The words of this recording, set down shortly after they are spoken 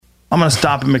I'm going to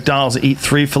stop at McDonald's and eat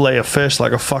 3 fillet of fish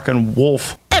like a fucking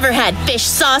wolf. Ever had fish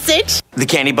sausage? The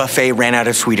candy buffet ran out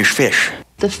of Swedish fish.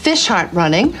 The fish aren't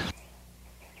running.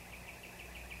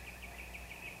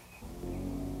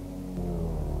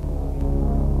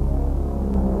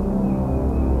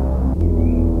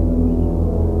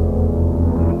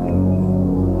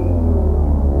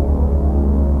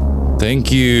 Thank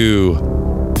you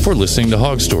for listening to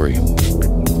Hog Story,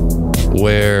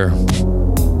 where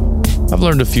I've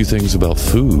learned a few things about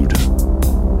food.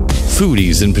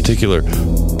 Foodies in particular,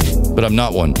 but I'm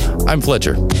not one. I'm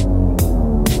Fletcher.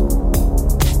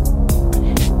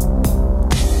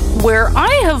 Where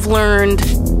I have learned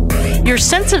your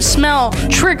sense of smell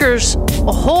triggers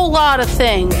a whole lot of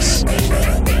things.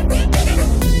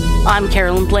 I'm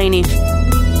Carolyn Blaney.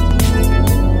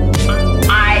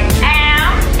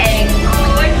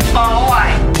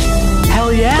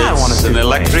 Hell yeah! It's an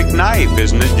electric knife,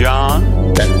 isn't it, John?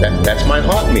 That's my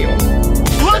hot meal.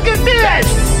 Look at this!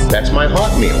 That's my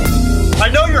hot meal. I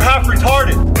know you're half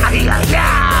retarded.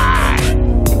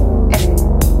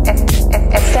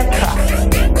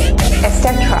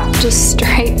 Etc. Just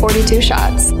straight 42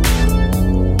 shots.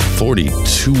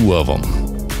 42 of them.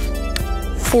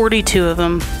 42 of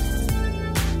them.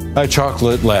 A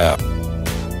chocolate lab.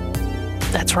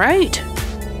 That's right.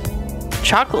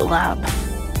 Chocolate lab.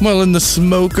 Well, in the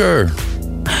smoker.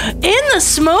 In the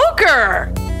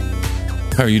smoker!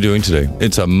 How are you doing today?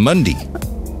 It's a Monday.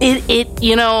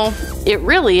 It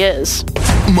really is.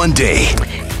 Monday.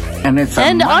 And it's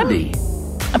a Monday.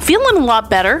 I'm feeling a lot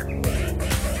better.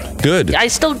 Good. I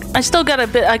still got a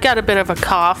bit. I got a bit of a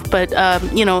cough, but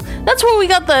that's what we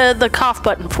got the cough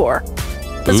button for.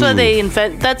 That's why they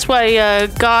That's why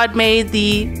God made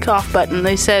the cough button.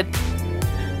 They said,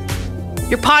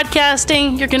 "You're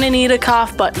podcasting. You're gonna need a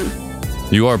cough button."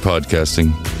 You are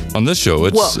podcasting on this show.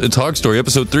 It's Hog Story,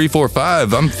 episode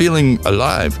 345. I'm feeling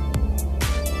alive.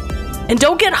 And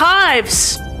don't get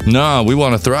hives. Nah, we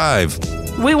want to thrive.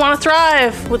 We want to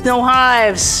thrive with no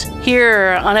hives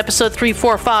here on episode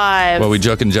 345. While we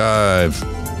juck and jive.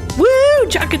 Woo,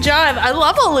 juck and jive. I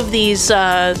love all of these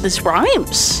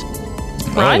rhymes.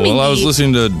 I was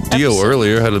listening to Dio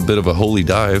earlier, had a bit of a holy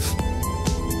dive.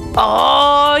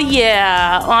 Oh,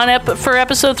 yeah. For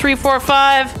episode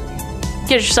 345,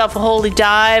 get yourself a holy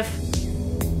dive.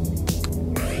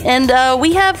 And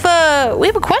we have a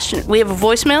question. We have a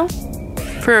voicemail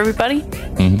for everybody.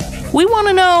 Mm-hmm. We want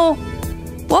to know,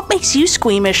 what makes you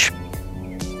squeamish?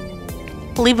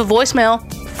 Leave a voicemail,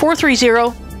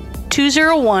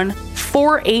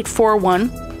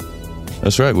 430-201-4841.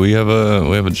 That's right. We have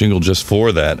a jingle just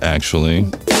for that, actually.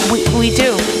 We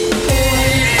do.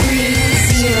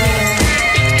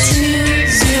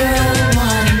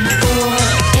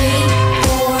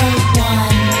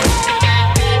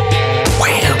 430-201-4841.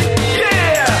 Wham!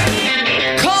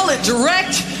 Yeah! Call it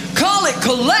direct, call it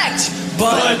collect,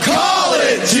 but call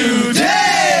it today!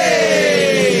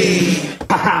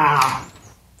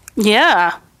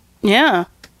 Yeah.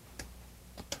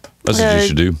 That's what you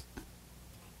should do.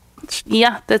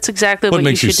 Yeah, that's exactly what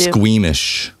you should do. What makes you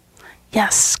squeamish? Yeah,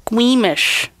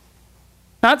 squeamish.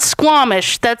 Not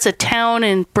Squamish. That's a town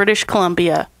in British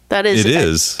Columbia. That is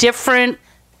a different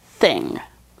thing.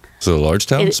 Is it a large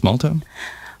town? Small town?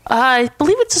 I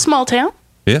believe it's a small town.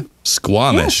 Yeah.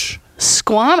 Squamish. Yeah.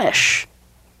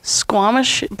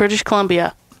 Squamish, British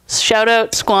Columbia. Shout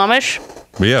out Squamish.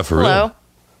 Yeah, for Hello.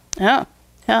 real.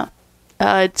 Yeah.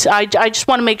 I just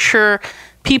want to make sure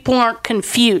people aren't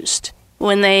confused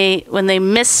when they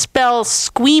misspell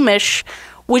squeamish,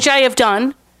 which I have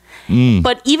done.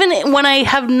 But even when I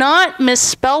have not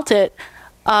misspelt it,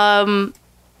 all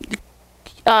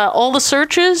the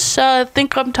searches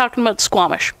think I'm talking about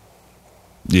Squamish.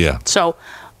 Yeah. So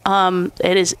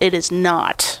it is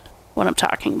not what I'm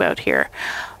talking about here.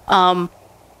 But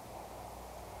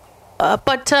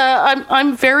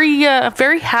I'm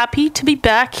very happy to be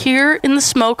back here in the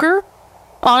smoker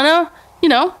on a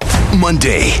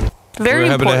Monday. We're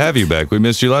happy to have you back. We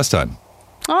missed you last time.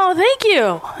 Oh, thank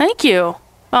you.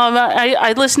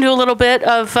 I listened to a little bit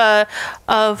of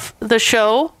the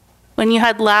show when you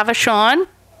had Lavish on.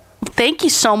 Thank you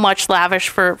so much, Lavish,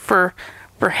 for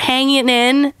hanging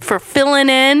in, for filling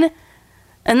in.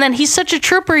 And then he's such a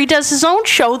trooper. He does his own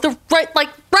show right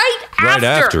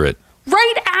after it.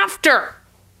 Right after.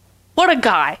 What a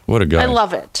guy. I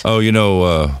love it. Oh,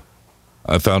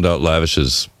 I found out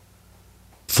Lavish's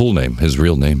full name, his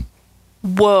real name.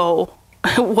 Whoa.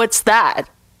 What's that?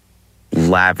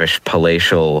 Lavish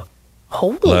palatial.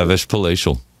 Oh. Lavish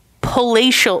palatial.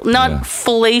 palatial, not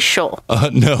fallacial.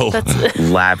 No. That's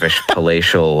lavish,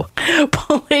 palatial.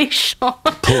 Palatial.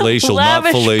 Palatial, not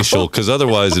palatial, because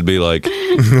otherwise it'd be like...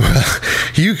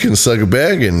 You can suck a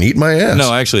bag and eat my ass.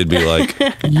 No, actually it'd be like...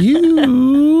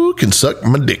 You can suck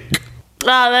my dick.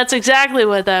 That's exactly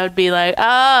what that would be like.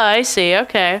 I see.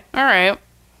 Okay. All right.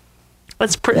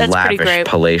 That's pretty great.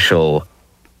 Palatial.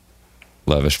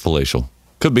 Lavish, palatial.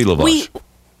 Could be lavash.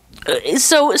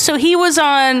 So he was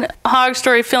on Hog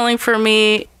Story filling in for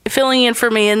me,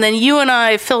 and then you and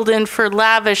I filled in for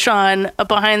Lavish on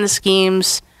Behind the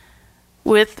Schemes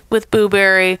with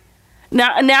Booberry.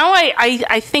 Now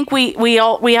I think we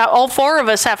all four of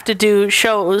us have to do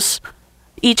shows,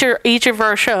 each of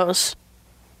our shows.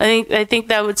 I think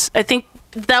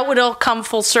that would all come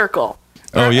full circle.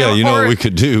 Oh yeah, you know what we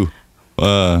could do?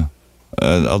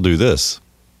 I'll do this.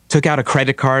 Took out a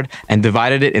credit card and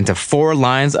divided it into 4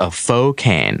 lines of faux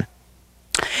can.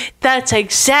 That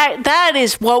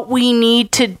is what we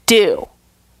need to do.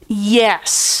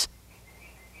 Yes.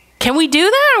 Can we do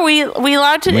that? Are we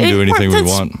allowed to? We can do anything we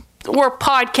want. We're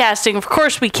podcasting. Of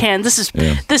course we can. This is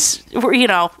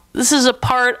a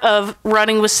part of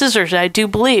Running with Scissors. I do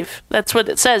believe that's what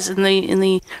it says in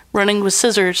the Running with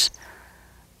Scissors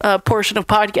portion of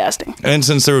podcasting. And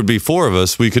since there would be 4 of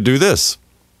us, we could do this.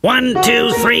 1,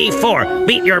 2, 3, 4.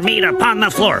 Beat your meat upon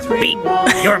the floor. Beat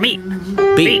your meat.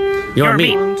 Beat your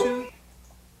meat.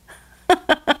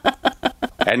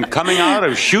 And coming out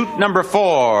of chute number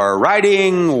 4,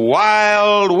 riding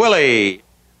Wild Willie.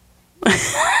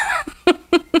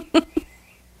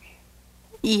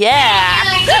 Yeah.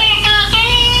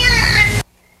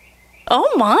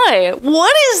 Oh my!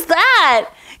 What is that?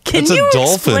 Can That's you a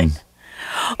dolphin. Explain?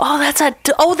 Oh,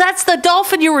 that's the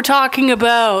dolphin you were talking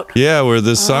about. Yeah, where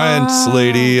the science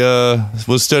lady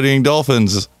was studying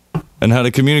dolphins and how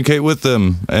to communicate with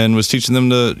them, and was teaching them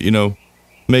to,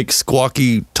 make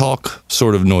squawky talk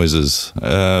sort of noises,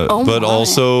 but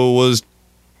also was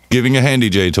giving a handy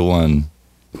J to one.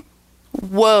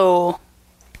 Whoa.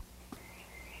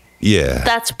 Yeah.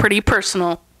 That's pretty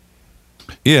personal.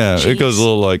 Yeah, Jeez. It goes a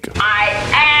little like... I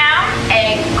am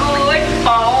a good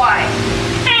boy.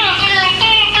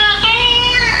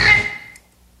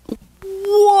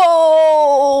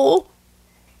 Whoa.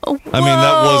 I mean,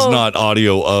 that was not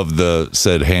audio of the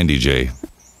said handy J.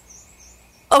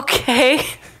 Okay.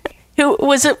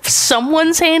 Was it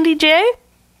someone's handy J?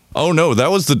 Oh, no,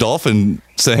 that was the dolphin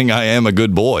saying, I am a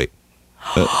good boy.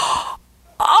 Okay.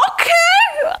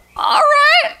 All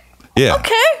right. Yeah.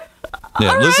 Okay.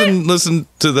 Yeah. Listen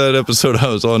to that episode I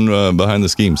was on Behind the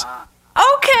Schemes.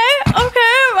 Okay.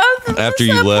 After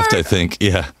you left, I think.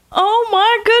 Yeah. Oh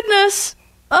my goodness.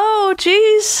 Oh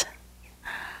jeez.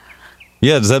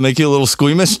 Yeah. Does that make you a little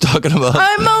squeamish talking about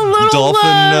I'm a little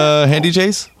dolphin handy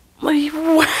J's?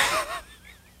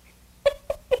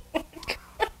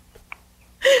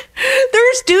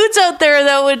 There's dudes out there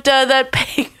that would that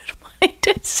pay good money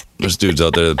to see. There's dudes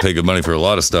out there that pay good money for a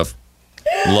lot of stuff.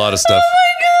 A lot of stuff. Oh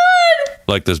my god!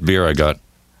 Like this beer I got.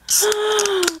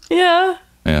 Yeah.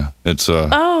 Yeah. It's oh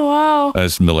wow.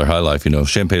 It's Miller High Life,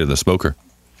 Champagne of the Smoker.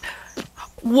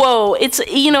 Whoa! It's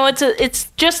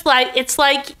just like it's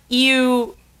like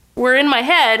you were in my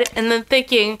head and then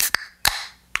thinking.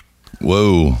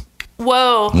 Whoa.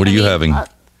 What are you having?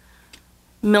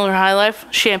 Miller High Life,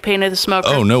 Champagne of the Smoker.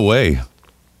 Oh no way.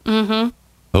 Mm-hmm.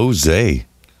 Jose.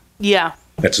 Yeah.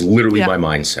 That's literally my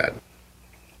mindset.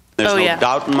 There's no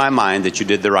doubt in my mind that you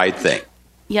did the right thing.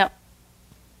 Yep.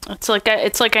 It's like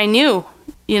I knew,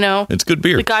 It's good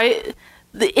beer. The guy,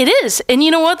 it is. And you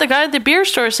know what? The guy at the beer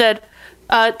store said,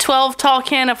 12 tall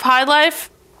can of High Life.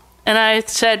 And I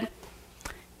said,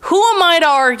 who am I to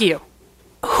argue?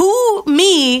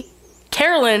 Me,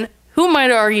 Carolyn, who am I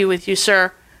to argue with you,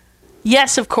 sir?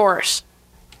 Yes, of course.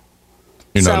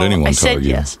 You're not anyone to argue.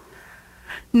 Yes.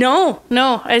 No.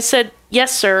 I said,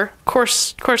 yes, sir. Of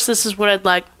course, this is what I'd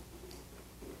like.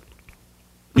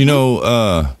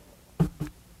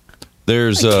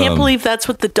 There's... I can't believe that's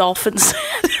what the dolphin said.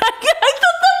 I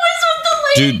thought that was what the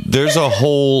lady... Dude, there's a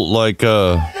whole, I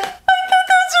thought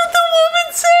that's what the woman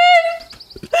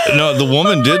said. No, the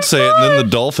woman did say it, and then the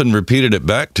dolphin repeated it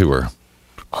back to her.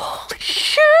 Holy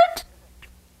shit.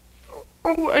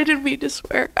 Oh, I didn't mean to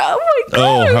swear. Oh, my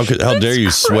God. Oh, how dare you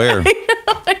swear?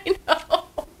 I know.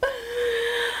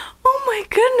 Oh, my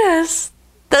goodness.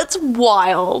 That's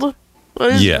wild.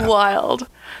 That is wild.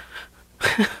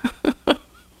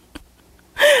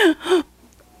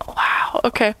 Wow.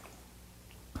 Okay.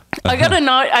 I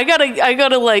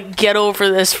gotta get over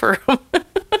this for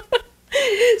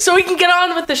so we can get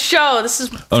on with the show. This is.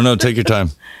 Oh no, take your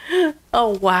time.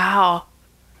 Oh wow.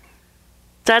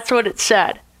 That's what it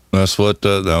said. That's what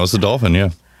that was the dolphin.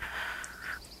 Yeah.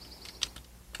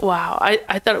 Wow,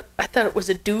 I thought it was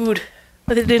a dude.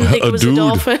 I didn't think it was dude. a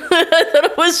dolphin. I thought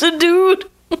it was a dude.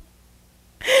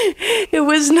 It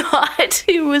was not.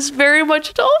 It was very much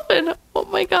a dolphin. Oh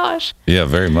my gosh. Yeah,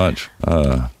 very much.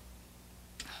 I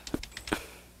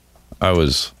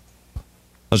was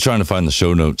trying to find the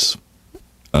show notes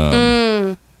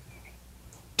to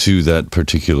that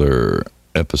particular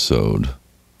episode,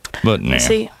 but nah.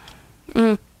 See,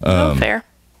 fair.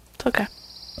 It's okay.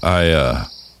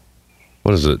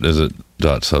 What is it? Is it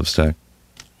 .substack?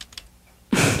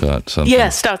 Something?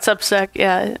 Yes, .substack.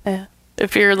 Yeah.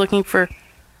 If you're looking for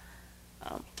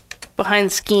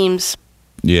behind schemes.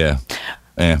 Yeah.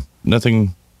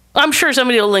 Nothing. I'm sure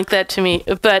somebody will link that to me,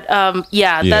 but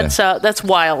yeah. That's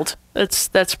wild.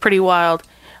 That's pretty wild.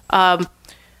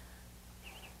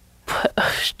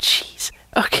 Jeez.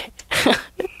 Okay.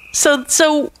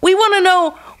 So we want to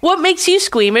know what makes you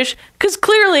squeamish, because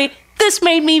clearly this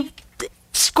made me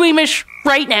squeamish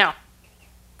right now,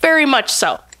 very much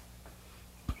so.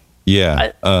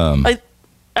 Yeah.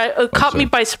 It caught me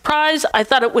by surprise. I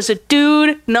thought it was a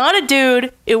dude, not a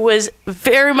dude. It was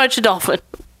very much a dolphin.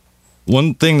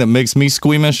 One thing that makes me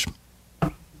squeamish.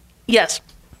 Yes.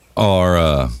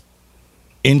 Are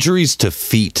injuries to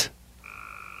feet,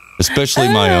 especially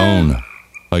my own.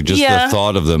 Like just the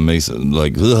thought of them makes it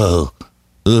like ugh.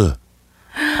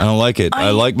 I don't like it.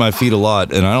 I like my feet a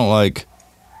lot, and I don't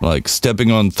like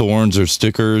stepping on thorns or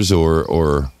stickers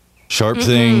or sharp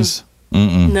things.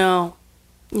 No.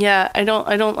 Yeah, I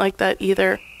don't like that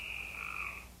either.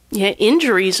 Yeah,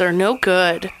 injuries are no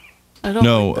good. I don't.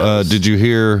 No, like those. Did you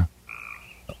hear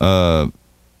about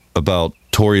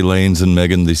Tory Lanez and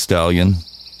Megan Thee Stallion?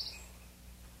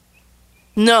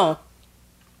 No.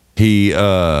 He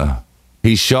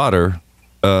shot her,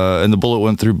 and the bullet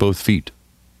went through both feet.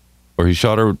 Or he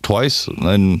shot her twice,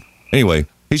 and anyway,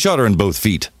 he shot her in both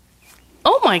feet.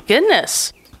 Oh my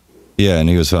goodness. Yeah, and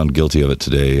he was found guilty of it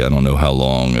today. I don't know how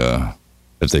long,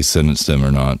 if they sentenced him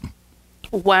or not.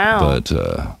 Wow. But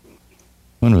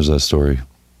when was that story?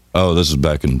 Oh, this was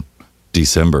back in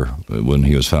December when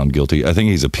he was found guilty. I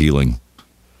think he's appealing.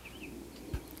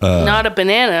 Not a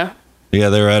banana. Yeah,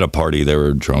 they were at a party. They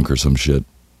were drunk or some shit.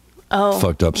 Oh.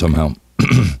 Fucked up somehow.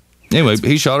 Anyway,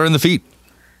 he shot her in the feet.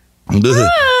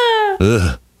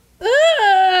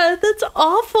 That's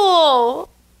awful.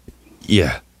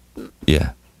 Yeah.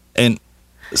 And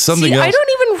something See, else.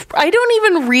 I don't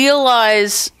even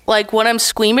realize like what I'm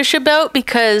squeamish about,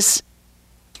 because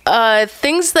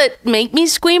things that make me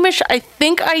squeamish, I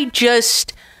think I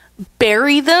just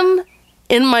bury them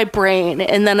in my brain,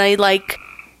 and then I like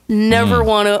never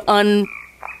want to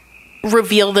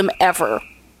reveal them ever.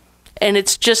 And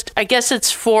it's just, I guess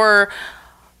it's for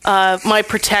my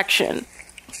protection.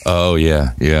 Oh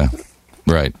yeah,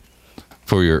 right.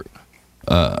 For your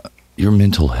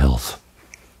mental health.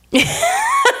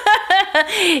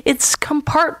 It's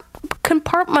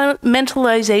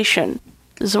compartmentalization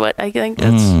is what I think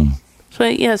that's. So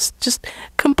yes, just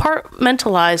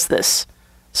compartmentalize this,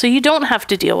 so you don't have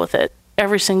to deal with it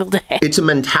every single day. It's a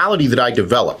mentality that I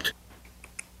developed.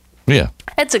 Yeah,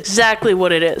 that's exactly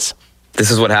what it is. This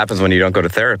is what happens when you don't go to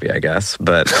therapy, I guess.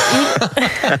 But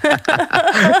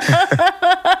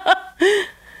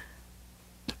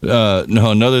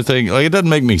no, another thing, like, it doesn't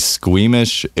make me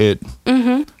squeamish.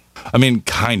 I mean,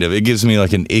 kind of. It gives me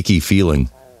like an icky feeling.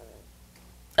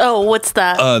 Oh, what's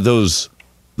that? Those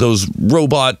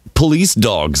robot police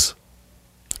dogs.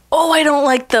 Oh, I don't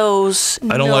like those.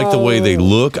 I don't like the way they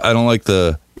look. I don't like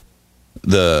the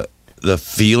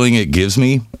feeling it gives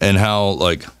me, and how,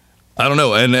 like, I don't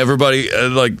know. And everybody,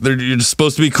 like, you're just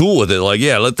supposed to be cool with it. Like,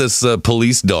 yeah, let this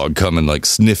police dog come and like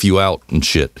sniff you out and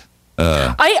shit.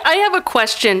 I have a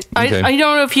question. Okay. I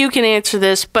don't know if you can answer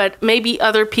this, but maybe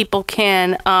other people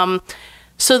can.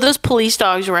 So those police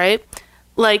dogs, right?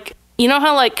 Like, you know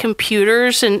how like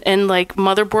computers and like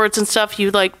motherboards and stuff,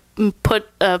 you like put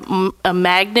a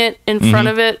magnet in front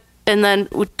of it, and then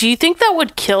do you think that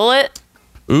would kill it?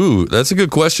 Ooh, that's a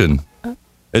good question.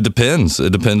 It depends.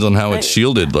 It depends on how it's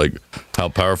shielded, like how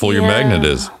powerful your magnet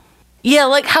is. Yeah,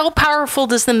 like how powerful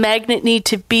does the magnet need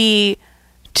to be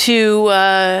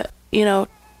to, you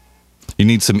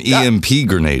need some EMP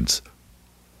grenades.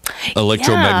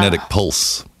 Electromagnetic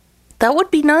pulse. That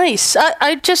would be nice.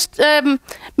 I just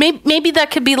maybe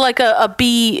that could be like a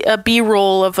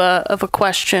B-roll of a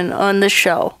question on this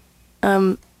show.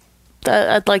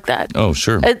 I'd like that. Oh,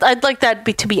 sure. I'd like that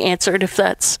to be answered if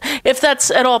that's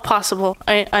at all possible.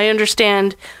 I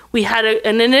understand we had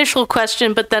an initial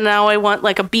question, but then now I want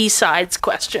like a B-sides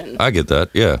question. I get that.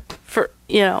 Yeah. For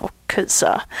because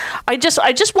I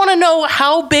just want to know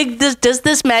how big does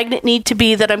this magnet need to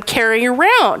be that I'm carrying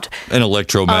around. An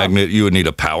electromagnet, you would need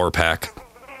a power pack.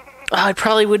 I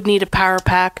probably would need a power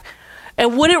pack.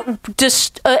 And would it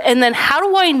just? And then how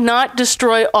do I not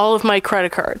destroy all of my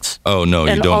credit cards? Oh no,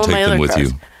 you don't take them with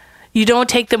you. You don't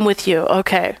take them with you.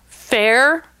 Okay,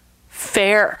 fair.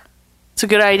 It's a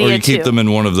good idea. Or you keep them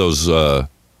in one of those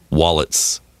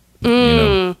wallets. You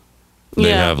know,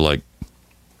 they have like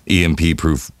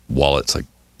EMP-proof wallets, like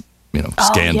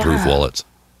scan-proof wallets.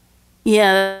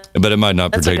 Yeah, but it might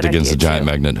not protect against a giant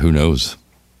magnet. Who knows?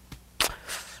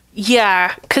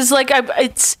 Yeah, because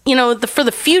it's for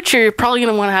the future, you're probably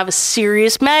going to want to have a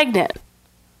serious magnet.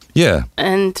 Yeah,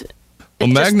 and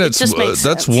magnets. Just makes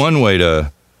that's sense. one way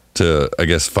to I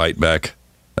guess fight back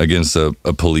against a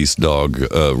police dog,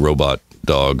 robot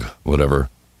dog, whatever.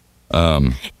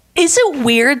 Is it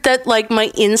weird that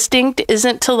my instinct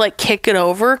isn't to kick it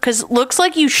over? Because it looks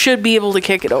like you should be able to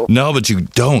kick it over. No, but you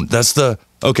don't. That's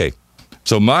okay.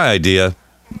 So my idea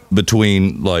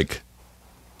between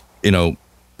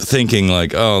thinking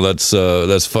oh,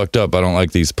 that's fucked up. I don't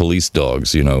like these police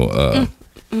dogs, and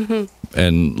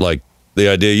the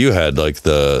idea you had,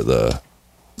 the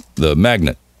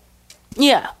magnet.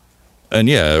 Yeah. And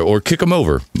or kick them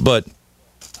over. But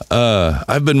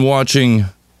I've been watching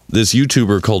this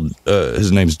YouTuber called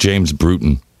his name's James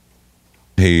Bruton.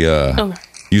 He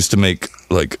used to make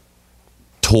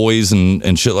toys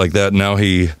and shit like that. Now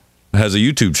he has a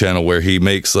YouTube channel where he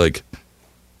makes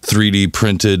 3D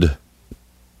printed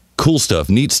cool stuff,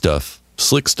 neat stuff,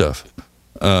 slick stuff.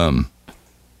 And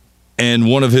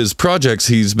one of his projects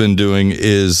he's been doing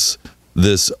is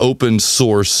this open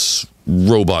source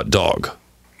robot dog.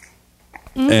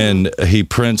 And he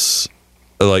prints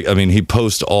he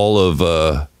posts all of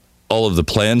the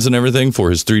plans and everything for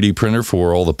his 3D printer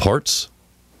for all the parts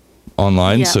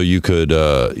online, so you could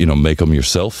make them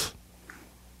yourself.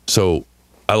 So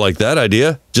I like that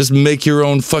idea. Just make your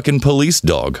own fucking police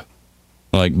dog.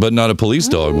 But not a police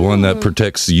dog, one that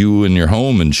protects you and your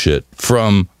home and shit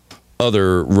from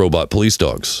other robot police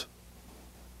dogs.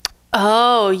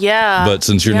 Oh, yeah. But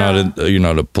since you're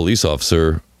not a police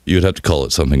officer, you'd have to call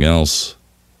it something else.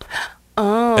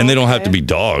 Oh. And they don't have to be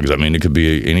dogs. I mean, it could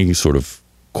be any sort of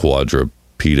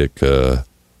quadrupedic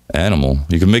animal.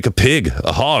 You can make a pig,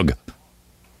 a hog.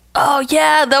 Oh,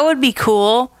 yeah, that would be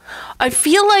cool. I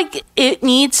feel like it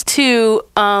needs to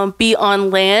be on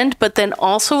land, but then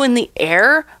also in the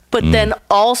air, but then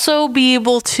also be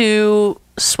able to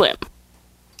swim.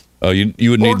 Oh,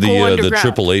 you would need the underground.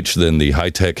 Triple H then, the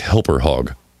high-tech helper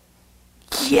hog.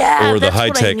 Yeah, or the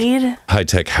that's what I need.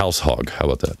 high-tech house hog. How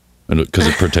about that? Because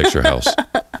it protects your house.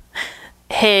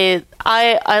 Hey,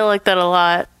 I like that a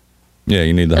lot. Yeah,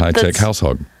 you need the high-tech house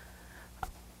hog.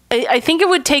 I think it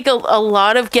would take a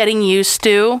lot of getting used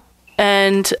to.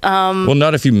 And well,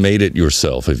 not if you made it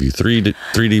yourself. If you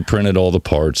 3D printed all the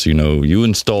parts, you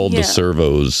installed the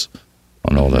servos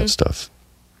on all that stuff.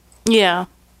 Yeah.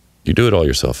 You do it all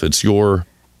yourself. It's your,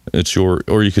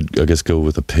 or you could, I guess, go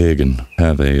with a pig and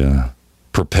have a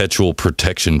perpetual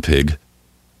protection pig.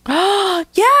 Oh,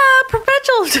 yeah,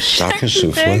 perpetual Shock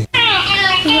protection and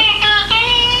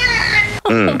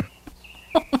souffle.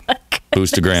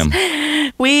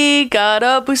 Boostergram. We got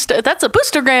a booster. That's a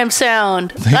boostergram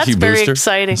sound. Thank you, very Booster.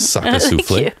 exciting. Saka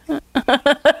souffle.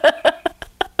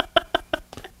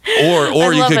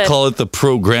 Or you could call it the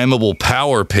programmable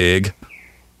power pig.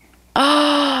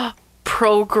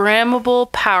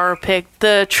 Programmable power pig.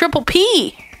 The triple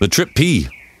P. The Trip P.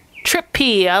 Trip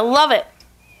P. I love it.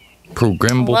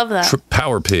 Programmable Love that. Trip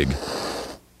power pig.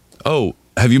 Oh,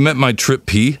 have you met my Trip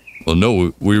P? Well,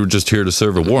 no, we were just here to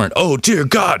serve a warrant. Oh, dear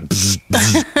God.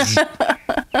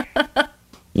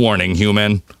 Warning,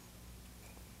 human.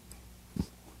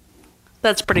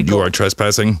 That's pretty cool. You are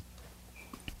trespassing.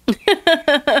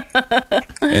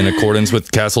 In accordance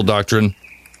with Castle Doctrine,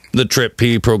 the Trip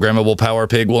P programmable power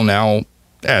pig will now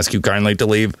ask you kindly to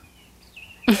leave.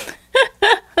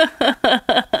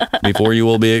 Before you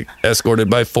will be escorted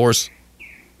by force.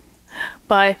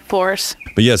 By force.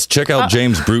 But yes, check out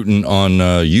James Bruton on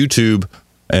YouTube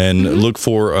and look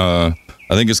for, I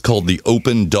think it's called the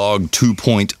Open Dog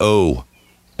 2.0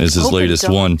 is his latest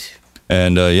one.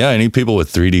 And any people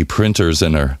with 3D printers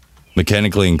and are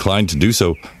mechanically inclined to do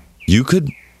so, you could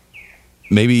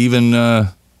maybe even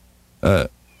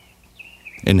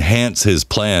enhance his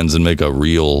plans and make a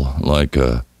real,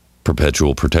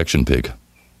 perpetual protection pig.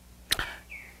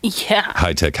 Yeah.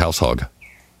 High-tech house hog.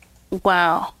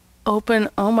 Wow. Open.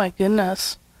 Oh, my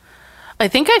goodness. I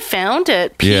think I found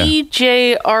it. Yeah.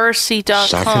 PJRC.com.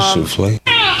 Saka souffle.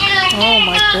 Oh,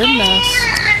 my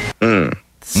goodness.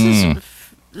 This is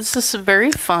This is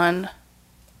very fun.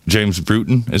 James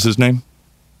Bruton is his name?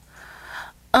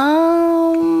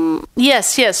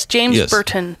 Yes, James Yes.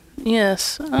 Burton.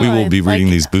 Yes. We will be reading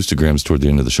these boostograms toward the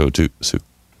end of the show too.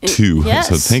 Yes.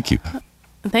 So thank you.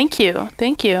 Thank you.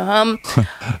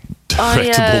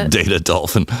 Directable data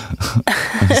dolphin.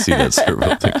 I see that,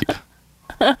 Servo. Thank you.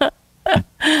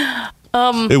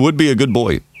 It would be a good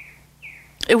boy.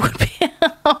 It would be.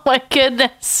 Oh my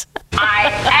goodness.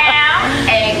 I am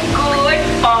a good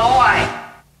boy.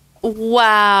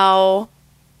 Wow.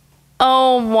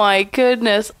 Oh my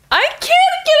goodness. I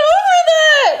can't get over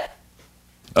that.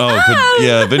 Oh,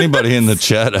 yeah. If anybody in the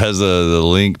chat has the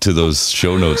link to those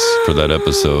show notes for that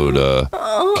episode,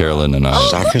 Carolyn and I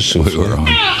we were on.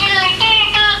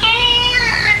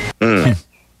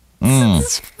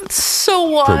 So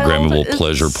wild. Programmable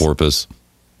pleasure porpoise.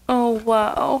 Oh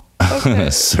wow. Okay.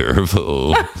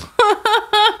 Servo.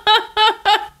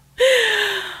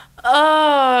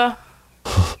 I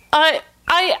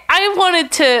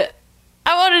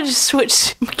wanted to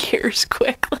switch gears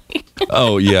quickly.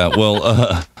 Oh yeah.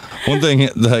 Well, one thing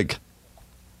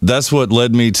that's what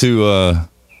led me to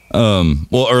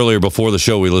earlier before the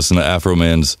show we listened to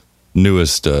Afroman's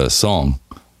newest song.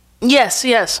 Yes.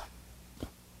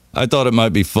 I thought it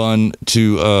might be fun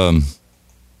to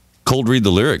cold read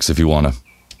the lyrics if you want to.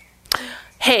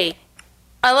 Hey,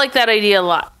 I like that idea a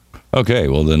lot. Okay,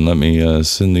 well then let me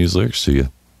send these lyrics to you.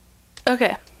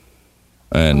 Okay.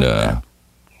 And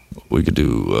we could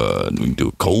do a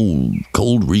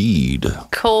cold read.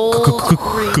 Cold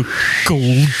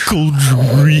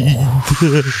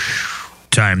read.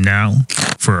 Time now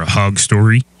for a hog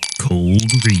story.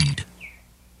 Cold read.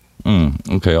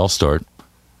 Okay, I'll start.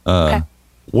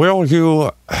 Will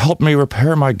you help me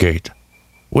repair my gate?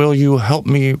 Will you help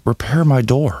me repair my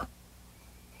door?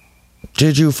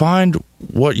 Did you find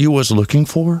what you was looking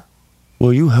for?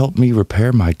 Will you help me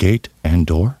repair my gate and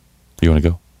door? You want to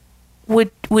go?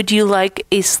 Would you like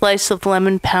a slice of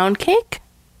lemon pound cake?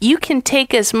 You can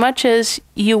take as much as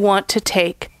you want to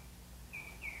take.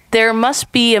 There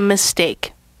must be a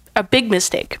mistake, a big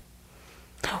mistake.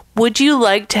 Would you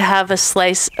like to have a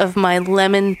slice of my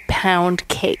lemon pound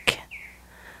cake?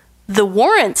 The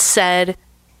warrant said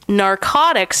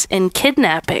narcotics and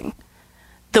kidnapping.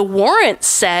 The warrant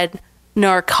said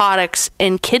narcotics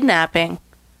and kidnapping.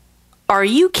 Are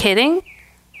you kidding?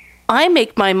 I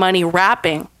make my money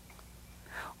rapping.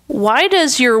 Why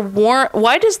does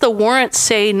the warrant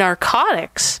say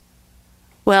narcotics?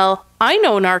 Well, I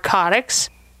know narcotics,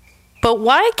 but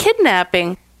why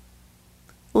kidnapping?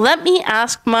 Let me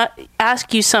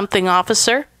ask you something,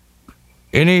 officer.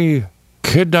 Any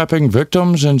kidnapping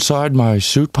victims inside my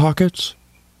suit pockets?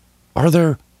 Are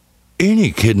there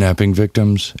any kidnapping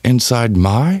victims inside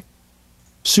my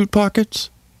suit pockets?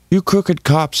 You crooked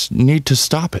cops need to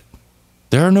stop it.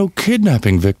 There are no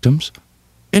kidnapping victims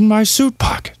in my suit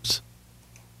pockets.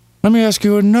 Let me ask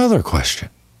you another question.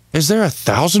 Is there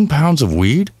 1,000 pounds of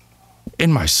weed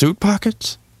in my suit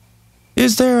pockets?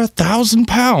 Is there 1,000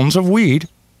 pounds of weed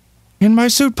in my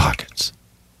suit pockets?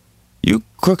 You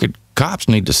crooked cops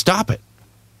need to stop it.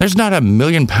 There's not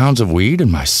 1,000,000 pounds of weed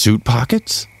in my suit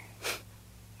pockets.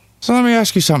 So let me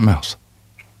ask you something else.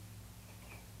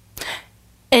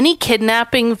 Any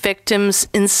kidnapping victims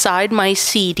inside my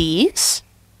CDs?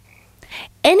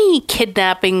 Any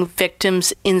kidnapping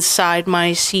victims inside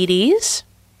my CDs?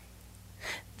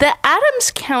 The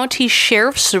Adams County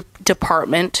Sheriff's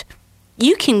Department,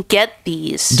 you can get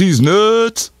these. These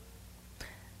nuts.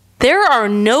 There are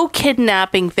no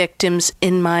kidnapping victims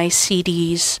in my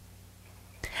CDs.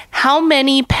 How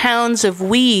many pounds of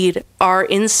weed are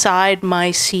inside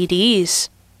my CDs?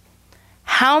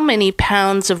 How many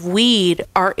pounds of weed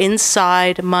are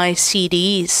inside my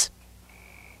CDs?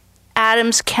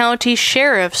 Adams County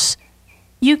Sheriffs,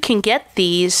 you can get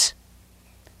these.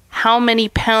 How many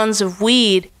pounds of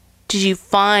weed did you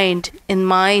find in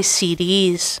my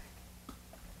CDs?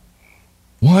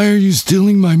 Why are you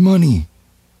stealing my money?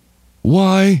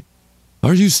 Why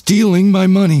are you stealing my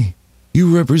money?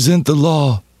 You represent the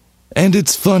law, and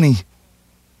it's funny.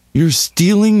 You're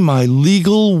stealing my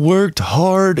legal, worked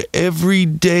hard,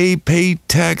 everyday, pay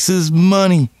taxes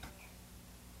money.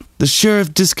 The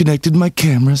sheriff disconnected my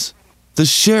cameras. The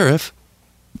sheriff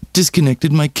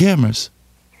disconnected my cameras.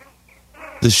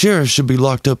 The sheriff should be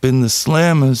locked up in the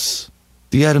slammers.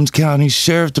 The Adams County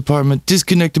Sheriff Department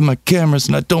disconnected my cameras,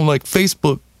 and I don't like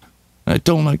Facebook. And I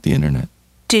don't like the internet.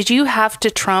 Did you have to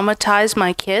traumatize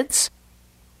my kids?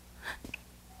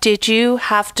 Did you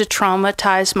have to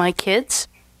traumatize my kids?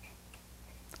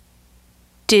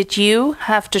 Did you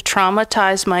have to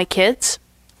traumatize my kids?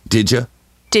 Did ya?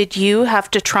 Did you have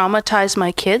to traumatize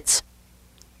my kids?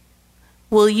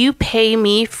 Will you pay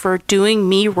me for doing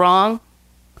me wrong?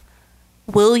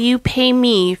 Will you pay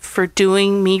me for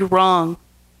doing me wrong?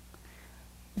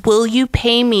 Will you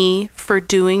pay me for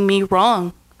doing me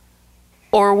wrong?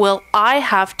 Or will I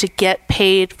have to get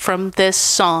paid from this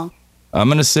song? I'm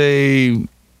going to say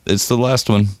it's the last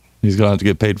one. He's going to have to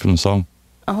get paid from the song.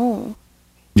 Oh.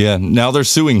 Yeah, now they're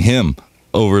suing him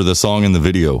over the song and the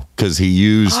video because he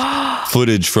used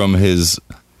footage from his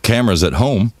cameras at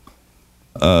home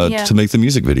to make the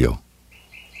music video.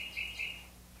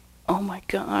 Oh my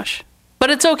gosh. But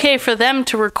it's okay for them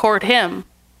to record him.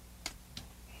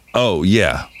 Oh,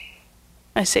 yeah.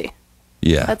 I see.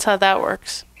 Yeah. That's how that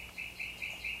works.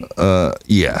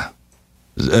 Yeah.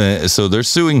 So they're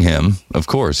suing him, of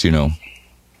course, you know.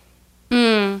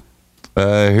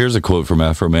 Here's a quote from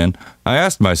Afro Man. I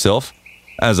asked myself,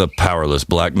 as a powerless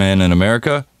black man in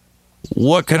America,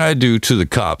 what can I do to the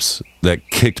cops that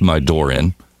kicked my door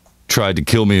in, tried to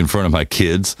kill me in front of my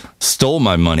kids, stole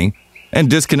my money, and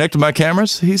disconnected my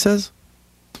cameras, he says.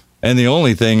 And the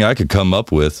only thing I could come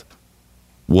up with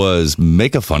was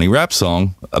make a funny rap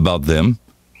song about them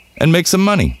and make some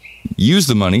money. Use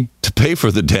the money to pay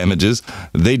for the damages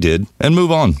they did and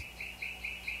move on.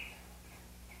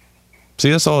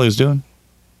 See, that's all he was doing.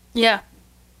 Yeah.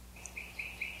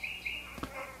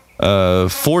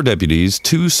 4 deputies,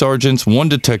 2 sergeants, 1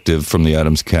 detective from the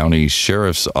Adams County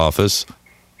Sheriff's Office.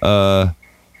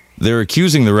 They're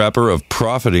accusing the rapper of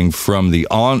profiting from the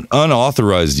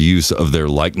unauthorized use of their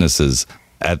likenesses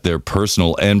at their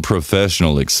personal and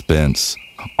professional expense.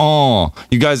 Oh,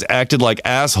 you guys acted like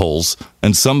assholes,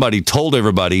 and somebody told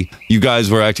everybody you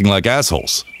guys were acting like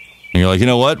assholes. And you're like, you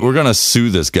know what? We're going to sue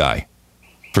this guy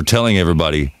for telling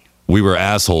everybody we were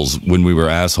assholes when we were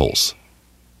assholes.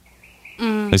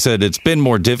 They said it's been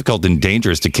more difficult and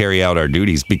dangerous to carry out our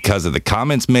duties because of the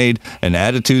comments made and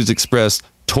attitudes expressed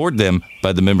toward them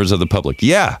by the members of the public.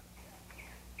 Yeah.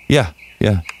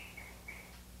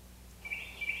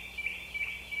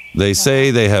 They say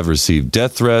they have received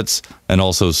death threats and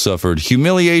also suffered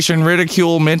humiliation,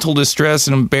 ridicule, mental distress,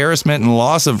 and embarrassment and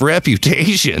loss of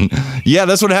reputation. Yeah,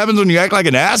 that's what happens when you act like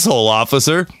an asshole,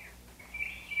 officer.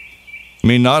 I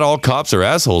mean, not all cops are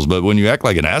assholes, but when you act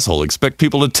like an asshole, expect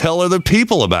people to tell other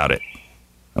people about it.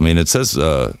 I mean, it says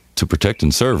to protect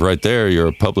and serve right there. You're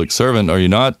a public servant, are you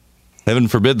not? Heaven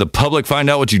forbid the public find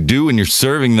out what you do when you're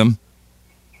serving them.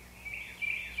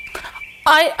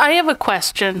 I have a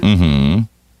question. Mm-hmm.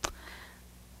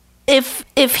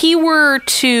 If he were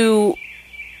to,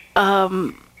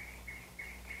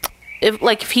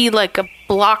 if he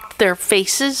blocked their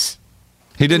faces,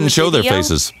 he didn't show their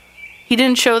faces. He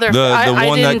didn't show their. The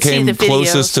one that came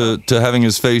closest to having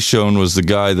his face shown was the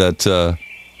guy that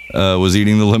was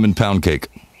eating the lemon pound cake.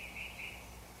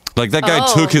 Like that guy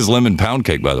took his lemon pound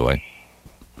cake, by the way.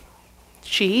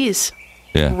 Jeez.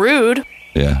 Yeah. Rude.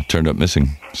 Yeah, turned up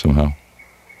missing somehow.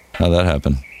 How'd that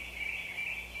happen?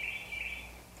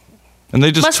 And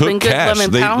they just took cash.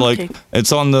 They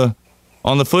it's on the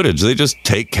footage. They just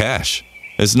take cash.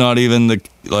 It's not even they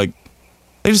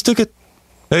just took it.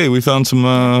 Hey, we found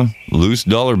some loose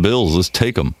dollar bills. Let's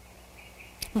take them.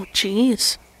 Oh,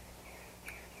 jeez.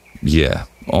 Yeah,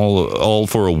 all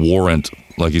for a warrant,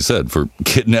 like you said, for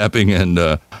kidnapping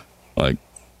and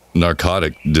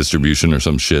narcotic distribution or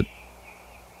some shit.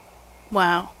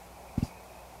 Wow.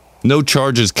 No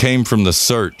charges came from the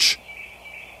search.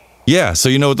 Yeah, so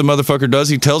you know what the motherfucker does?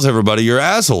 He tells everybody you're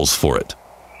assholes for it.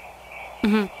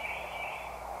 Mm-hmm.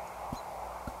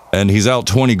 And he's out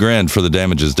 $20,000 for the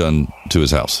damages done to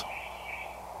his house.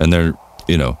 And they're,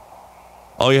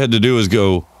 all you had to do is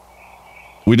go,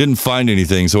 we didn't find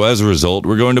anything, so as a result,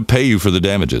 we're going to pay you for the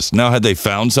damages. Now, had they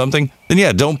found something, then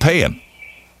yeah, don't pay him.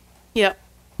 Yep.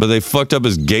 But they fucked up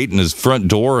his gate and his front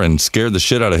door and scared the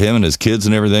shit out of him and his kids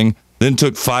and everything. Then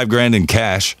took $5,000 in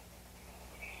cash.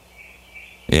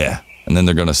 Yeah, and then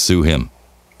they're going to sue him.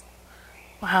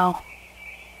 Wow.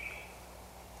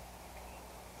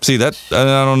 See, I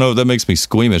don't know if that makes me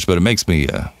squeamish, but it makes me,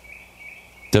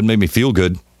 doesn't make me feel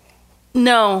good.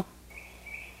 No.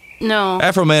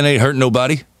 Afro Man ain't hurting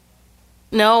nobody.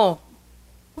 No.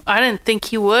 I didn't think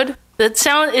he would. It's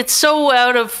so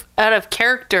out of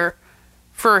character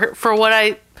for what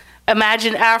I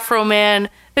imagine Afro Man.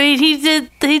 I mean, he did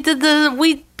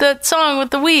that song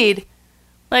with the weed.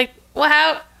 Like,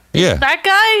 wow. Yeah. That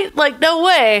guy? Like, no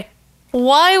way.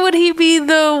 Why would he be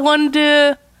the one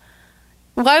to...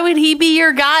 Why would he be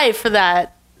your guy for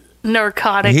that?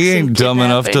 Narcotics. He ain't dumb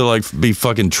enough to, be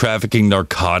fucking trafficking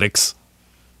narcotics.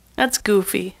 That's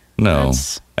goofy. No.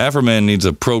 Afro Man needs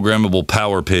a programmable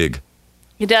power pig.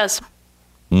 He does.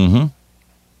 Mm-hmm.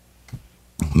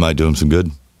 Might do him some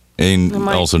good. And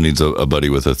also needs a buddy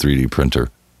with a 3D printer.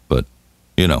 But,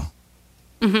 you know.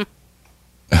 Mm-hmm.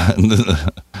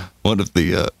 What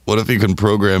if you can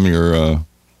program your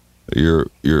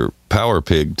power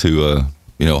pig to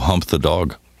hump the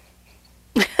dog?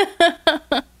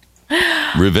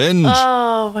 Revenge.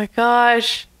 Oh my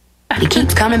gosh. He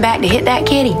keeps coming back to hit that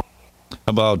kitty. How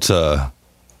about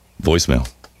voicemail?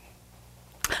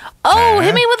 Oh,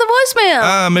 hit me with a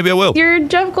voicemail. Maybe I will. You're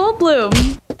Jeff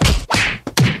Goldblum.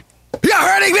 You're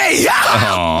hurting me!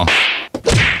 Aw.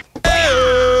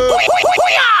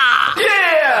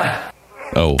 Yeah!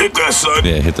 Oh. Hit that, son.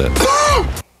 Yeah, hit that.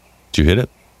 Did you hit it?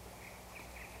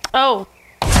 Oh.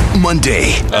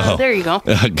 Monday. There you go.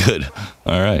 Good.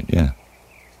 All right, yeah.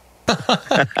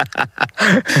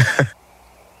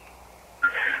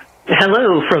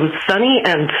 Hello from sunny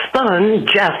and spun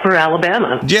Jasper,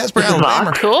 Alabama. Jasper, Alabama.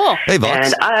 Vox. Cool. Hey,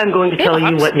 Vox. And I'm going to tell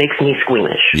you what makes me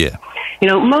squeamish. Yeah.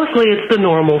 Mostly it's the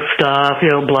normal stuff,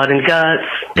 blood and guts,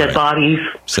 dead bodies,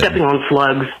 stepping on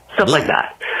slugs, stuff like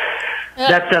that.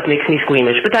 That stuff makes me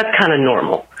squeamish, but that's kind of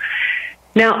normal.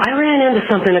 Now, I ran into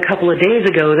something a couple of days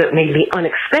ago that made me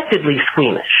unexpectedly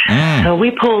squeamish. So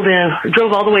we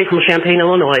drove all the way from Champaign,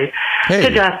 Illinois to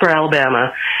Jasper,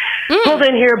 Alabama. Pulled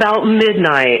in here about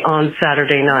midnight on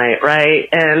Saturday night, right?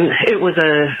 And it was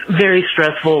a very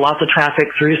stressful, lots of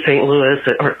traffic through St. Louis,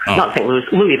 not St. Louis,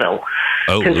 Louisville,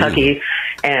 Kentucky.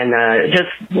 And just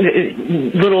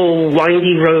little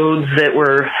windy roads that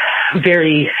were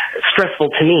very stressful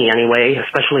to me anyway,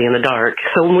 especially in the dark.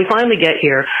 So when we finally get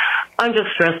here, I'm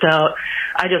just stressed out.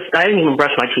 I didn't even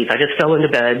brush my teeth. I just fell into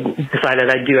bed, decided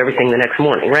I'd do everything the next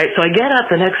morning, right? So I get up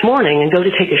the next morning and go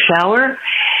to take a shower,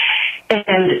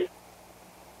 and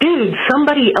dude,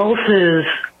 somebody else's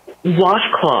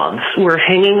washcloths were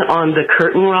hanging on the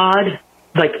curtain rod,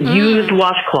 like used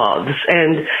washcloths,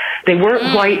 and they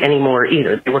weren't white anymore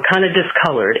either. They were kind of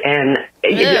discolored, and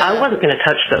I wasn't going to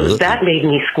touch those. That made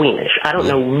me squeamish. I don't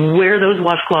know where those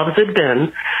washcloths had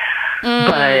been,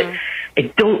 but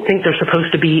I don't think they're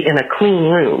supposed to be in a clean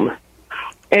room.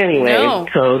 Anyway,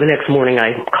 so the next morning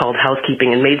I called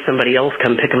housekeeping and made somebody else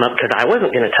come pick them up because I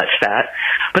wasn't going to touch that.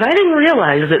 But I didn't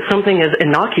realize that something as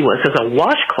innocuous as a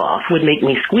washcloth would make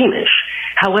me squeamish.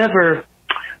 However,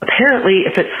 apparently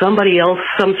if it's somebody else,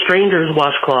 some stranger's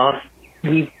washcloth,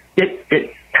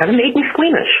 it kind of made me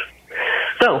squeamish.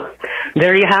 So,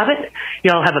 there you have it.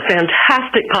 Y'all have a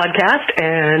fantastic podcast,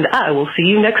 and I will see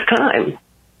you next time.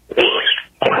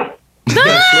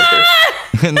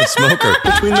 And the smoker.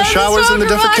 Between the showers and the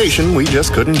defecation, we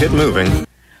just couldn't get moving.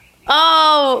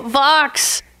 Oh,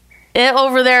 Vox,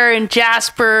 over there in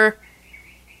Jasper,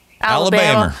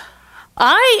 Alabama.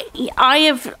 I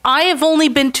have only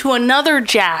been to another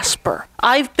Jasper.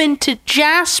 I've been to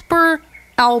Jasper,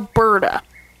 Alberta.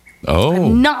 Oh.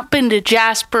 I've not been to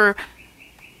Jasper,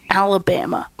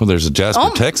 Alabama. Well, there's a Jasper,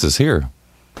 Texas here.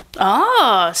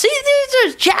 Oh, see,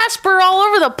 there's Jasper all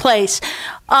over the place.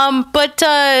 But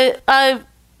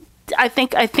I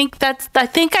think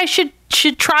I should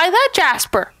try that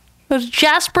Jasper. It's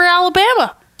Jasper,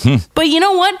 Alabama. But you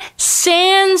know what?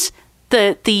 Sans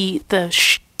the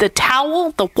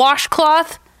towel, the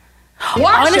washcloth.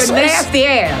 Wash your nasty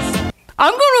ass.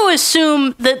 I'm going to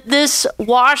assume that this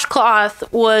washcloth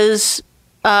was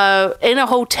in a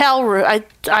hotel room.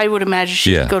 I would imagine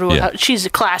she'd go to she's a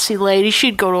classy lady.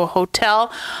 She'd go to a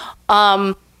hotel.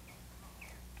 I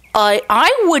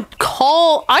would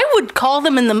call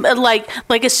them in the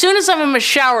like as soon as I'm in my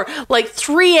shower, like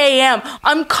 3 a.m.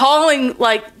 I'm calling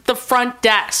like the front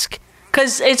desk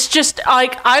because it's just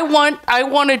like I want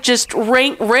to just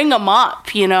ring them up,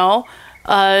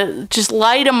 just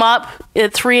light them up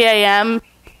at 3 a.m.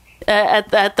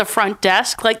 At the front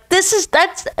desk. Like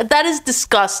that is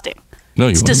disgusting. No,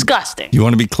 it's disgusting. You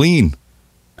want to be clean.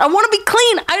 I want to be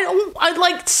clean. I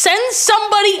like send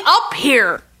somebody up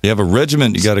here. You have a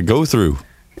regiment you got to go through.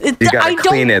 You got to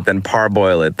clean it, then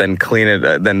parboil it, then clean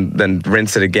it, then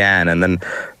rinse it again, and then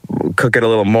cook it a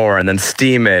little more, and then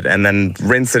steam it, and then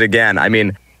rinse it again. I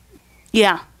mean,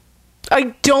 yeah,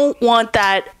 I don't want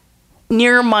that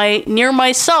near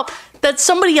myself. That's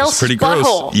somebody else's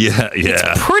butthole. Yeah.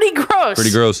 It's pretty gross.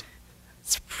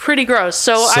 It's pretty gross.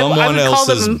 So someone I would call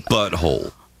else's them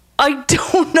butthole. I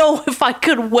don't know if I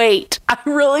could wait. I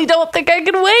really don't think I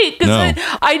could wait because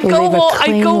I'd go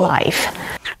home.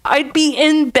 I'd be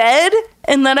in bed,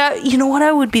 and then you know what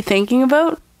I would be thinking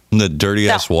about? The dirty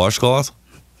ass washcloth.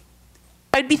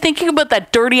 I'd be thinking about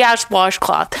that dirty ass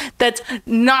washcloth that's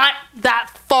not that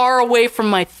far away from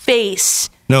my face.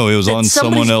 No, it was on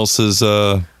someone else's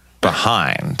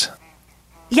behind.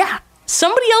 Yeah,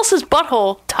 somebody else's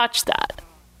butthole touched that.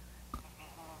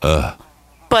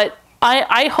 But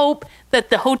I hope that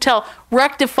the hotel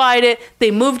rectified it.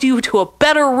 They moved you to a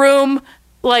better room.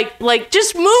 Like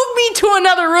just move me to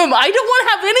another room. I don't want to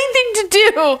have anything to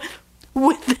do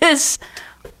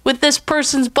with this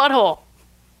person's butthole.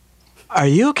 Are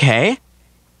you okay?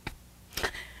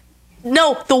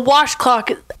 No, the washcloth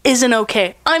isn't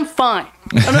okay. I'm fine.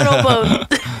 I don't know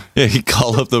about... Yeah, you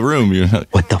call up the room. You're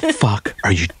like, what the fuck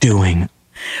are you doing?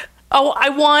 Oh, I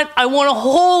want a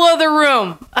whole other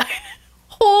room.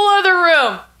 Whole other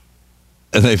room.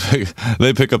 And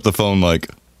they pick up the phone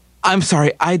like, I'm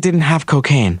sorry, I didn't have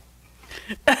cocaine.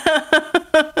 You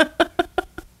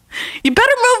better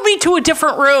move me to a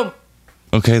different room.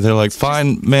 okay, they're like,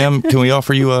 fine, ma'am, can we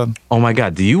offer you a... Oh my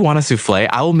God, do you want a souffle?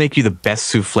 I will make you the best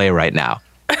souffle right now.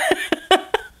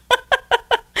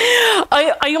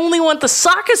 I only want the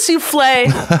sake souffle.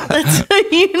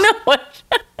 You know what?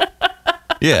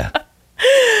 Yeah.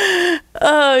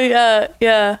 Oh,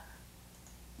 yeah.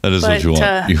 That is what you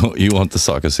want. You want the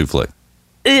sake souffle.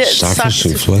 Sake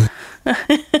souffle?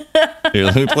 Here,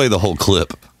 let me play the whole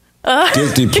clip.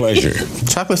 Guilty pleasure.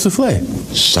 Chocolate souffle.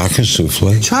 Sake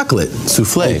souffle. Chocolate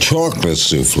souffle. Oh, chocolate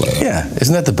souffle. Yeah,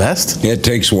 isn't that the best? It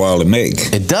takes a while to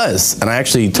make. It does. And I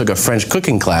actually took a French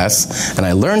cooking class, and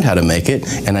I learned how to make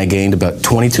it, and I gained about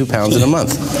 22 pounds in a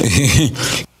month.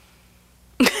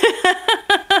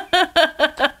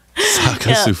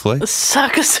 Sake souffle?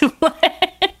 Sake souffle.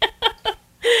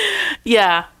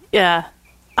 Yeah.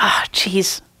 Ah,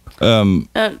 jeez.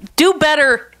 Do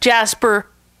better, Jasper,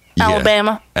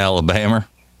 Alabama. Alabama.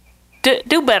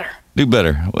 Do better. Do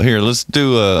better. Well, here, let's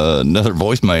do another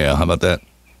voicemail. How about that?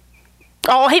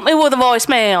 Oh, hit me with a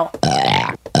voicemail.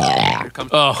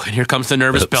 Oh, and here comes the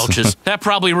nervous belches. That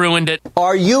probably ruined it.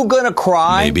 Are you gonna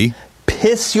cry? Maybe.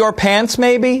 Piss your pants,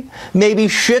 maybe? Maybe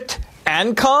shit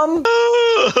and cum?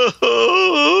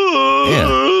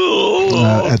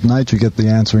 At night, you get the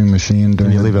answering machine. Can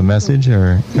you leave a message,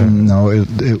 or no?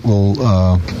 It will.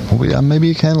 Maybe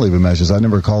you can leave a message. I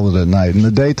never call it at night. In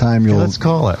the daytime, you'll. Let's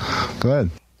call it. Go ahead.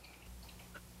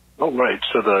 All right.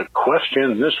 So the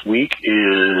question this week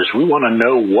is: we want to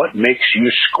know what makes you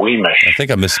squeamish. I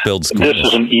think I misspelled squeamish. This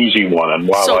is an easy one, and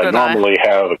while I normally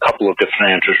have a couple of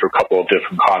different answers for a couple of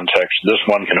different contexts, this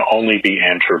one can only be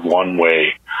answered one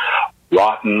way.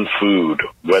 Rotten food,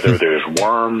 whether there's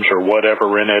worms or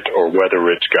whatever in it, or whether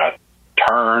it's got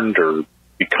turned or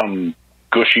become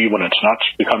gushy when it's not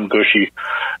become gushy,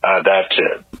 that's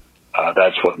it.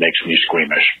 That's what makes me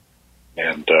squeamish.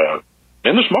 And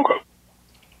in the smoker.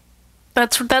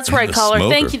 That's right, caller.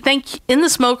 Thank you. In the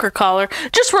smoker, caller.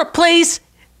 Just replace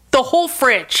the whole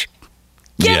fridge.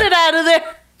 Get it out of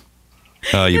there.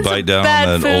 You bite down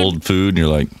on that old food, and you're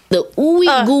like... The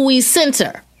ooey gooey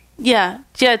center. Yeah,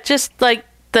 just like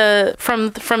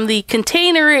from the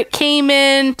container it came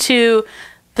in to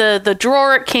the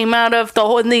drawer it came out of,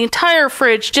 the entire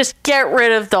fridge. Just get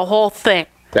rid of the whole thing.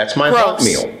 That's my hot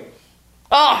meal.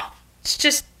 Oh, it's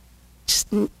just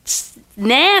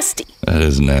nasty. That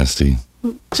is nasty.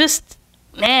 Just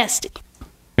nasty.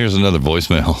 Here's another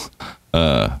voicemail.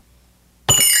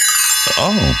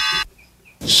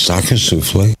 Sake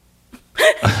souffle.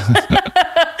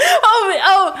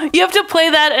 Oh, you have to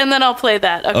play that, and then I'll play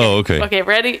that. Okay. Oh, okay. Okay,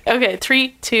 ready? Okay,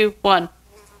 3, 2, 1.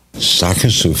 Sake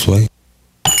souffle.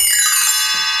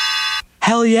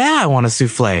 Hell yeah, I want a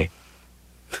souffle.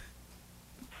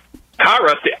 Hi,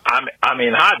 Rusty.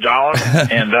 Hi, John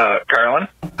and Carolyn.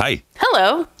 Hi.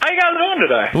 Hello. How you guys doing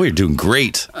today? We're doing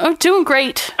great. I'm doing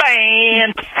great.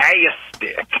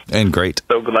 Fantastic. And great.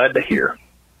 So glad to hear.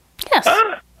 Yes.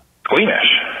 Squeamish.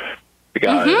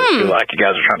 Because I feel like you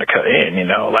guys are trying to cut in. You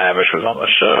know, Lavish was on the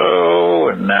show,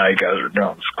 and now you guys are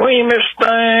doing squeamish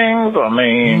things. I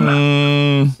mean,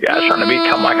 you guys trying to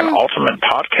become like an ultimate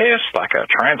podcast, like a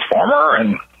transformer,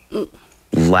 and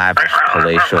Lavish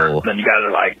palatial. then you guys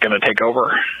are like going to take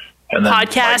over and then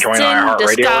Podcasting, like join iHeartRadio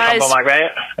or something like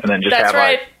that, and then just have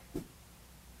like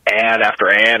ad after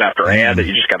ad after ad that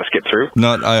you just got to skip through.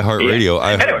 Not iHeartRadio,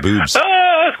 iHeart Boobs.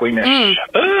 Squeamish.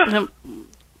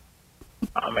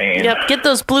 I mean, yep, get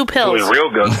those blue pills. It was real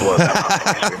good blood.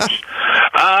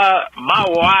 My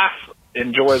wife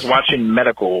enjoys watching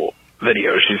medical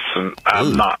videos.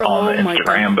 I'm not on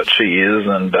Instagram, but she is,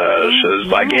 and she's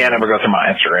like, yeah, I never go through my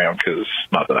Instagram because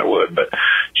not that I would, but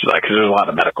she's like, cause there's a lot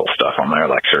of medical stuff on there,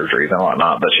 like surgeries and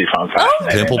whatnot, that she finds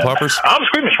fascinating. Pimple poppers? I'm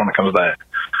squeamish when it comes to that.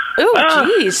 Oh,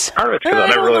 jeez. Part of it's because I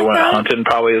never really went hunting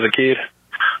probably as a kid.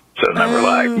 So never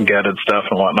like gutted stuff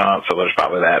and whatnot. So there's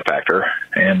probably that factor.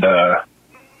 And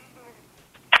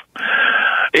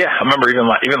yeah, I remember even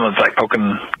when it's like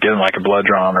getting like a blood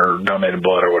drawn or donated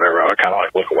blood or whatever, I would kind of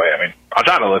like look away. I mean, I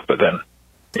try to look, but then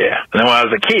Yeah. And then when I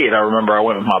was a kid, I remember I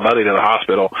went with my buddy to the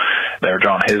hospital. They were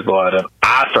drawing his blood, and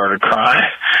I started crying.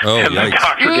 Oh, and the yikes.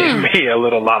 doctor gave me a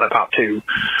little lollipop, too.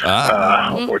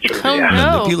 Unfortunately,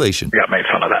 Manipulation. Got made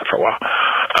fun of that for a while.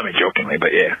 I mean, jokingly,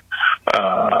 but yeah.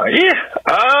 But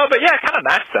yeah, kind of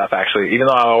nice stuff, actually. Even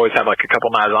though I always have, like, a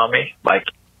couple knives on me. Like,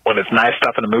 when it's nice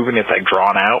stuff in the movie and it's, like,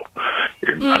 drawn out,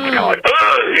 I'm just kind of like,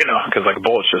 you know, because, like,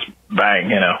 bullets just bang,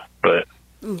 you know. But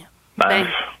nice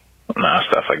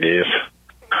stuff, I guess.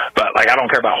 But, like, I don't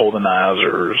care about holding knives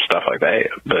or stuff like that.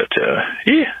 But,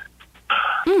 yeah.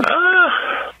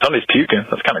 Somebody's puking.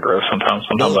 That's kind of gross sometimes.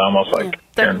 Sometimes I almost, like,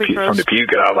 from the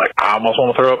puke, and I was like, I almost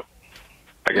want to throw up.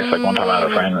 I guess, like, one time I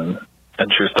had a friend,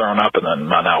 and she was throwing up, and then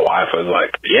my now wife was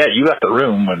like, yeah, you left the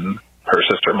room when her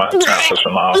sister, my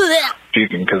sister-in-law, was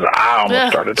puking, because I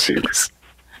almost started to puke.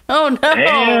 Oh, no.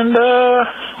 And,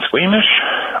 squeamish.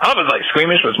 I don't know if it's, like,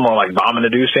 squeamish, but it's more, like,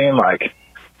 vomit-inducing, like,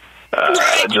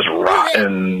 just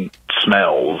rotten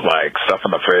smells, like stuff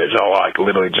in the fridge. I'll like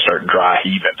literally just start dry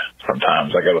heaving.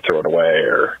 Sometimes I go to throw it away,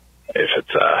 or if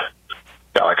it's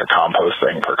got like a compost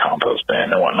thing for compost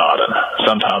bin and whatnot. And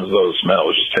sometimes those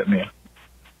smells just hit me.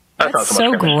 That's not so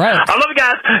much gross. I love you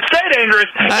guys. Stay dangerous,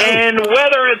 and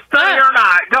whether it's sunny or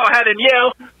not, go ahead and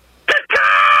yell.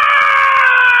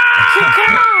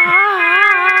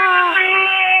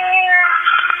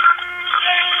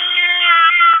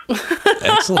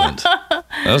 Excellent. That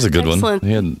was a good one.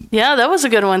 Yeah, that was a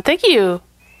good one. Thank you.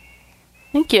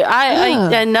 Thank you.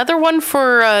 I another one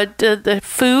for the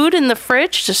food in the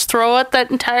fridge. Just throw out that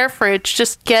entire fridge.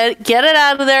 Just get it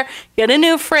out of there. Get a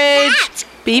new fridge.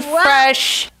 Be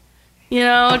fresh. You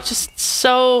know, just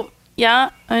so.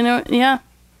 Yeah, I know. Yeah.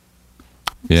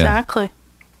 Exactly.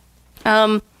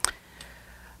 What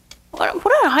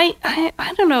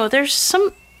I don't know. There's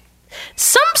some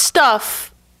stuff.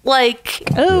 Like,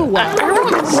 stop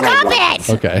it!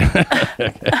 Okay.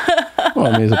 Well,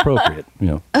 I mean, it's appropriate, you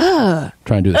know.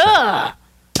 Try and do the show.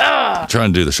 Try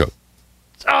and do the show.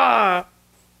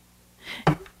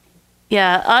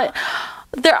 Yeah,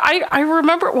 I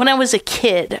remember when I was a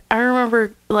kid. I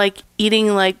remember like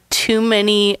eating like too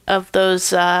many of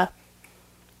those. It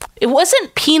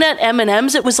wasn't peanut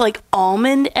M&Ms. It was like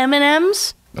almond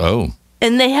M&Ms. Oh.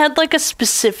 And they had like a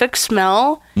specific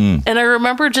smell. And I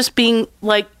remember just being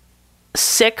like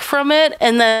sick from it.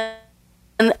 And then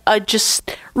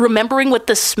just remembering what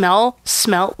the smell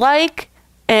smelled like.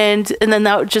 And then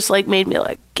that just like made me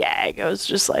like gag. I was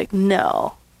just like,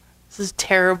 no, this is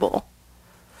terrible.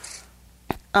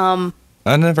 I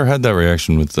never had that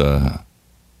reaction with,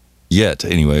 yet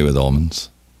anyway, with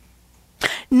almonds.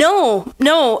 No.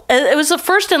 It was the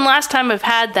first and last time I've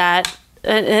had that.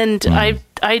 And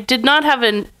I did not have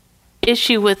an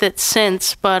issue with it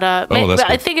since, but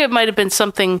I think it might have been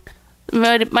something.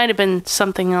 Might have been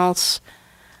something else.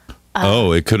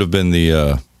 It could have been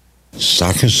the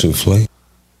sake souffle.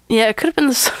 Yeah, it could have been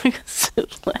the sake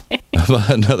souffle. How about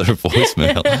another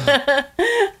voicemail?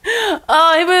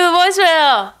 Oh, hit me with a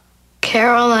voicemail.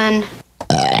 Carolyn.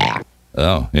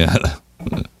 Oh yeah,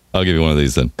 I'll give you one of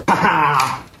these then.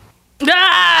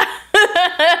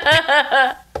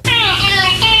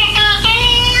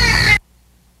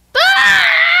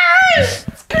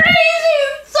 It's crazy.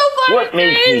 It's so fucking What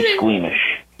makes me squeamish?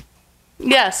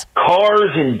 Yes.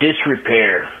 Cars in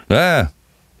disrepair. Ah.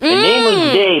 The name of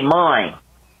the day, mine.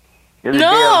 The other day I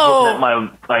was looking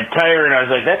at my tire and I was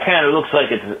like, that kind of looks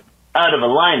like it's out of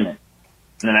alignment.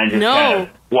 And then I just kind of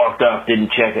walked off,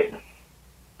 didn't check it.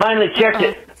 Finally checked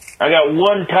it. I got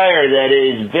one tire that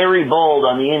is very bald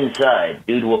on the inside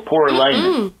due to a poor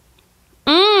alignment.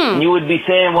 And you would be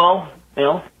saying, well, you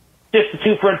know, just the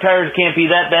two front tires can't be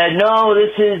that bad. No,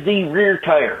 this is the rear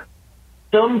tire.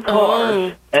 Some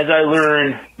cars, as I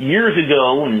learned years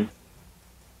ago, and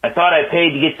I thought I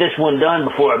paid to get this one done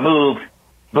before I moved,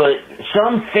 but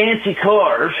some fancy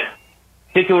cars,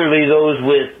 particularly those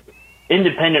with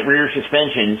independent rear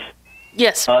suspensions,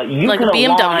 yes, you like can a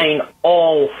BMW. align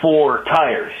all four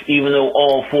tires, even though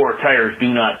all four tires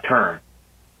do not turn.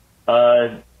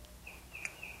 So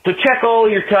check all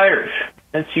your tires.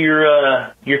 That's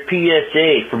your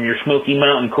PSA from your Smoky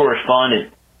Mountain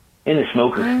correspondent in the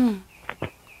smoker.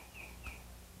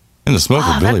 In the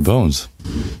smoker, Billy Bones.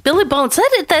 Billy Bones.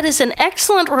 That is an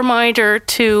excellent reminder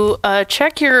to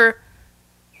check your.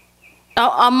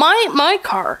 On my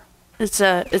car, it's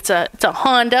a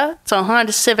Honda. It's a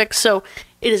Honda Civic, so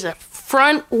it is a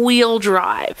front wheel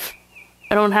drive.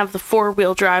 I don't have the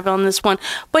 4-wheel drive on this one,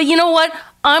 but you know what?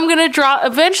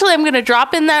 Eventually, I'm gonna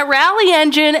drop in that rally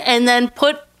engine and then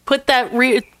put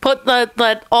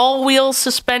that all-wheel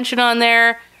suspension on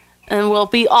there, and we'll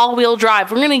be all-wheel drive.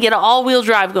 We're gonna get an all-wheel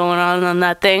drive going on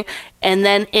that thing, and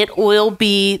then it will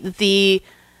be the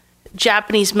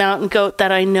Japanese mountain goat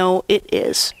that I know it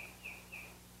is.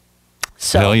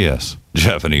 So. Hell yes,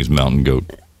 Japanese mountain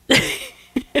goat.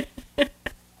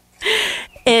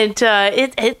 And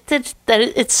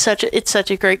it's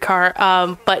such a great car.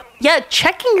 But yeah,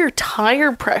 checking your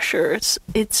tire pressures,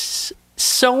 it's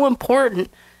so important.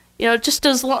 Just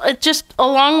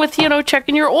along with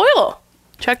checking your oil.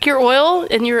 Check your oil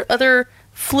and your other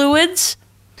fluids.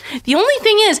 The only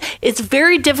thing is, it's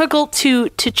very difficult to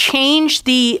change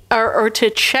or to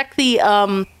check the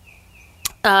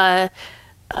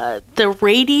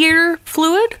radiator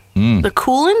fluid, the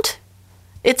coolant.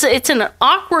 It's an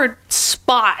awkward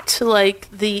spot, like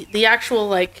the actual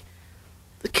the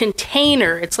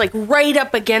container. It's right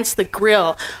up against the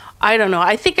grill. I don't know.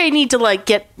 I think I need to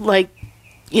get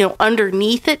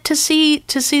underneath it to see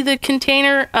the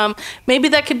container. Maybe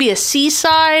that could be a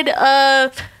seaside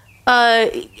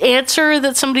answer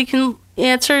that somebody can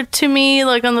answer to me,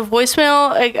 on the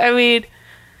voicemail. I mean,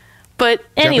 but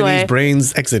anyway, Japanese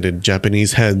brains exited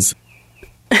Japanese heads.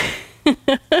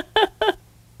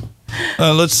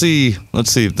 Let's see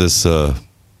if this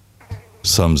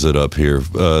sums it up here.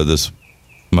 This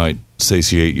might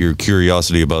satiate your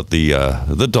curiosity about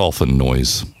the dolphin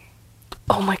noise.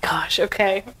 Oh my gosh!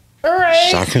 Okay, all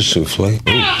right. Sake souffle.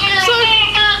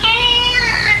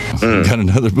 Got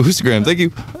another boostergram. Thank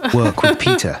you. Work with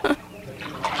Peter.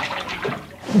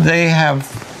 They have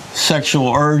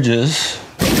sexual urges.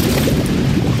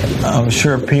 I'm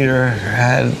sure Peter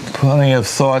had plenty of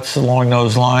thoughts along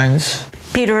those lines.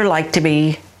 Peter liked to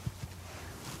be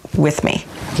with me.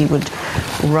 He would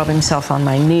rub himself on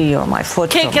my knee or my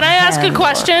foot. Okay, can I ask a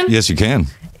question? Yes, you can.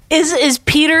 Is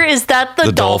Peter, is that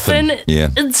the dolphin? Yeah.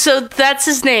 And so that's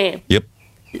his name? Yep.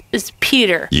 It's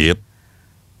Peter? Yep.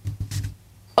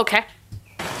 Okay.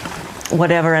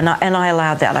 Whatever, and I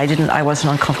allowed that. I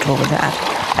wasn't uncomfortable with that,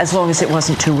 as long as it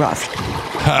wasn't too rough.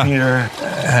 Peter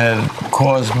had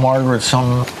caused Margaret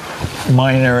some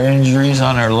minor injuries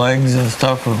on her legs and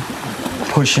stuff of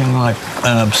pushing like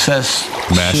an obsessed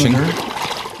mashing. shooter.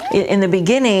 In the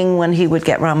beginning, when he would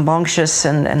get rambunctious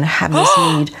and have this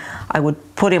need, I would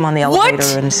put him on the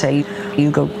elevator and say,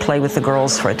 "You go play with the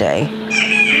girls for a day."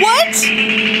 What?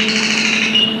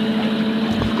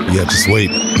 Yeah, just wait.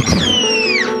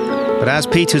 But as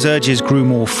Peter's urges grew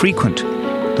more frequent,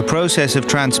 the process of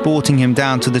transporting him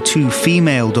down to the 2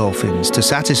 female dolphins to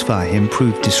satisfy him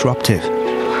proved disruptive.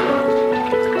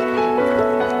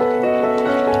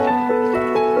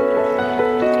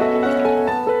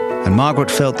 And Margaret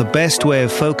felt the best way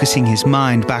of focusing his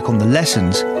mind back on the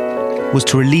lessons was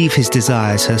to relieve his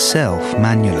desires herself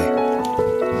manually.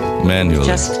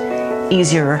 Just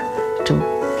easier to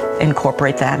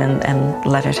incorporate that and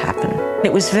let it happen.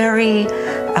 It was very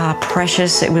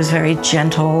precious. It was very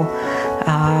gentle.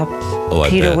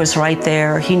 Peter was right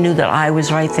there. He knew that I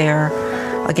was right there.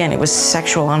 Again, it was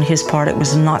sexual on his part. It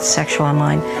was not sexual on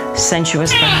mine.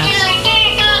 Sensuous, perhaps.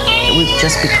 It would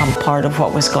just become part of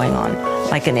what was going on,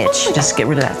 like an itch. Just get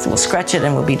rid of that. We'll scratch it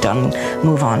and we'll be done.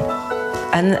 Move on.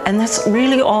 And that's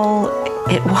really all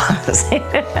it was.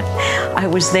 I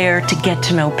was there to get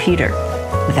to know Peter.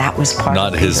 That was part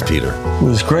of Peter. Not his Peter. It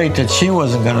was great that she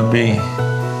wasn't going to be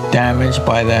damaged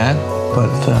by that. But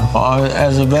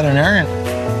as a veterinarian,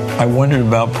 I wondered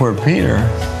about poor Peter.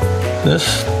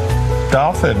 This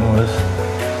dolphin was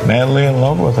madly in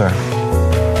love with her.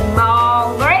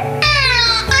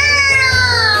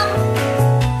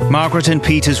 Margaret and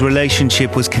Peter's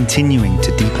relationship was continuing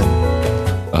to deepen.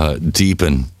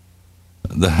 Deepen.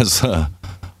 That's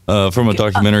from a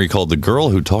documentary called The Girl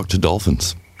Who Talked to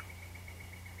Dolphins.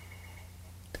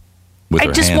 I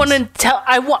just want to tell.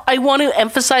 I want to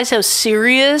emphasize how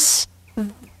serious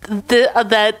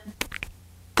that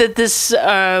this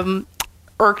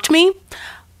irked me.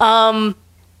 I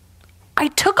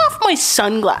took off my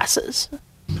sunglasses.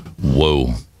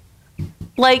 Whoa!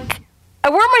 Like, I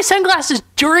wore my sunglasses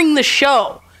during the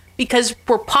show because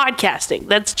we're podcasting.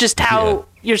 That's just how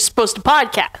you're supposed to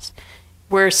podcast.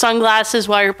 Wear sunglasses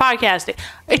while you're podcasting.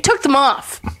 I took them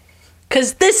off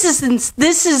because this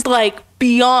is like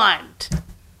beyond.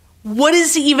 What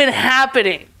is even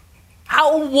happening?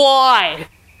 How? Why?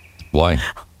 Why?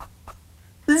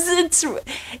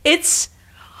 It's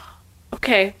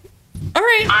okay. All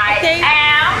right. I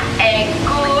am a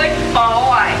good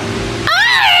boy.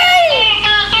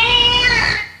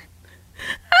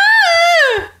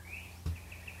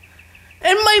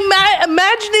 And my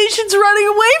imagination's running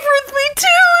away with me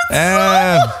too.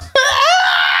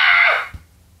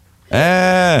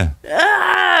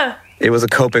 It was a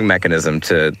coping mechanism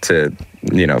to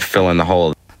fill in the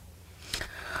hole.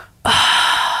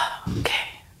 Okay.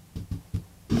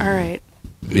 All right.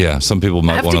 Yeah, some people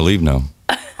might want to leave now.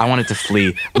 I wanted to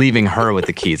flee, leaving her with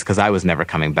the keys because I was never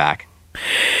coming back.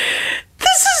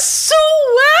 This is so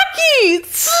wacky.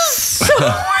 This is so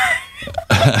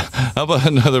wacky. How about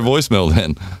another voicemail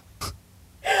then?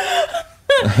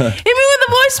 Hit me with the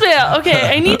voicemail.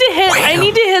 Okay, I need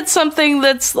to hit something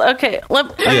that's okay. Hit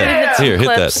that.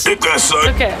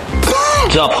 Okay.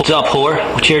 What's up, whore?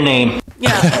 What's your name?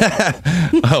 Yeah.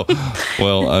 Oh,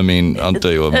 well, I mean, I'll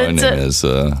tell you what my name is.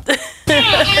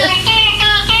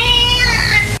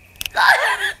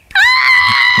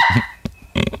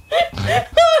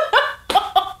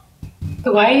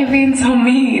 Why are you being so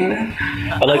mean?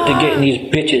 I like to get in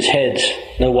these bitches' heads,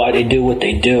 know why they do what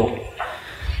they do.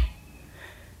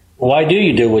 Why do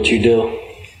you do what you do?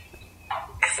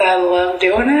 Because I love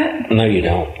doing it? No, you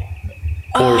don't.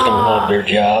 Whores don't love their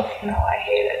job. No, I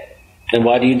hate it. Then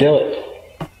why do you do it?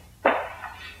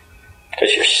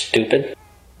 Because you're stupid?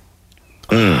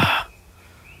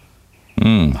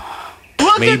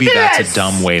 Maybe that's a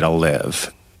dumb way to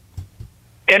live.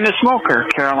 In the smoker,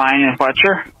 Caroline and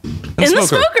Fletcher. In the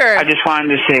smoker. I just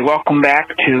wanted to say welcome back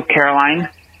to Caroline.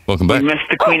 Welcome back. We missed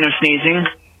the Queen of Sneezing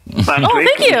last week.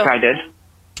 Thank you. Yes, I did.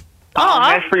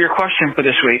 As for your question for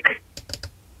this week,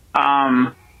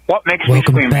 what makes me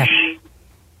squeamish?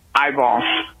 Eyeballs,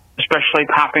 especially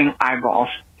popping eyeballs.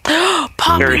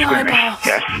 Popping Very squeamish. eyeballs.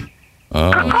 Yes.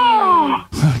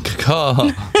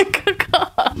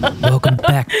 Welcome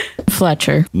back,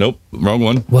 Fletcher. Nope, wrong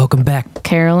one. Welcome back,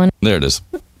 Carolyn. There it is.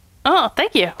 Oh,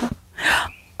 thank you.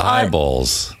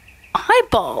 Eyeballs.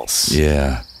 Eyeballs.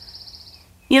 Yeah.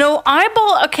 You know,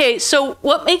 eyeball. Okay, so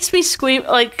what makes me squeam?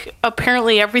 Like,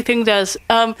 apparently everything does.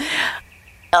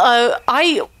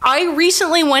 I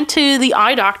recently went to the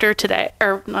eye doctor today,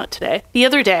 or not today, the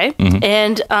other day,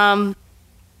 and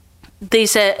they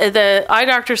said, the eye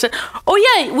doctor said, "Oh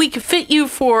yeah, we could fit you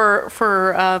for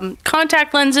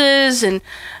contact lenses and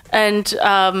then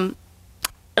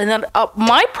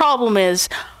my problem is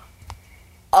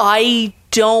I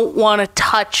don't want to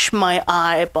touch my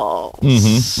eyeballs.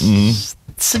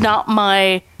 It's not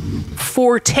my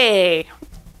forte,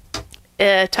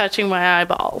 touching my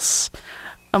eyeballs.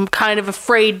 I'm kind of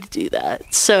afraid to do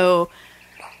that. So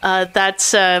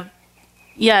that's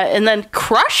yeah, and then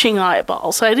crushing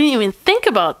eyeballs. I didn't even think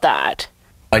about that.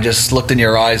 I just looked in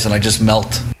your eyes and I just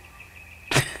melt.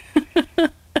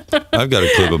 I've got a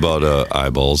clip about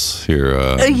eyeballs here.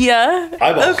 Yeah.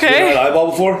 Eyeballs. Okay. You ever had an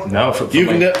eyeball before? No.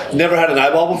 You've never had an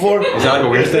eyeball before? Is that like a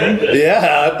weird thing?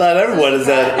 Yeah, I thought everyone has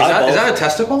had eyeballs. Is that a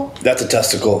testicle? That's a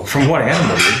testicle. From what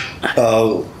animal,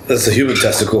 dude? That's a human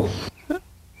testicle.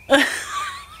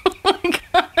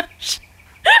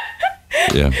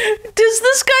 Yeah. Does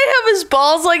this guy have his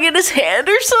balls like in his hand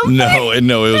or something? No,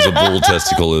 it was a bull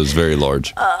testicle. It was very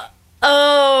large.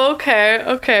 Oh,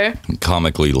 okay.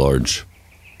 Comically large.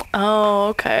 Oh,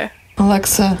 okay.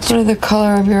 Alexa, what are the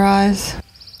color of your eyes?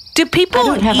 Do people I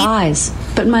don't have eyes,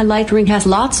 but my light ring has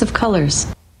lots of colors.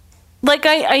 Like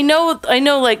I know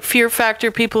like Fear Factor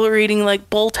people are eating like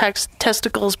bull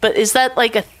testicles, but is that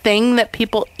like a thing that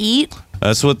people eat?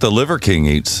 That's what the Liver King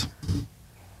eats.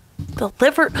 The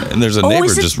liver. And there's a neighbor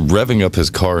just revving up his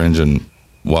car engine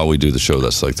while we do the show.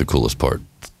 That's like the coolest part.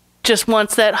 Just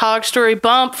wants that Hog Story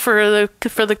bump for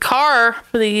the car,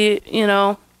 for the, you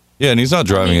know. Yeah, and he's not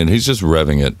driving it. He's just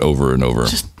revving it over and over.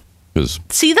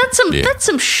 See, that's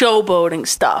some showboating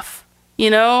stuff. You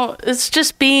know, it's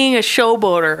just being a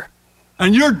showboater.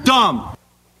 And you're dumb.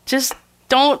 Just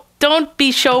don't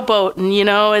be showboating. You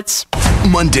know, it's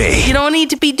Monday. You don't need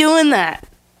to be doing that.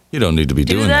 You don't need to be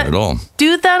doing that at all.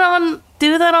 Do that on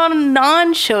a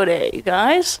non-show day, you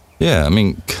guys. Yeah, I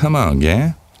mean, come on,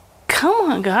 yeah.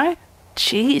 Come on, guy.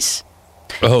 Jeez.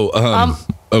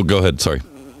 Oh, go ahead. Sorry.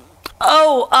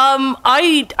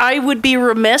 I would be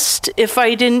remiss if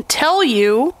I didn't tell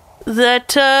you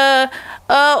that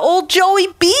old Joey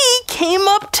B came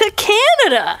up to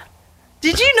Canada.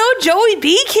 Did you know Joey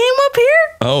B came up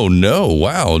here? Oh no!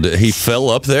 Wow, he fell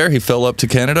up there. He fell up to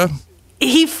Canada.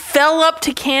 He fell up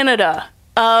to Canada.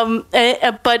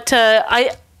 But I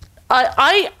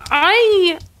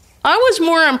was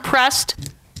more impressed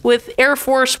with Air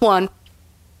Force One.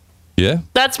 Yeah.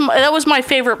 That was my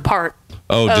favorite part.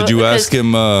 Oh, did you ask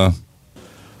him? How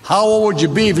old would you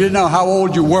be if you didn't know how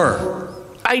old you were?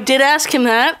 I did ask him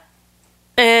that,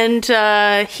 and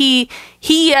he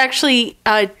actually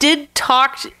did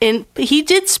talk he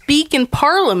did speak in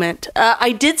Parliament.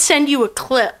 I did send you a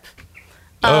clip.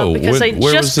 Because I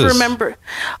just remember.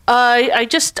 I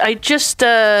just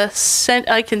sent.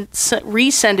 I can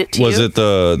resend it to you. Was it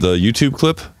the YouTube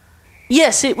clip?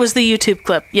 Yes, it was the YouTube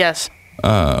clip. Yes.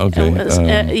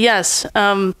 Okay. Yes.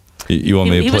 You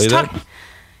want me to play that?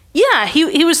 Yeah,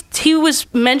 he was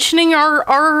mentioning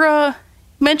our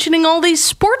mentioning all these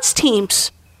sports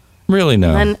teams. Really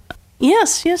now? And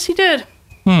yes, he did.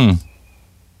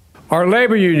 Our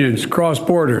labor unions cross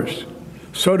borders.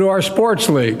 So do our sports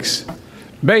leagues.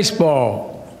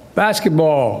 Baseball,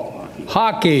 basketball,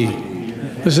 hockey.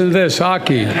 Listen to this,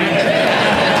 hockey. I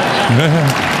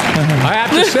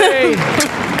have to say,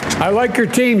 I like your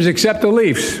teams except the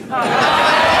Leafs. Tell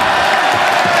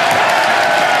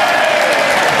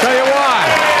you why.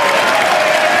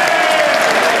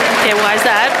 Okay, why is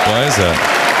that? Why is that?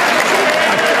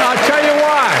 I'll tell you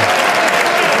why.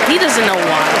 He doesn't know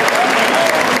why.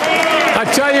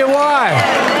 I'll tell you why.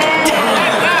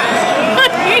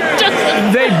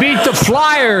 They beat the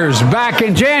Flyers back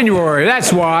in January.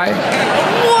 That's why.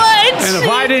 What? And if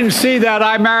I didn't see that,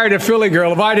 I married a Philly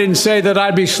girl. If I didn't say that,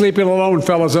 I'd be sleeping alone,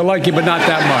 fellas. I like you, but not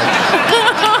that much.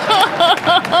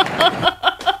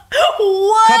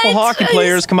 What? A couple hockey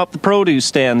players come up the produce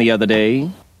stand the other day.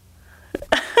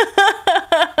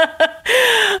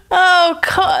 Oh,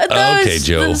 God. Okay,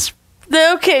 Joe.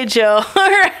 Okay, Joe. All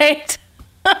right.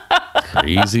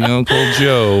 Crazy Uncle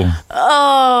Joe.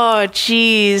 Oh,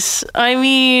 jeez. I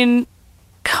mean,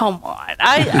 come on.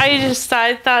 I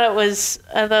thought that was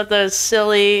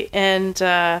silly, and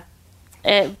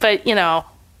but you know,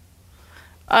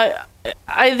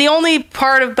 the only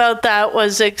part about that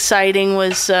was exciting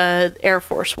was Air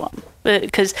Force One,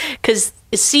 because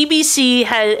CBC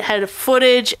had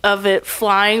footage of it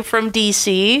flying from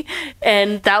DC,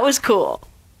 and that was cool.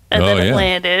 And then it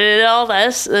landed and all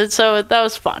this, and so that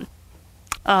was fun.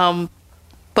 But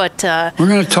we're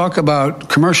going to talk about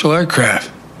commercial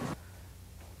aircraft.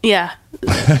 Yeah.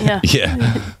 He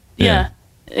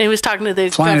was talking to the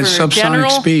flying at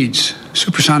subsonic speeds,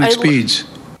 supersonic speeds.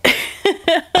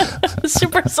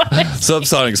 Supersonic.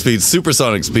 Subsonic speeds,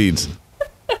 supersonic speeds.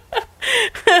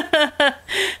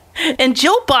 And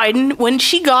Jill Biden, when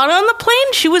she got on the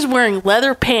plane, she was wearing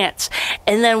leather pants.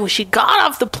 And then when she got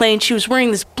off the plane, she was wearing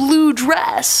this blue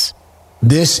dress.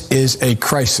 This is a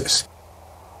crisis.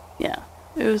 Yeah.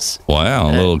 It was. Wow,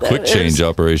 a little quick change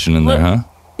operation in there, huh?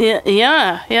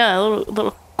 Yeah, a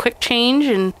little quick change.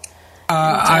 And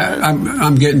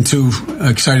I'm getting too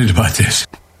excited about this.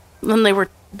 Then they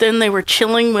were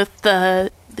chilling with the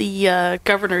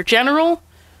Governor General.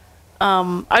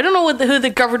 I don't know who the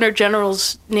Governor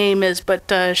General's name is,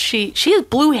 but she has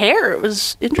blue hair. It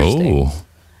was interesting. Oh.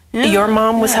 Yeah. Your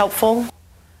mom was helpful?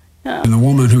 Yeah. And the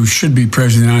woman who should be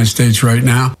president of the United States right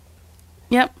now.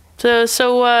 Yep.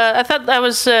 So I thought that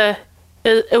was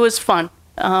it was fun.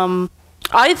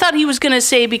 I thought he was going to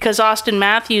say because Austin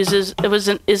Matthews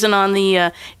isn't on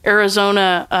the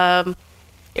Arizona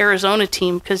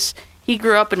team because he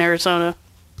grew up in Arizona.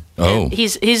 Oh,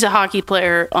 he's a hockey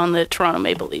player on the Toronto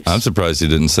Maple Leafs. I'm surprised he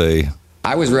didn't say.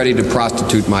 I was ready to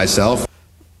prostitute myself.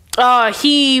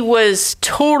 He was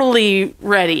totally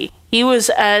ready. He was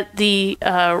at the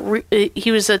I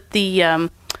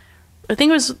think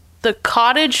it was the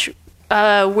cottage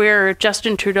where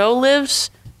Justin Trudeau lives.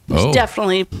 He's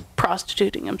definitely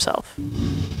prostituting himself.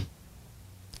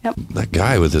 Yep. That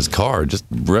guy with his car, just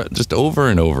over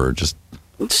and over, just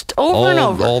over and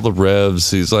over. All the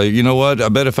revs. He's like, you know what? I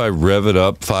bet if I rev it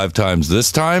up 5 times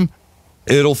this time,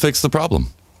 it'll fix the problem.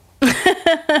 How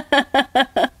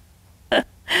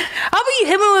about you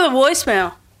hit me with a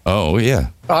voicemail? Oh, yeah.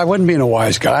 I wasn't being a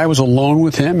wise guy. I was alone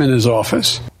with him in his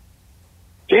office.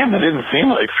 Damn, that didn't seem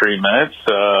like 3 minutes.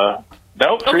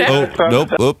 Nope. 3 minutes. Nope.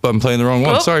 Oop, I'm playing the wrong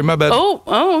one. Sorry, my bad.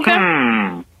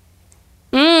 Okay.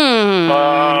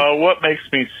 What makes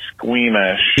me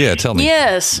squeamish? Yeah, tell me.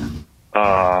 Yes.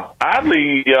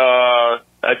 Oddly, I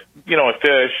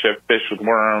fish. I fish with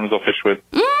worms. I'll fish with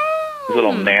these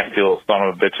little nasty little son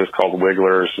of a bitches called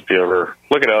wigglers. If you ever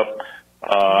look it up,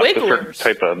 it's a certain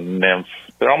type of nymph.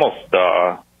 They're almost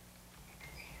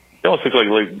they almost look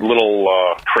like little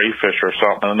crayfish or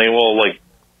something, and they will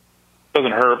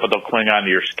doesn't hurt, but they'll cling onto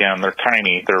your skin. They're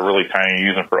tiny. They're really tiny. You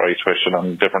use them for ice fishing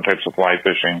and different types of fly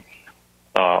fishing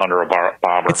under a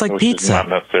bobber. It's like which pizza. Is not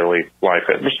necessarily fly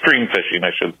fishing. Stream fishing,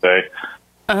 I should say.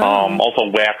 Also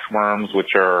wax worms,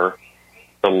 which are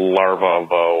the larva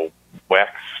of a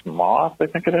wax moth, I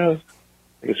think it is.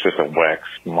 I think it's just a wax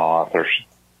moth, or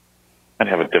I'd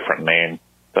have a different name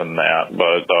than that.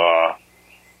 But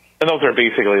and those are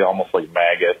basically almost like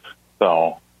maggots.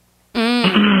 So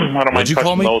I don't mind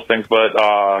touching those things, but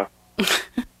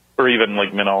or even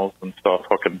like minnows and stuff,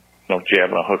 hooking,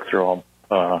 jabbing a hook through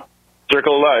them.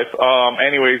 Circle of life.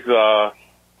 Anyways,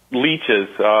 leeches.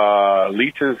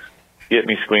 Leeches get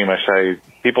me squeamish.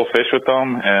 People fish with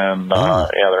them, and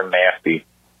they're nasty.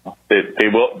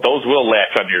 Those will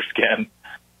latch on your skin.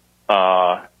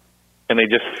 and they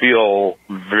just feel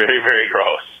very, very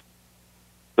gross.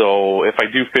 So if I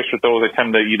do fish with those, I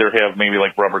tend to either have maybe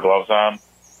like rubber gloves on,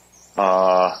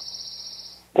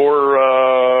 or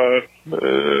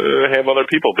have other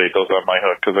people bait those on my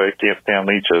hook because I can't stand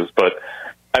leeches. But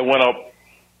I went up.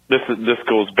 This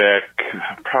goes back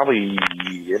probably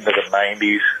into the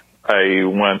 90s. I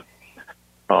went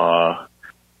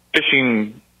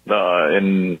fishing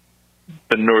in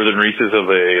the northern reaches of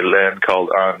a land called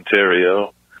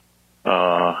Ontario.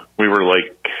 We were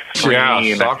like 4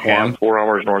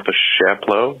 hours north of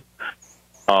Chapleau.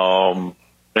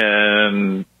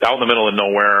 And out in the middle of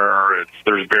nowhere,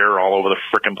 there's bear all over the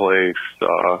frickin' place.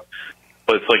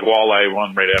 But it's like walleye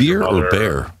one right after Deer another. or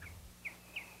bear?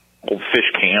 Old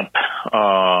fish camp.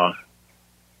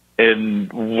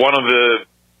 And one of the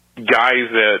guys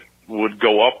that would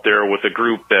go up there with a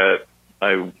group that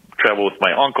I traveled with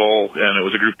my uncle, and it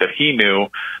was a group that he knew.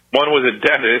 One was a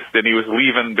dentist, and he was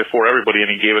leaving before everybody, and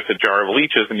he gave us a jar of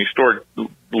leeches, and he stored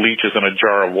leeches in a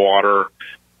jar of water,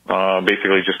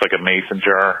 basically just like a mason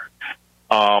jar.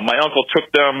 My uncle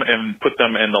took them and put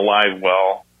them in the live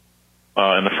well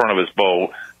in the front of his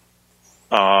boat.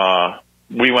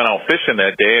 We went out fishing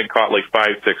that day and caught like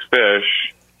 5-6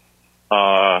 fish.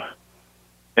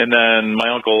 And then my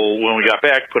uncle, when we got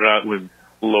back, put it on, was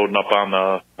loading up on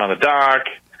the dock.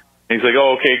 And he's like,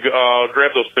 "Oh, okay,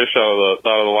 grab those fish out of the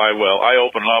live well." I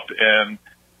open up, and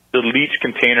the leech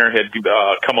container had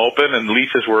come open, and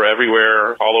leeches were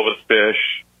everywhere, all over the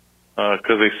fish,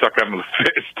 because they suck onto the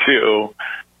fish too.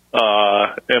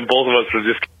 And both of us were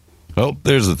just. Oh,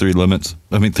 there's the 3 minutes.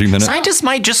 Scientists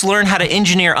might just learn how to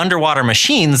engineer underwater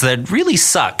machines that really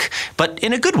suck, but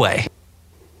in a good way.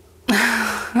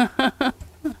 I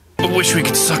wish we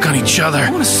could suck on each other.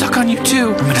 I want to suck on you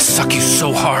too. I'm going to suck you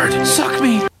so hard. Suck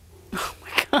me. Oh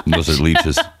my god. Those are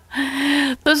leeches.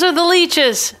 Those are the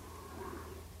leeches.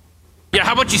 Yeah,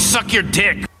 how about you suck your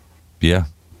dick? Yeah.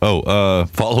 Oh,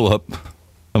 follow up.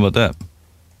 How about that?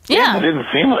 Yeah. It didn't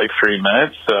seem like 3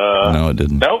 minutes. No, it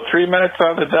didn't. Nope, 3 minutes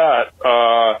on the dot.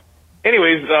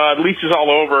 Anyways, leeches all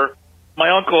over. My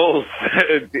uncle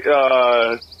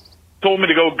told me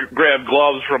to go grab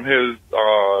gloves from his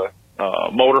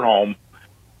motorhome.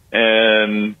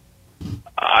 And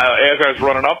as I was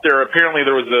running up there, apparently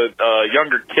there was a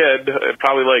younger kid,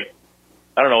 probably like,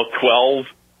 12.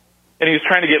 And he was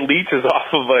trying to get leeches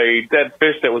off of a dead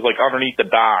fish that was like underneath the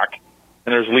dock.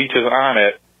 And there's leeches on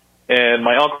it. And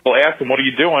my uncle asked him, "What are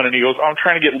you doing?" And he goes, "I'm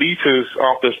trying to get leeches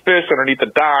off this fish underneath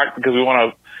the dock because we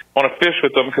want to fish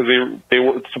with them because they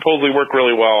supposedly work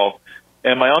really well."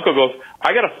 And my uncle goes,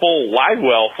 "I got a full live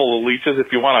well full of leeches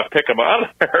if you want to pick them out of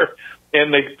there."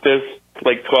 And this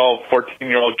like 12,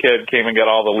 14-year-old kid came and got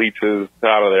all the leeches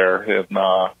out of there. And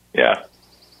yeah,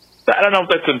 I don't know if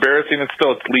that's embarrassing. It's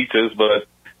leeches, but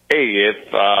hey,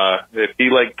 if he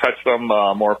like touched them,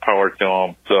 more power to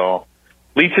him. So.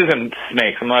 Leeches and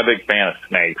snakes. I'm not a big fan of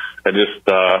snakes. I just, it's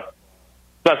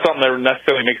not something that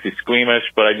necessarily makes me squeamish,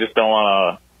 but I just don't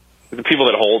want to, the people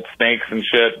that hold snakes and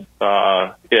shit,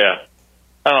 yeah.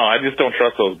 I don't know, I just don't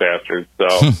trust those bastards, so.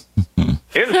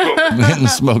 In the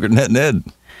smoker net, Ned.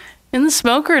 In the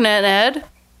smoker net, Ed.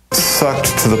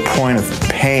 Sucked to the point of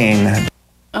pain.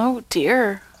 Oh,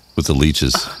 dear. With the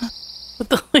leeches. With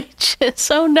the leeches.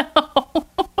 Oh, no.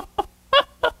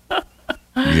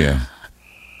 Yeah.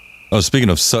 Oh, speaking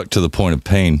of suck to the point of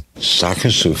pain. Suck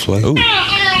and souffle. Oh.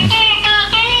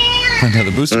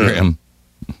 Another boostergram.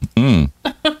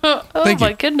 Oh,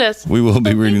 my goodness. We will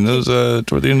be reading those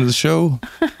toward the end of the show.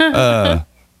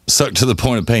 Suck to the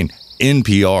point of pain.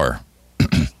 NPR.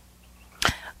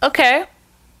 Okay.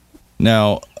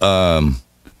 Now,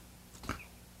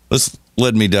 this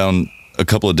led me down a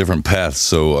couple of different paths,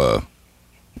 so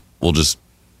we'll just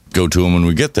go to them when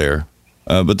we get there.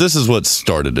 But this is what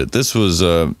started it. This was...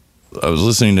 I was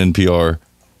listening to NPR,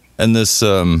 and this,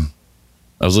 I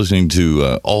was listening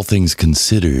to All Things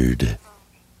Considered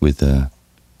with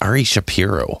Ari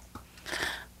Shapiro.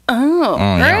 Oh,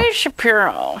 yeah. Ari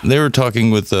Shapiro. They were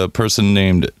talking with a person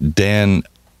named Dan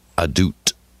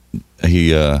Adut.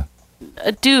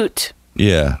 Adut.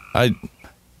 Yeah. I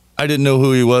didn't know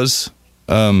who he was.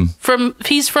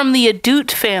 He's from the Adut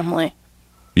family.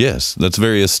 Yes, that's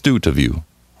very astute of you.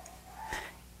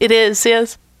 It is,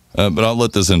 yes. But I'll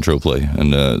let this intro play,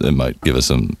 and it might give us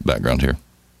some background here.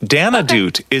 Dan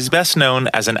Adut is best known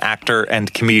as an actor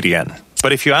and comedian.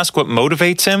 But if you ask what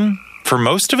motivates him, for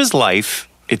most of his life,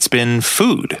 it's been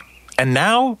food. And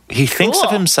now he thinks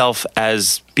of himself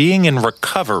as being in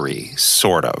recovery,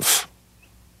 sort of.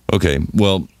 Okay,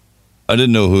 well, I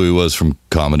didn't know who he was from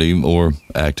comedy or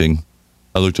acting.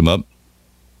 I looked him up.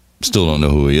 Still don't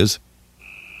know who he is.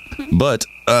 But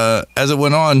as it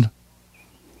went on,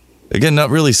 again, not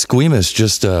really squeamish,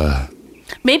 just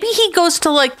Maybe he goes to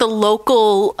like the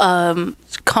local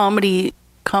comedy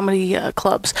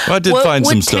clubs. I did find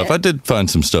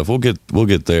some stuff. We'll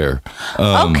get there.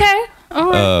 Okay.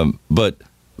 All right. But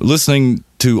listening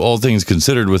to All Things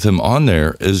Considered with him on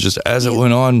there is just, as it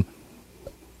went on,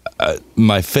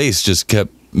 my face just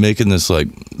kept making this like,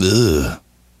 ugh.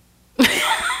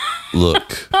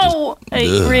 Look. Oh,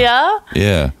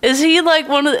 yeah. Is he like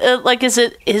one of the, like? Is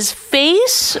it his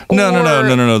face?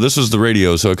 No. This was the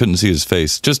radio, so I couldn't see his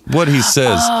face. Just what he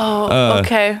says. Oh,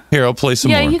 okay. Here, I'll play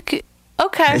some more. You could.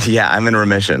 Okay. Yeah, I'm in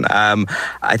remission.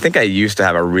 I think I used to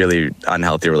have a really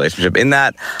unhealthy relationship in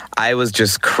that I was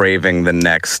just craving the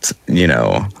next,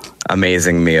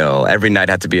 amazing meal. Every night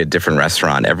had to be a different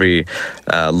restaurant. Every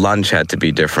lunch had to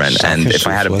be different. And if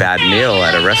I had a bad meal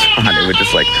at a restaurant, it would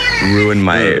just like ruin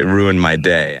my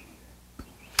day.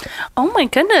 Oh my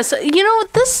goodness.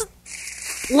 This,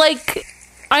 like,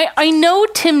 I know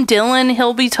Tim Dillon,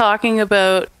 he'll be talking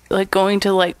about like going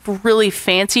to like really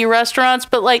fancy restaurants,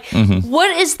 but like, what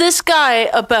is this guy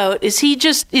about? Is he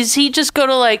just go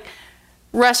to like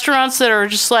restaurants that are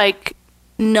just like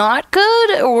not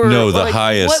good, or no, the like,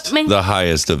 highest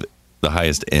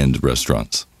end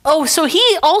restaurants? Oh, so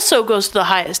he also goes to the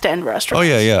highest end restaurants.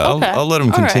 Oh yeah. Okay. I'll let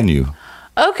him continue.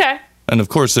 Right. Okay. And of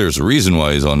course, there's a reason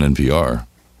why he's on NPR.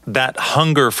 That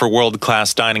hunger for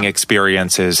world-class dining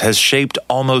experiences has shaped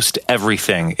almost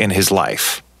everything in his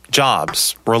life.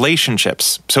 Jobs,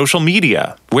 relationships, social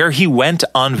media, where he went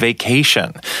on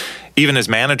vacation. Even his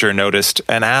manager noticed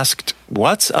and asked,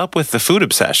 "What's up with the food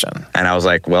obsession?" And I was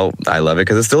like, well, I love it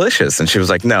because it's delicious. And she was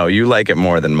like, no, you like it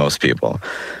more than most people.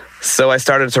 So I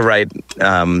started to write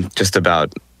just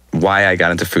about why I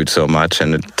got into food so much,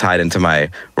 and it tied into my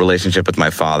relationship with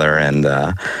my father. And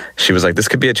she was like, this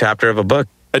could be a chapter of a book.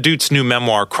 Adut's new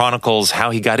memoir chronicles how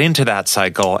he got into that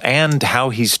cycle and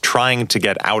how he's trying to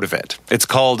get out of it. It's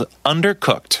called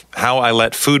Undercooked: How I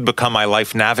Let Food Become My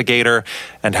Life Navigator,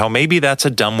 and how maybe that's a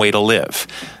dumb way to live.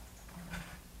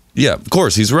 Yeah, of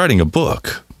course, he's writing a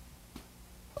book.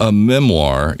 A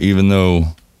memoir, even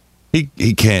though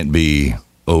he can't be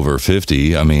over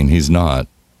 50. I mean, he's not.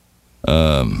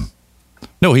 No,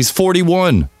 he's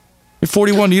 41. You're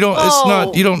 41. You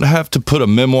don't have to put a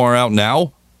memoir out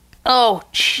now. Oh,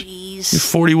 jeez. You're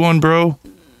 41, bro.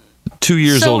 2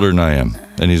 years older than I am,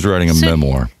 and he's writing a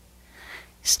memoir.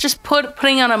 He's just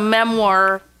putting on a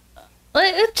memoir.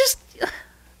 It's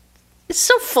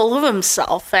so full of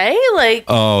himself, eh? Like.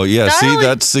 Oh yeah,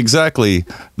 that's exactly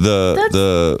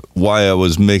the why I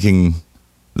was making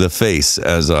the face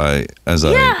as I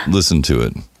listened to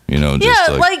it. Just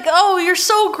you're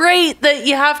so great that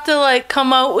you have to like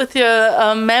come out with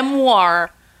a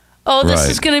memoir. Oh, this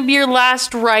is going to be your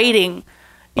last writing.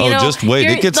 Just wait.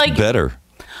 It gets better.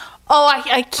 Oh,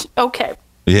 okay.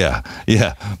 Yeah.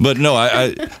 But no,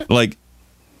 I like,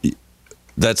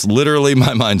 that's literally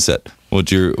my mindset.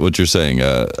 What you're saying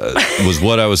was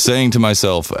what I was saying to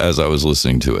myself as I was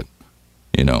listening to it,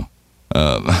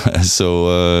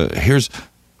 So here's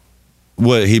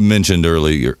what he mentioned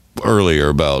earlier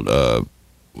about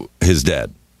his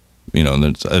dad.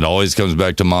 And it always comes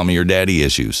back to mommy or daddy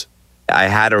issues. I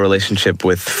had a relationship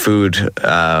with food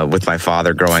with my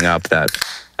father growing up that,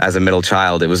 as a middle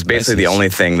child, it was basically the only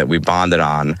thing that we bonded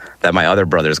on that my other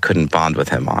brothers couldn't bond with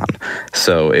him on.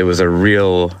 So it was a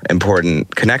real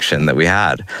important connection that we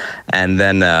had. And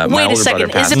then my older brother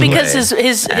passed away. Wait a second. Is it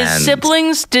because his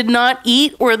siblings did not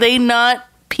eat? Were they not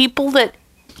people that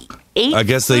ate I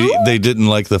guess food? they didn't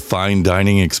like the fine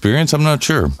dining experience. I'm not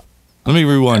sure. Let me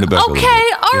rewind it back a little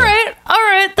bit. All right.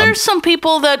 There's some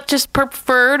people that just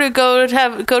prefer to go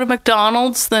to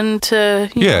McDonald's than to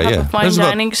have a fine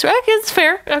dining experience. It's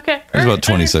fair. Okay. There's about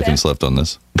 20 seconds left on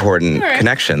this. Important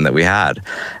connection that we had.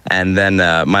 And then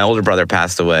my older brother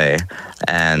passed away,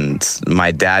 and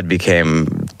my dad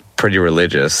became pretty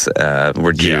religious.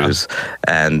 We're Jews,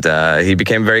 and he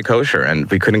became very kosher, and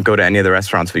we couldn't go to any of the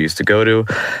restaurants we used to go to.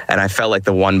 And I felt like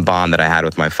the one bond that I had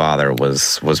with my father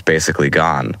was basically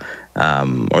gone,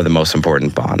 or the most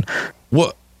important bond.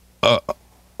 What?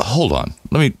 Hold on.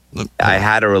 I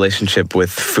had a relationship with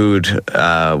food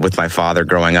with my father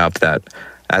growing up that,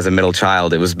 as a middle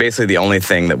child, it was basically the only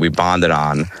thing that we bonded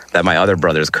on that my other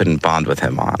brothers couldn't bond with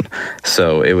him on.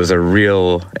 So it was a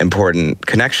real important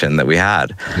connection that we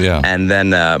had. Yeah. And then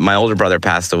my older brother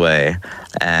passed away,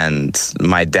 and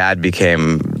my dad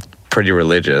became pretty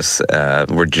religious.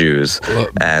 We're Jews,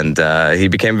 and he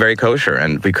became very kosher,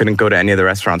 and we couldn't go to any of the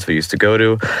restaurants we used to go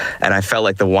to. And I felt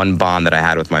like the one bond that I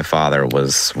had with my father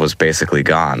was basically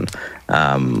gone,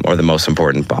 or the most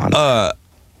important bond.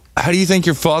 How do you think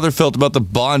your father felt about the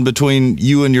bond between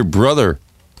you and your brother?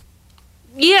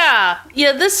 Yeah.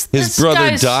 This brother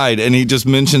guy's- died, and he just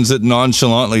mentions it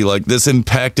nonchalantly, like this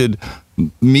impacted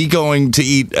me going to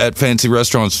eat at fancy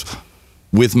restaurants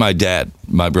with my dad,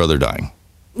 my brother dying.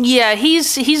 Yeah,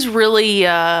 he's really.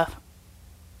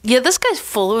 This guy's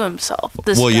full of himself.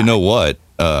 This Well, guy. you know what?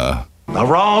 The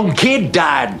wrong kid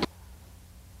died.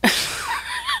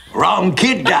 Wrong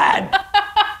kid died.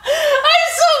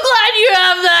 I'm so glad you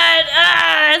have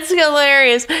that. That's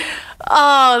hilarious.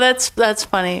 Oh, that's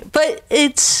funny. But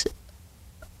it's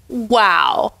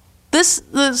wow. This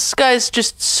guy's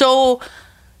just so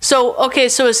okay.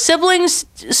 So his siblings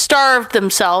starved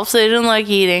themselves. They didn't like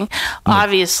eating,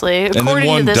 obviously. And then according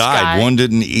one to this died. guy. One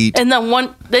didn't eat. And then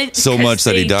one so much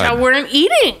that he died. They weren't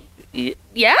eating.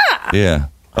 Yeah. Yeah.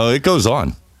 Oh, it goes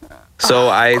on. So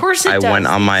I course it went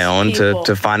does, on my these own people.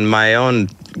 to find my own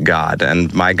God,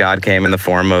 and my God came in the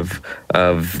form of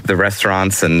the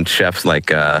restaurants and chefs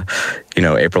like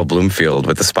April Bloomfield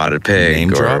with the Spotted Pig Name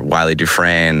or drop? Wiley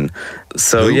Dufresne.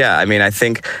 So yeah, I mean, I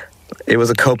think it was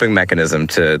a coping mechanism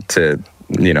to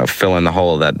fill in the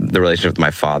hole that the relationship with my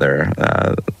father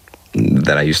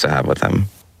that I used to have with him.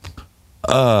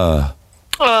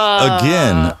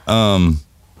 Again,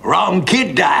 Wrong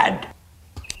kid died.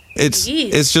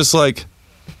 It's just like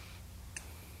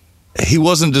he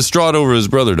wasn't distraught over his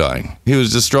brother dying. He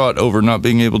was distraught over not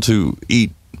being able to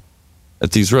eat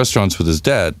at these restaurants with his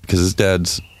dad because his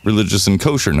dad's religious and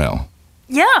kosher now.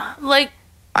 Yeah, like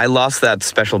I lost that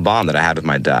special bond that I had with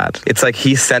my dad. It's like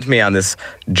he sent me on this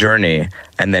journey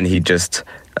and then he just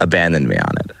abandoned me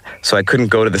on it. So I couldn't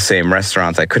go to the same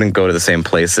restaurants. I couldn't go to the same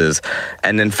places.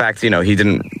 And in fact, he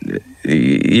didn't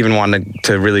even want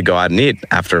to really go out and eat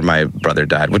after my brother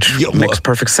died, which makes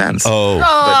perfect sense. Oh.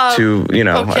 But to,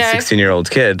 a okay. 16-year-old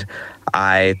kid,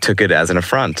 I took it as an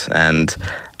affront and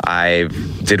I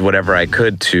did whatever I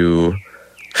could to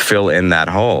fill in that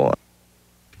hole.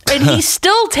 and he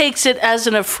still takes it as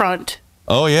an affront.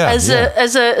 Oh yeah. As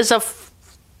a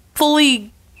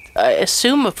fully, I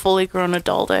assume a fully grown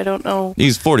adult. I don't know.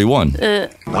 He's 41. The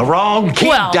wrong kid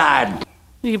died.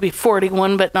 You could be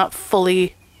 41, but not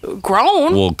fully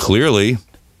grown. Well, clearly.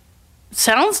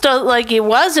 Sounds like he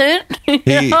wasn't.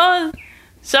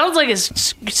 Sounds like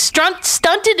it's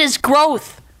stunted his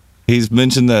growth. He's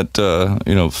mentioned that,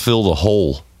 fill the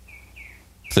hole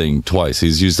thing twice.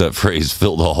 He's used that phrase,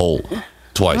 fill the hole,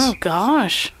 twice. Oh,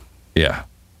 gosh. Yeah.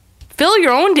 Fill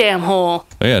your own damn hole.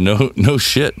 Yeah, no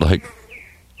shit. Like,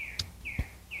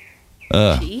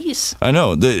 Jeez. I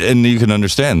know. And you can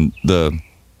understand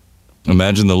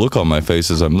imagine the look on my face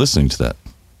as I'm listening to that.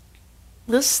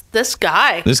 This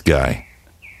guy. This guy,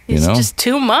 He's just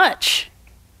too much.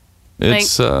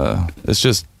 It's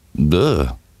just,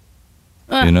 ugh.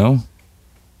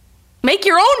 Make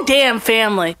your own damn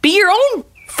family. Be your own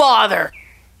father.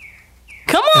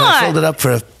 Come And I on. filled it up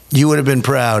for, you would have been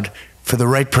proud, for the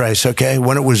right price, okay?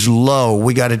 When it was low,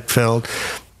 we got it filled.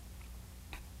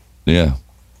 Yeah.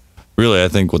 Really, I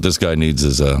think what this guy needs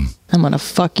is I'm going to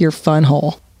fuck your fun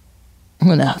hole. I'm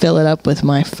going to fill it up with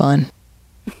my fun.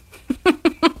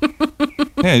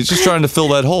 yeah, he's just trying to fill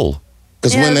that hole.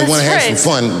 Because when they want to have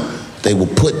some fun, they will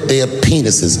put their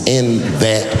penises in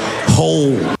that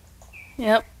hole.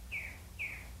 Yep.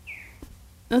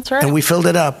 That's right. And we filled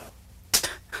it up.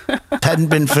 Hadn't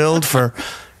been filled for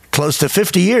close to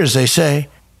 50 years, they say.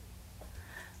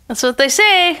 That's what they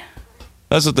say.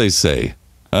 That's what they say.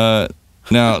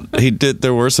 Now,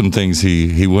 there were some things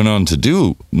he went on to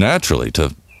do naturally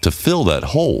to fill that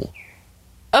hole.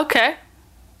 Okay.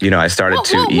 I started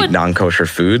to eat non-kosher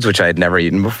foods, which I had never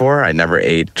eaten before. I never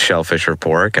ate shellfish or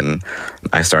pork, and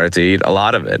I started to eat a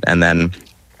lot of it. And then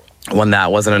when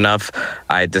that wasn't enough,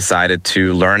 I decided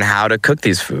to learn how to cook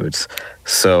these foods.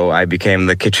 So I became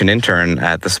the kitchen intern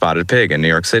at the Spotted Pig in New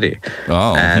York City.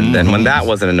 Oh. And then when that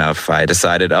wasn't enough, I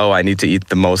decided, I need to eat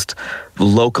the most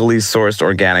locally sourced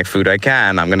organic food I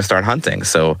can. I'm going to start hunting.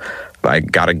 So I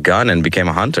got a gun and became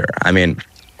a hunter. I mean,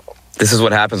 this is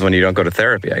what happens when you don't go to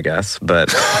therapy, I guess.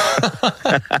 But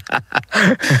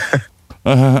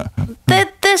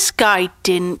this guy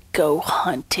didn't go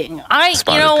hunting.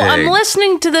 Spotted I'm pig.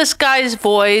 listening to this guy's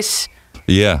voice.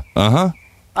 Yeah.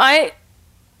 I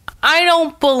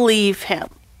don't believe him.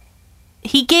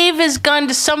 He gave his gun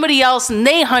to somebody else and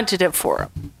they hunted it for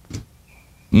him.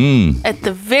 At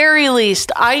the very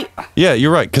least, Yeah,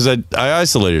 you're right, because I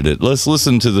isolated it. Let's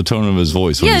listen to the tone of his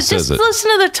voice when he says just it.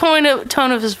 listen to the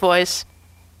tone of his voice.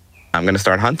 I'm going to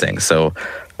start hunting. So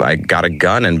I got a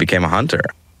gun and became a hunter.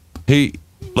 He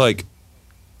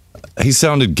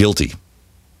sounded guilty.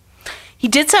 He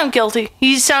did sound guilty.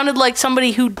 He sounded like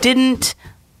somebody who didn't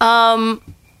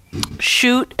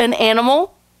shoot an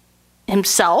animal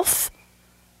himself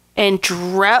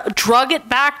drug it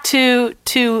back to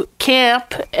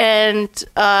camp and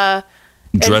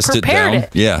dressed it prepared down.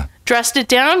 it. Yeah. Dressed it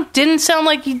down. Didn't sound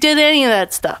like you did any of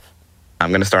that stuff. I'm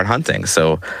going to start hunting.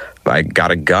 So I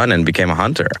got a gun and became a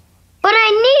hunter. But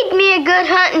I need me a good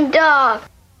hunting dog.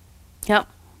 Yep.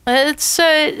 It takes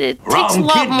a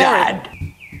lot more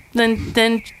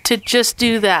than to just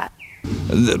do that.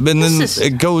 And then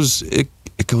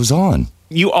it goes on.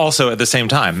 You also, at the same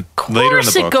time, later in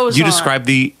the book, you describe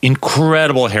the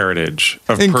incredible heritage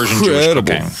of Persian Jewish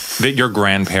cooking that your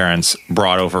grandparents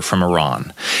brought over from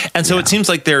Iran. And so it seems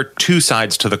like there are two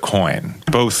sides to the coin,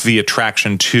 both the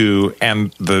attraction to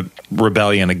and the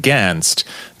rebellion against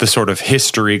the sort of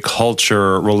history,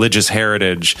 culture, religious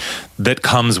heritage that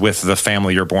comes with the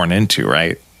family you're born into,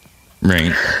 right?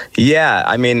 Right. Yeah,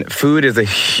 I mean, food is a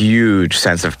huge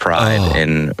sense of pride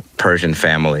in Persian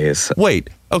families. Wait,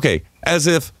 okay. As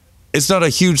if it's not a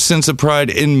huge sense of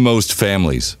pride in most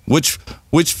families. Which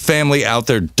family out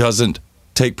there doesn't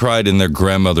take pride in their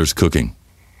grandmother's cooking?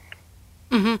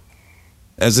 Mm-hmm.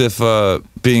 As if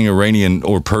being Iranian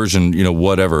or Persian,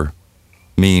 whatever,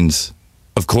 means,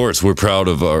 of course, we're proud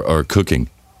of our cooking.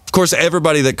 Of course,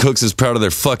 everybody that cooks is proud of their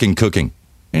fucking cooking.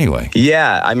 Anyway.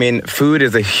 Yeah, I mean, food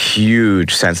is a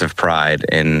huge sense of pride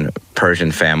in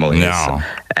Persian families. No.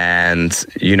 And,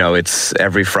 it's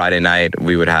every Friday night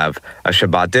we would have a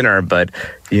Shabbat dinner, but,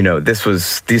 these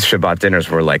Shabbat dinners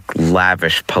were like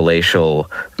lavish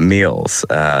palatial meals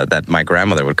that my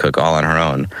grandmother would cook all on her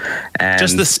own. And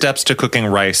just the steps to cooking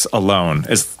rice alone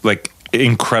is like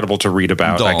incredible to read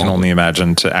about. I can only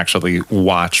imagine to actually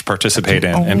watch, participate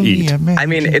in, and eat. I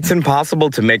mean, it's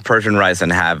impossible to make Persian rice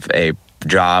and have a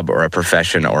job or a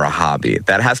profession or a hobby.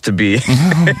 That has to be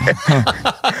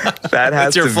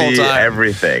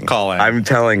everything. I'm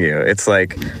telling you, it's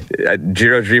like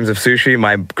Jiro dreams of sushi.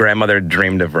 My grandmother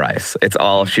dreamed of rice. It's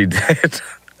all she did.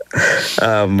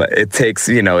 It takes,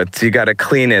 you got to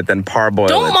clean it, then parboil it.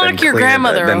 Don't mock your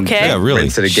grandmother, okay? Yeah, really.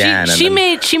 Rinse it again. She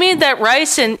made that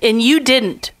rice and you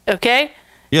didn't, okay?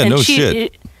 Yeah, and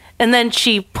shit. And then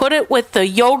she put it with the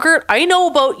yogurt. I know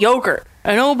about yogurt.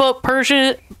 I know about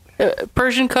Persian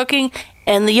cooking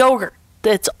and the yogurt.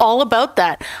 It's all about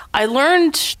that. I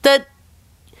learned that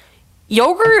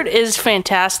yogurt is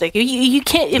fantastic. You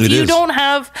can't if you don't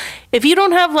have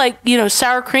like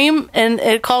sour cream and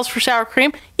it calls for sour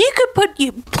cream. You could put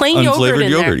plain yogurt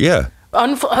in there. Yeah.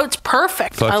 It's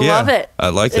perfect. I love it. I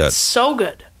like that. It's so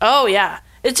good. Oh yeah.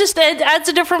 It adds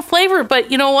a different flavor, but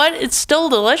you know what? It's still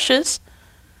delicious.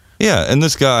 Yeah, and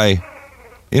this guy,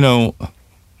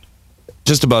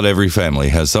 just about every family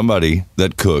has somebody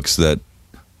that cooks that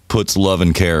puts love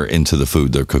and care into the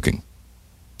food they're cooking.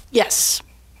 Yes.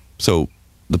 So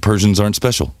the Persians aren't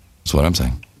special. That's what I'm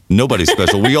saying. Nobody's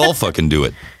special. We all fucking do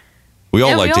it. We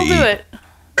all like to eat. Do it.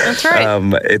 That's right.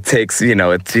 It takes, you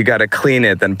got to clean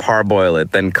it, then parboil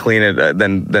it, then clean it,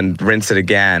 then rinse it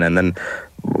again, and then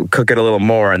cook it a little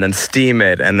more, and then steam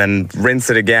it, and then rinse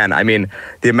it again. I mean,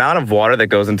 the amount of water that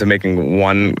goes into making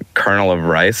one kernel of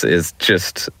rice is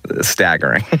just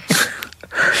staggering.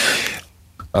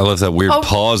 I love that weird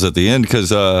pause at the end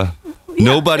because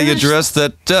nobody addressed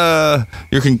that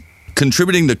you're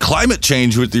contributing to climate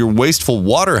change with your wasteful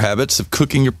water habits of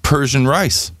cooking your Persian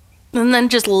rice. And then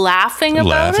just laughing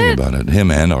about it.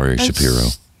 Him and Ari Shapiro.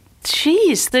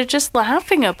 Jeez, they're just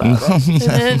laughing about it.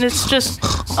 And it's just,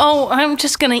 I'm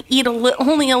just going to eat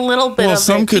only a little bit of it. Well,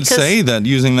 some could say that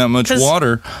using that much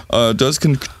water does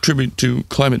contribute to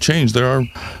climate change. There are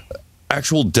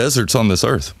actual deserts on this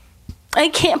earth. I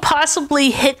can't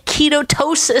possibly hit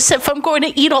ketosis if I'm going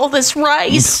to eat all this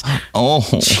rice. Oh.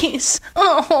 Jeez.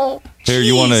 Oh. Here,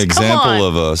 you want an example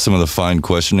of some of the fine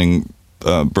questioning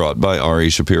brought by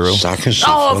Ari Shapiro? Oh,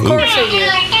 of course I do.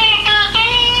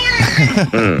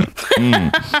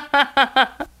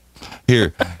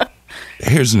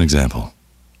 Here's an example.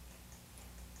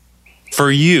 For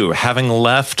you, having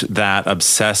left that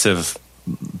obsessive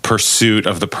pursuit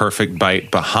of the perfect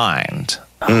bite behind.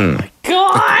 Oh my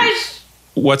gosh!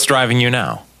 What's driving you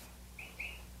now?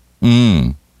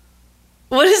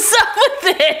 What is up with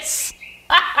this?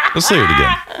 Let's say it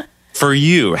again. For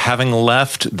you, having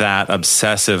left that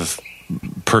obsessive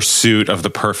pursuit of the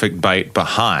perfect bite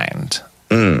behind.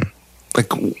 Like,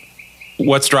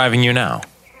 what's driving you now?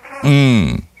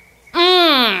 Oh,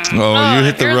 you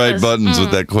hit the right buttons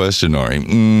with that question, Ari.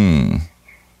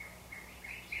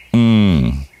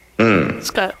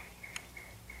 Scott.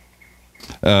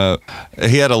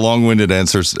 He had a long-winded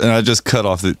answer, and I just cut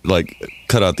out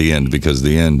the end because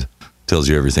the end tells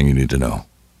you everything you need to know.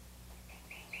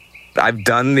 I've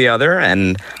done the other,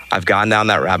 and I've gone down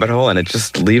that rabbit hole, and it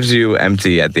just leaves you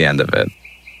empty at the end of it.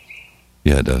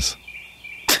 Yeah, it does.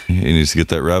 He needs to get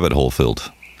that rabbit hole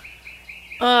filled.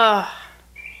 I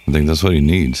think that's what he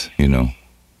needs, you know.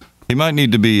 He might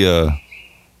need to be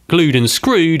glued and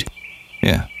screwed.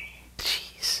 Yeah.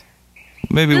 Jeez.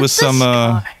 Maybe with some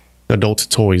adult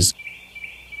toys.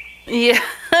 Yeah.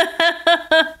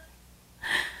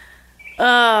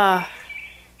 The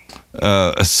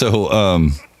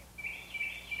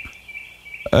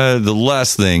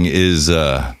last thing is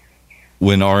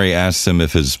when Ari asked him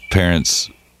if his parents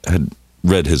had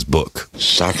read his book.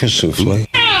 Sake souffle.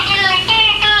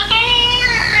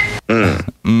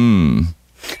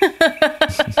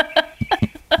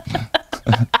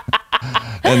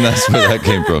 And that's where that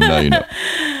came from. Now you know.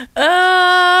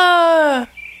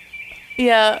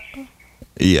 Yeah.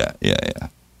 Yeah.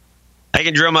 I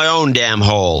can drill my own damn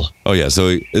hole. Oh, yeah.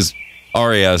 So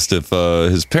Ari asked if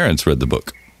his parents read the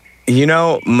book. You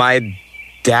know, my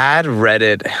dad read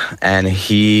it, and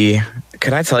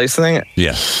can I tell you something?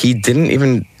 Yeah. He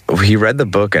read the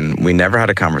book, and we never had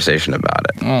a conversation about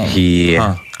it. Oh. He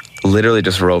literally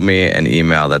just wrote me an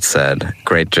email that said,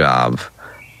 "Great job.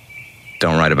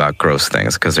 Don't write about gross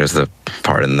things," because there's the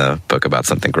part in the book about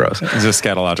something gross. It's a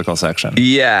scatological section.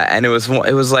 Yeah, and it was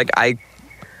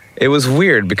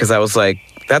weird because I was like,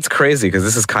 that's crazy because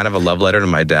this is kind of a love letter to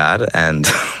my dad, and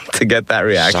to get that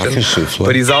reaction.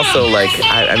 But he's also like,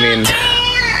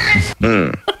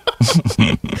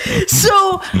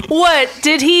 So what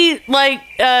did he say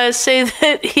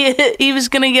that he was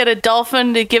going to get a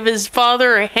dolphin to give his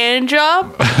father a hand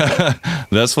job?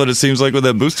 That's what it seems like with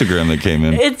that boostergram that came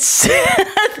in. It's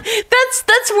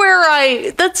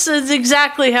that's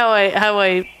exactly how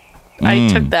I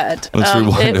took that. Let's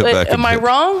rewind it back. Am I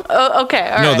wrong? Oh, okay.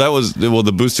 All right. That was the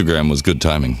boostergram was good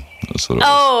timing. That's what it was.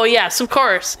 Oh yes, of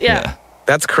course. Yeah.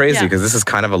 That's crazy because this is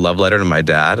kind of a love letter to my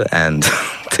dad, and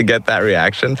to get that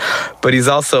reaction. But he's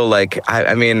also like,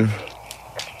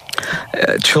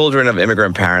 children of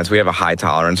immigrant parents, we have a high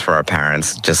tolerance for our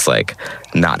parents just like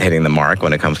not hitting the mark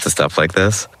when it comes to stuff like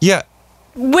this. Yeah.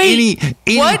 Wait,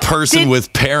 any person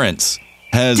with parents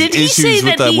has issues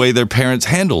with the way their parents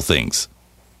handle things.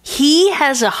 He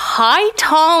has a high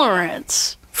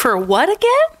tolerance for what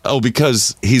again? Oh,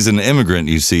 because he's an immigrant,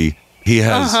 you see. He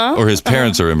has, or his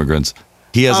parents are immigrants.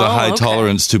 He has a high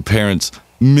tolerance to parents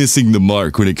missing the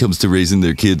mark when it comes to raising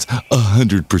their kids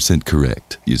 100%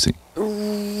 correct, you see.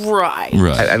 Right.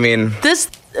 This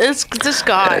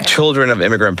guy. Children of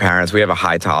immigrant parents, we have a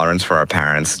high tolerance for our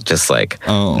parents just like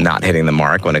not hitting the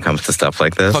mark when it comes to stuff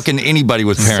like this. Fucking anybody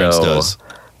with parents does.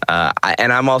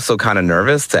 And I'm also kind of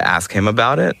nervous to ask him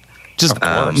about it. Just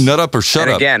nut up or shut up.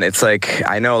 And again, it's like,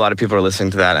 I know a lot of people are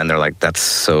listening to that and they're like, that's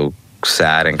so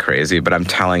sad and crazy, but I'm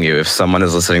telling you, if someone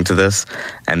is listening to this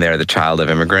and they're the child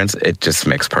of immigrants, it just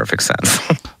makes perfect sense.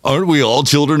 Aren't we all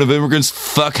children of immigrants,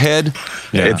 fuckhead?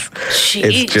 Yeah.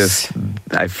 It's just,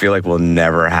 I feel like we'll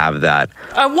never have that.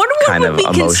 I wonder what would be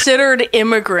considered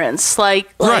immigrants.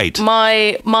 Like right.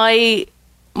 my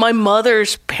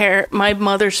mother's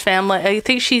family, I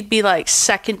think she'd be like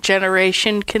second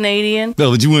generation Canadian.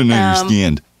 No, but you wouldn't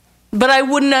understand. But I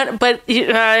wouldn't. But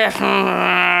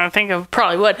I think I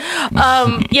probably would.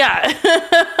 Yeah.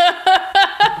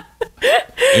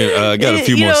 I got a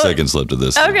few more seconds left of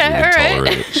this. Okay, all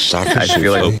right. I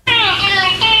feel like.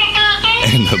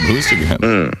 And the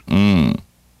boostergram.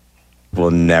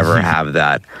 We'll never have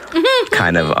that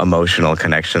kind of emotional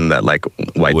connection that like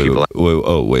white people.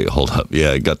 Wait, hold up.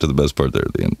 Yeah, I got to the best part there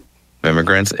at the end.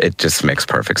 Immigrants, it just makes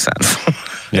perfect sense.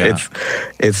 Yeah.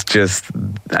 It's just,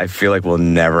 I feel like we'll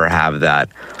never have that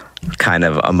kind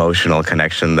of emotional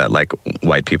connection that like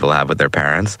white people have with their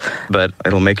parents, but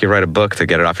it'll make you write a book to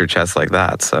get it off your chest like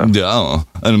that. So yeah,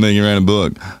 it'll make you write a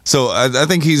book. So I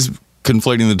think he's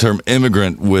conflating the term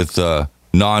immigrant with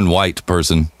non-white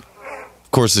person. Of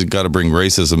course, he's got to bring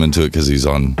racism into it because he's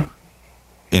on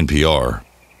NPR.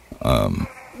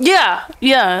 Yeah,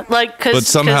 like but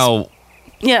somehow,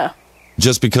 yeah.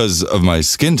 Just because of my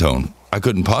skin tone, I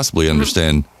couldn't possibly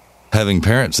understand having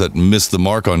parents that missed the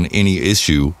mark on any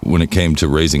issue when it came to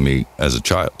raising me as a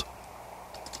child.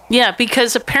 Yeah,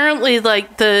 because apparently,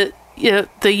 like the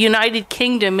United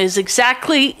Kingdom is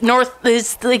exactly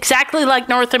like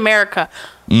North America.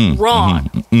 Wrong,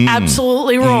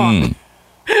 absolutely wrong.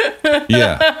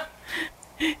 Yeah,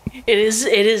 it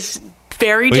is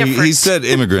very different. He said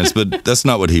immigrants, but that's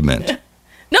not what he meant.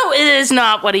 No, it is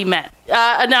not what he meant.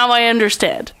 Now I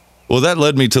understand. Well, that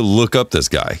led me to look up this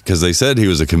guy because they said he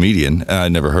was a comedian. And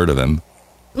I'd never heard of him.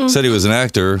 Said he was an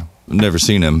actor. Never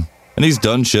seen him. And he's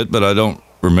done shit, but I don't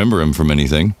remember him from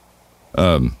anything.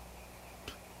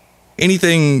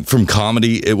 Anything from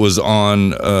comedy, it was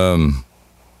on from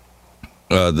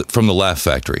the Laugh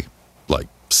Factory. Like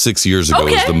 6 years ago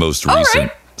was the most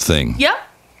recent thing. Yeah.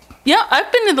 Yeah,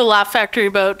 I've been to the Laugh Factory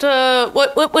about,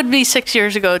 what would be 6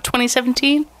 years ago?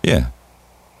 2017? Yeah.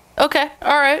 Okay,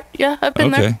 all right. Yeah, I've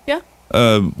been there. Yeah.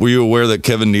 Were you aware that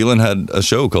Kevin Nealon had a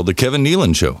show called The Kevin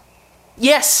Nealon Show?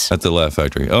 Yes. At the Laugh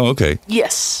Factory. Oh, okay.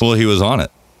 Yes. Well, he was on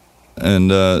it.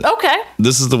 And okay.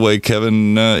 This is the way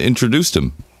Kevin introduced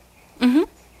him. Mm-hmm.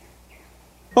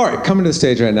 All right, coming to the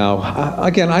stage right now.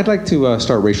 Again, I'd like to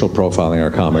start racial profiling our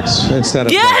comics instead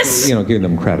of giving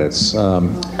them credits.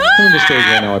 Coming to the stage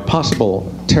right now, a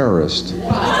possible terrorist.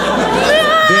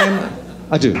 Dan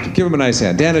Adu. Give him a nice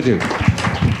hand. Dan Adu.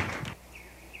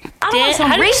 I don't want to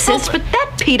sound racist, but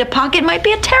that Peter Pocket might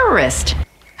be a terrorist.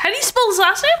 How do you spell his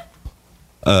last name?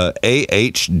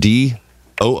 AHDOOT.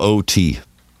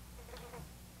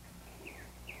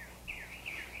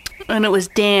 And it was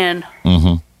Dan.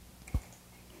 Mm-hmm.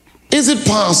 Is it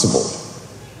possible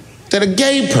that a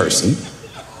gay person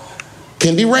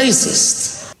can be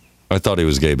racist? I thought he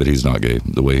was gay, but he's not gay.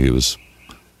 The way he was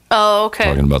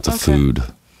talking about the food.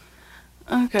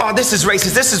 Okay. Oh, this is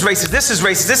racist. This is racist. This is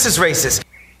racist. This is racist.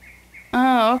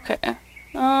 Oh, okay.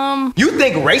 You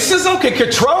think racism can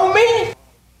control me?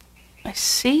 I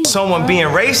see. Someone being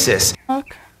racist.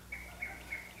 Okay.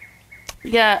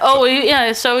 Yeah. Oh,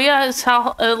 yeah. So, yeah, it's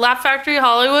Laugh Factory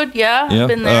Hollywood. Yeah, Yeah. I've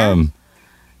been there.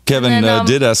 Kevin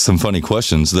did ask some funny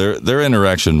questions. Their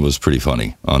interaction was pretty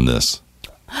funny on this.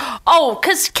 Oh,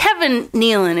 because Kevin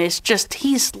Nealon is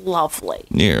he's lovely.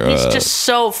 Here, he's just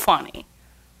so funny.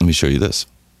 Let me show you this.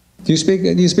 Do you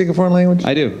speak a foreign language?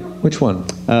 I do. Which one?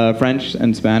 French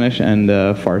and Spanish and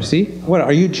Farsi. What,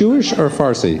 are you Jewish or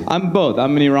Farsi? I'm both.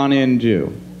 I'm an Iranian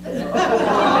Jew.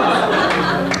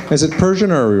 Is it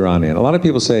Persian or Iranian? A lot of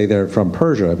people say they're from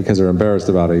Persia because they're embarrassed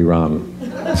about Iran.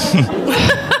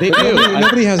 They do.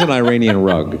 Nobody has an Iranian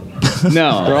rug.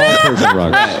 No. They're all Persian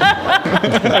rugs.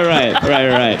 Right. I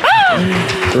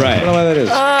don't know why that is.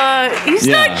 He's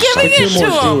not giving it to him. You're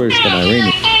more Jewish than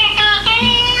Iranian.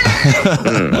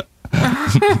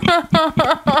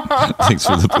 Thanks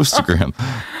for the boostergram.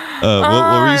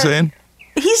 What were you saying?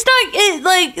 He's not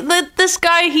like this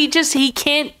guy. He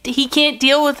can't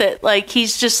deal with it. Like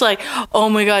he's just like, oh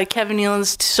my god, Kevin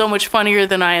Nealon's so much funnier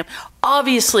than I am.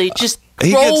 Obviously, just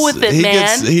roll with it,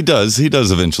 man. He does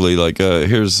eventually. Like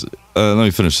here's let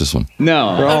me finish this one.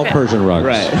 No, they're all Persian rugs.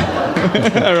 Right.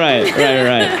 right. I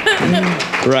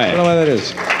don't know why that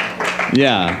is.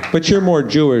 Yeah, but you're more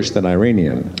Jewish than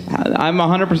Iranian. I'm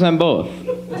 100% both.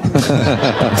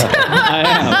 I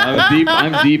am.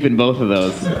 I'm deep in both of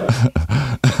those.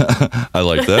 I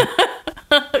like that.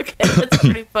 Okay, that's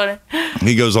pretty funny.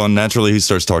 He goes on naturally. He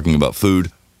starts talking about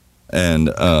food, and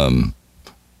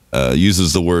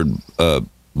uses the word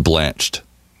blanched.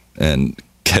 And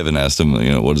Kevin asked him,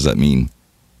 what does that mean?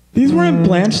 These weren't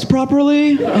blanched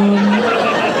properly.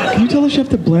 Can you tell the chef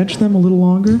to blanch them a little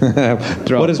longer?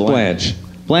 What is blanch?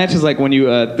 Blanch is like when you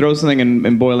throw something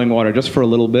in boiling water just for a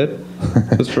little bit.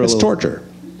 Just for it's torture.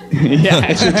 Yeah,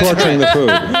 it's you're torturing the food.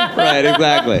 Right,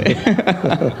 exactly.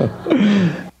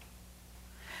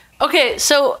 Okay,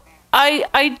 so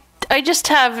I just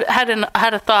had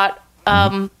a thought.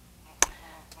 Why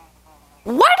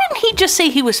didn't he just say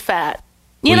he was fat?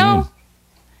 You know?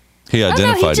 He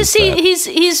identified as fat.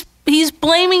 He's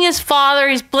blaming his father.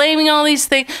 He's blaming all these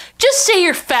things. Just say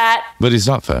you're fat. But he's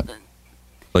not fat.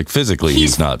 Like physically,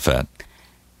 he's not fat.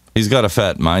 He's got a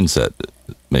fat mindset.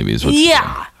 Maybe is what.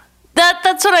 Yeah,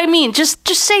 that's what I mean. Just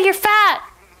say you're fat.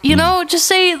 You know, just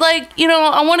say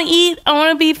I want to eat. I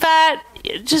want to be fat.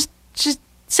 Just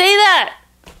say that.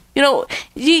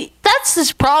 That's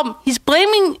this problem. He's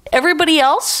blaming everybody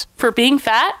else for being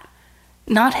fat,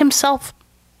 not himself.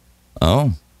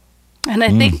 Oh. And I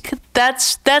think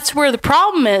that's where the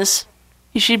problem is.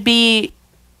 He should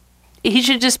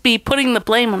just be putting the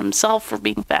blame on himself for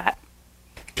being fat.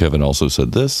 Kevin also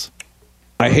said this.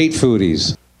 I hate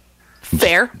foodies.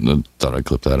 Fair. Thought I'd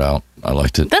clip that out. I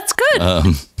liked it. That's good.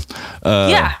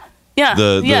 Yeah.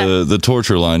 The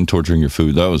torture line, torturing your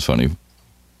food, that was funny.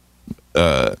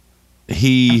 Let's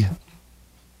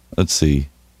see.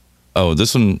 Oh,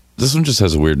 this one just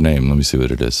has a weird name. Let me see what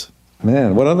it is.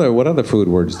 Man, what other food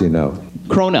words do you know?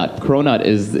 Cronut. Cronut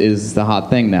is the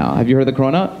hot thing now. Have you heard of the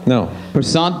cronut? No.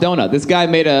 Croissant donut. This guy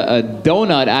made a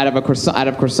donut out of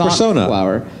croissant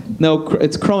flour. No,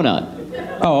 it's cronut.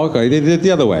 Oh, okay. They did it the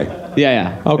other way.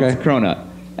 Yeah. Okay. It's cronut.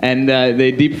 And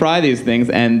they deep fry these things,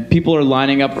 and people are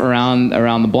lining up around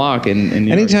the block.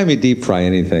 Anytime you deep fry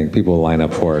anything, people line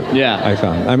up for it. Yeah. I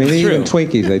found. I mean, even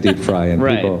Twinkies they deep fry, and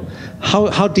right. people.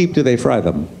 How deep do they fry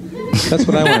them? That's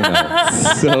what I want to know.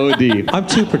 So deep. I'm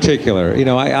too particular.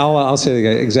 I'll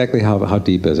say exactly how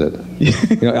deep is it.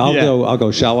 I'll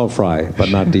go shallow fry, but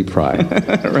not deep fry.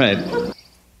 Right.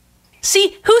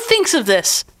 See, who thinks of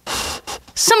this?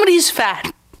 Somebody who's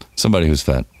fat. Somebody who's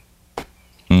fat.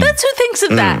 That's who thinks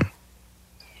of that.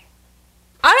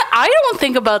 I don't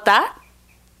think about that.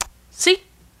 See?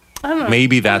 I don't know.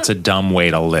 Maybe that's a dumb way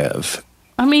to live.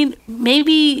 I mean,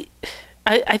 maybe...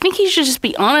 I think he should just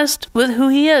be honest with who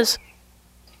he is.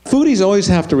 Foodies always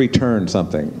have to return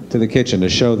something to the kitchen to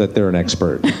show that they're an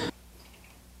expert.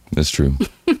 That's true.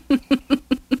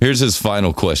 Here's his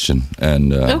final question,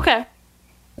 and okay.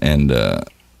 And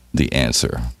the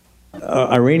answer.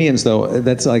 Iranians, though,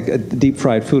 that's like deep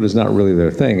fried food is not really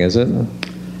their thing, is it?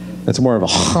 It's more of a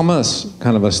hummus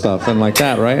kind of a stuff and like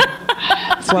that, right?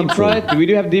 Deep fried? Do we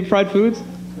have deep fried foods?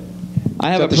 I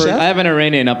have an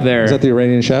Iranian up there. Is that the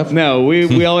Iranian chef? No,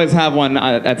 we always have one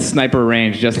at sniper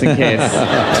range just in case.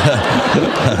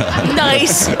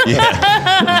 Nice. Thank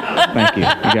you.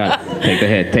 You got it. Take the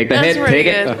hit. Take the That's hit. pretty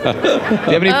Take good. it. Do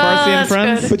you have any Farsi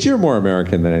friends? But you're more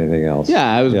American than anything else.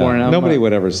 Yeah, I was born out. Nobody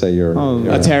would ever say you're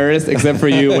a terrorist, except for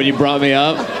you when you brought me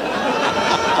up.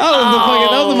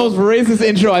 That was the most racist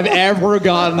intro I've ever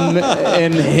gotten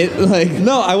and hit.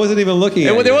 No, I wasn't even looking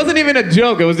at it. There wasn't even a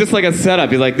joke. It was just like a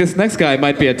setup. You're like, this next guy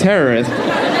might be a terrorist.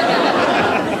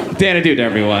 Dude,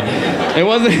 everyone. It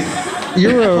wasn't.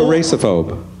 You're a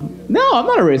racophobe. No, I'm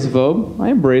not a racophobe. I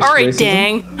embrace All right, racism.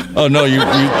 dang. Oh, no, you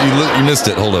missed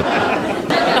it. Hold up.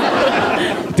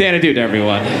 Dude,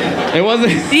 everyone. It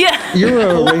wasn't. Yeah. You're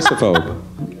a racophobe.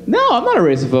 No, I'm not a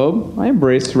racophobe. I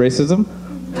embrace racism.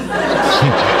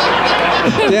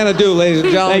 Xanadu, ladies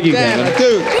and gentlemen. Thank you,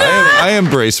 Xanadu. I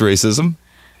embrace racism.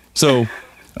 So,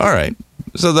 all right.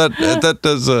 So that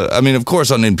does. I mean, of course,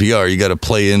 on NPR, you got to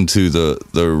play into the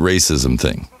racism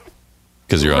thing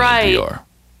because you're on NPR.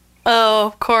 Oh,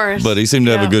 of course. But he seemed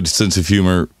to have a good sense of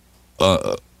humor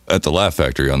at the Laugh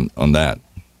Factory on that.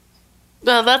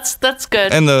 Well, that's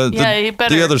good. And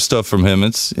the other stuff from him,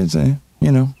 it's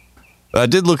you know. I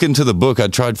did look into the book. I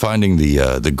tried finding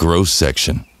the gross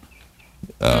section,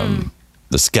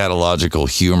 the scatological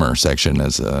humor section,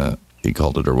 as he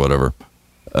called it, or whatever.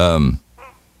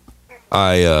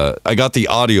 I got the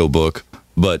audio book,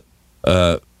 but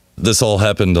this all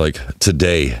happened like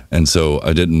today, and so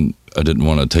I didn't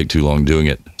want to take too long doing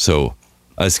it. So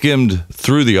I skimmed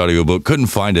through the audiobook, couldn't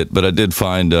find it, but I did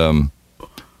find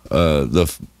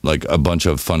like a bunch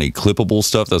of funny clippable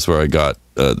stuff. That's where I got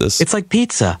this. It's like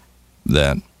pizza.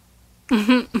 That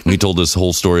he told this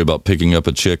whole story about picking up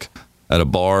a chick at a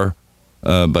bar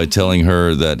by telling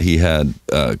her that he had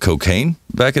cocaine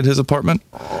back at his apartment,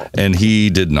 and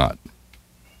he did not.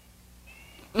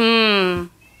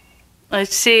 I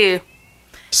see.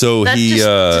 So That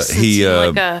just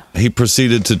he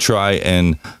proceeded to try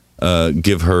and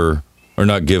give her, or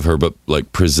not give her, but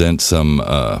like present some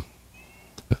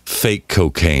fake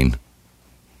cocaine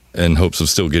in hopes of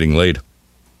still getting laid.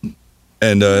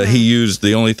 And he used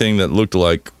the only thing that looked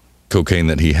like cocaine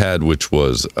that he had, which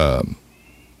was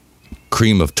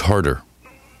cream of tartar,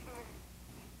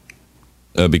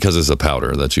 because it's a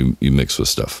powder that you mix with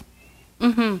stuff.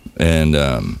 Mm-hmm.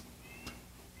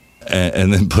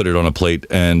 And then put it on a plate.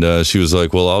 And she was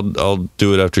like, "Well, I'll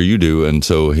do it after you do." And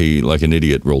so he, like an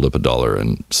idiot, rolled up $1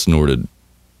 and snorted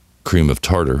cream of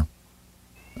tartar.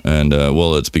 And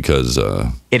well, it's because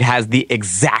it has the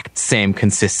exact same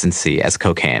consistency as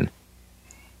cocaine.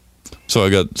 So I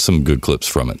got some good clips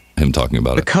from it, him talking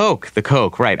about it. The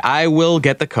Coke, right. I will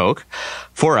get the Coke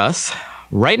for us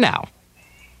right now.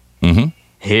 Mm-hmm.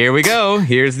 Here we go.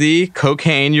 Here's the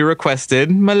cocaine you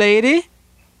requested, my lady.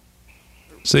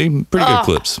 See? Pretty good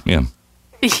clips, yeah.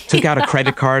 Took out a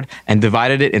credit card and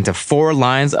divided it into 4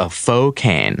 lines of faux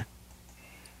cane.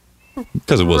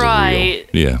 Because it wasn't Right.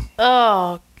 real. Yeah.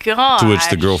 Oh, God. To which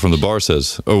the girl from the bar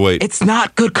says, "Oh, wait. It's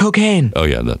not good cocaine." Oh,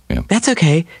 yeah. That's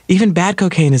okay. Even bad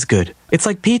cocaine is good. It's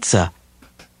like pizza.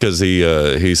 Because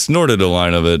he snorted a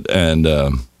line of it, and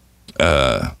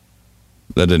that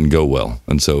didn't go well.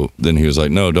 And so then he was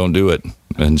like, "No, don't do it."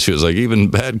 And she was like, "Even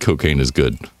bad cocaine is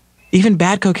good." Even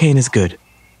bad cocaine is good.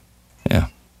 Yeah.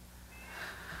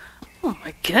 Oh,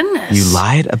 my goodness. You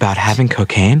lied about having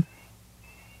cocaine?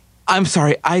 I'm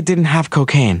sorry, I didn't have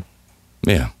cocaine.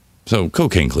 Yeah. So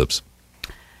cocaine clips.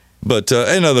 But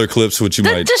and other clips, which you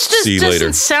might just see doesn't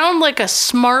later. sound like a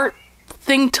smart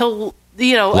thing to, Lie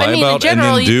I mean, about in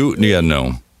general, and then do? Yeah,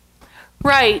 no.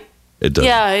 Right. It doesn't.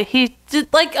 Yeah, he did,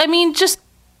 just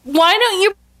why don't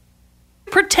you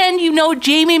pretend you know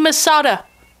Jamie Masada?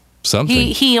 Something.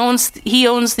 He owns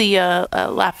the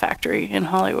Laugh Factory in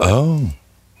Hollywood. Oh.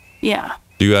 Yeah.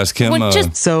 Do you ask him?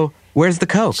 So where's the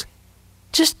Coke?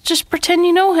 Just pretend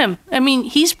you know him. I mean,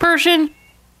 he's Persian.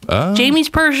 Oh. Jamie's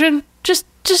Persian. Just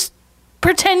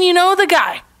pretend you know the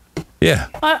guy. Yeah.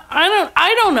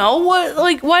 I don't know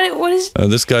what is.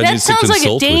 This guy that needs to sounds like a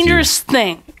consult with you. dangerous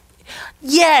thing.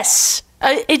 Yes,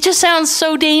 it just sounds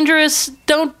so dangerous.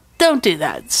 Don't do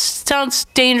that. It sounds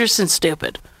dangerous and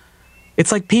stupid.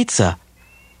 It's like pizza.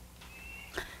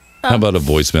 How about a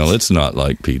voicemail? It's not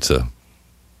like pizza.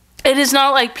 It is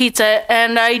not like pizza,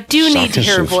 and I do need to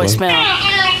hear a voicemail.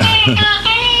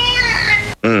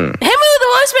 Hit me with a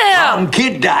voicemail.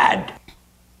 Kid died.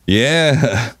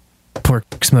 Yeah.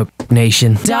 Pork Smoke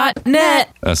Nation. .net.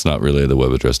 That's not really the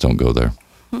web address. Don't go there.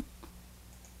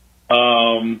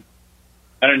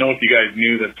 I don't know if you guys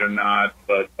knew this or not,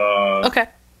 but okay.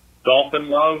 Dolphin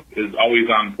Love is always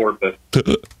on porpoise.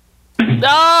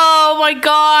 Oh my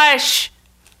gosh!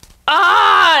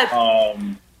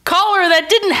 Caller, that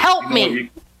didn't help me. You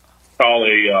call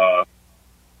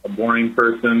a boring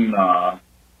person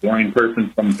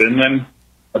from Finland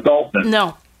a dolphin.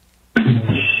 No.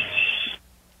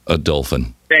 A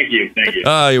dolphin. Thank you.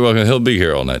 You're welcome. He'll be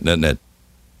here all night. Net.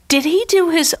 Did he do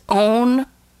his own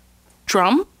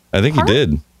drum? I think he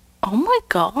did. Oh my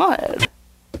god!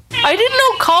 I didn't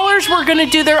know callers were going to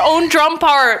do their own drum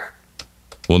part.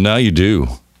 Well, now you do.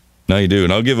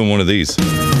 And I'll give him one of these.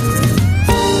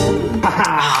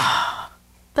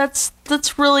 That's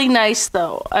really nice,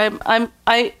 though. I'm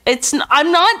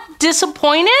not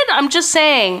disappointed. I'm just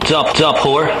saying. What's up,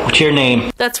 whore? What's your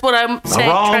name? That's what I'm saying.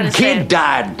 The wrong trying to kid say.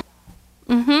 died.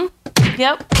 Mm-hmm.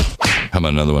 Yep. How about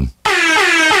another one?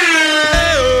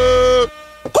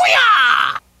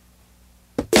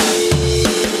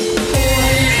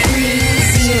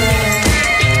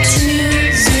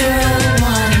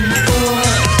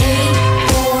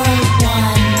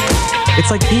 It's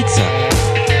like pizza.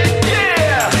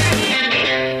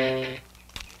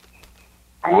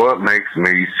 What makes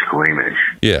me squeamish?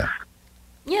 Yeah.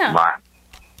 Yeah. My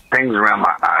things around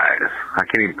my eyes. I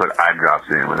can't even put eye drops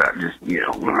in without just,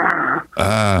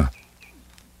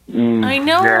 I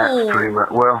know. Yeah, pretty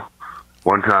much. Well,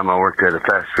 one time I worked at a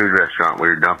fast food restaurant. We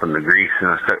were dumping the grease,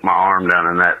 and I stuck my arm down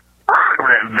in that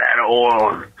vat of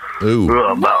oil. Ooh.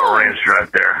 About rinsed right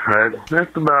there.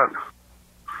 That's about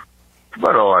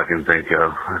all I can think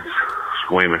of. It's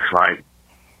squeamish like.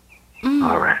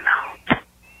 All right now.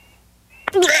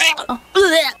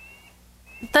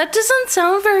 That doesn't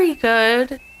sound very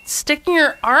good. Sticking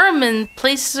your arm in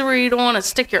places where you don't want to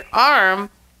stick your arm.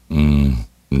 No.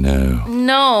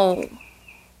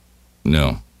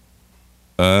 No.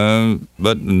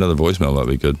 But another voicemail might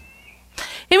be good.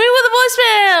 Hit me with a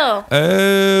voicemail.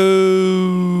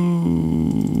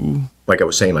 Oh. Like I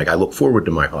was saying, I look forward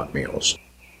to my hot meals.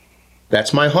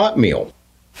 That's my hot meal.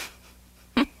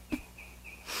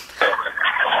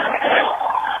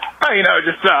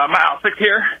 Just Mile 6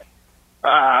 here.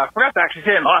 I forgot to actually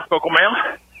say in the last vocal mail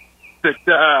that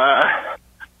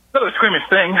another squeamish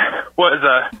thing was,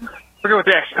 I forget what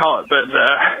they actually call it, but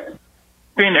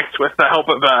Phoenix, with the help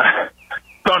of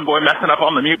Phone Boy messing up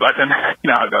on the mute button, you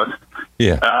know how it goes.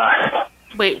 Yeah.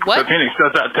 Wait, what? So Phoenix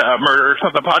does that Murder or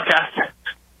Something podcast,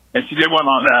 and she did one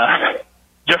on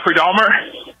Jeffrey Dahmer,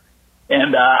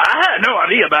 and I had no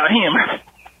idea about him,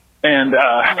 and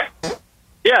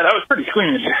yeah, that was pretty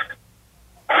squeamish.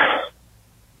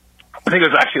 I think I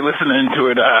was actually listening to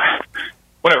it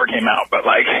whenever it came out, but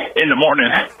in the morning,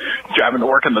 driving to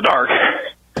work in the dark.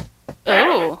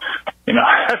 Oh.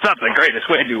 That's not the greatest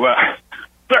way to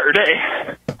start your day.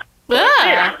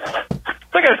 Yeah.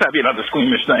 So I guess that'd be another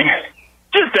squeamish thing.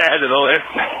 Just to add to the list.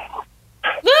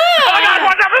 Yeah. Oh my God,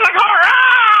 watch out for the car!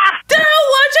 Ah! Daryl,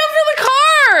 watch out for the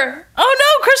car! Oh no,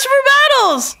 Christopher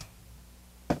Battles!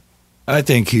 I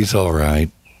think he's all right.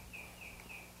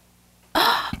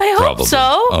 I hope Probably.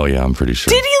 so. Oh, yeah, I'm pretty sure.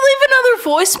 Did he leave another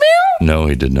voicemail? No,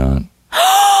 he did not.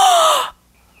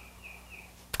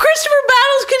 Christopher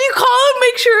Battles, can you call and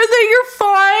make sure that you're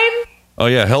fine? Oh,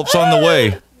 yeah, help's on the way.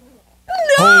 No!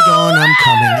 Hold on, I'm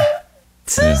coming.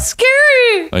 It's so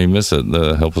scary. Oh, you missed it.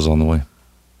 The help was on the way.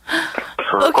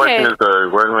 So the question is,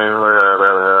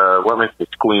 what makes me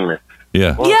squeamish?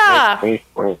 Yeah. Yeah.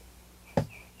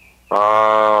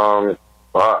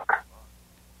 Fuck.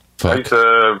 I used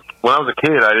to, when I was a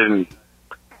kid, it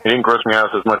didn't gross me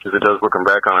out as much as it does looking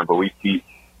back on it, but we used to eat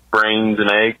brains and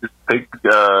eggs.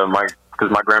 Because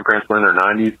my grandparents were in their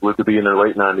 90s, lived to be in their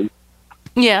late 90s.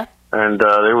 Yeah. And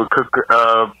they would cook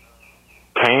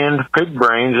canned pig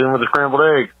brains in with the scrambled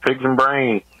eggs, pigs and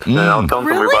brains. And I was telling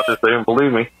somebody about this, they didn't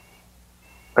believe me.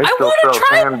 They still sell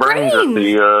canned brains at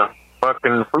the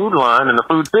fucking food line in the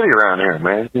food city around here,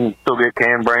 man. You can still get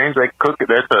canned brains. They cook it.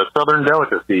 That's a southern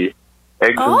delicacy.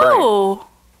 Eggs and brains.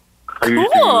 I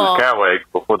used to use cow eggs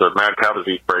before the mad cow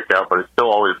disease break out, but it's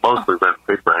still always mostly been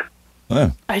pig brains.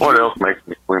 Yeah. What else makes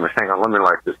me squeamish? Hang on, let me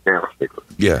light this candlestick.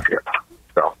 Yeah.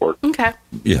 Southward. Okay.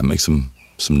 Yeah, make some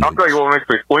I'll tell you what makes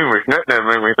me squeamish. That never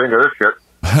made me think of this shit.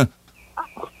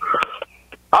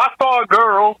 I saw a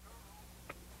girl.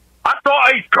 I saw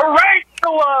a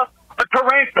tarantula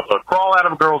crawl out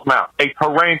of a girl's mouth. A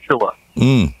tarantula.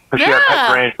 She had pet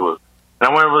tarantulas. And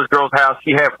I went over to this girl's house.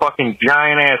 She had fucking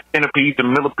giant-ass centipedes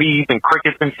and millipedes and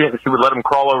crickets and shit, and she would let them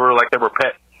crawl over her like they were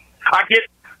pets. I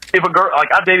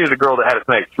dated a girl that had a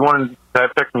snake. She wanted to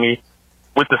have sex with me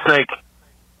with the snake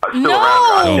still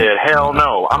around her. I said, hell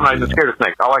no. I'm not even scared of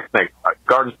snakes. I like snakes.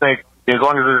 Garden snakes, as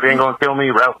long as it ain't going to kill me.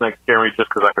 Rattlesnakes scare me just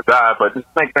because I could die, but this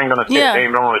snake ain't going to scare me.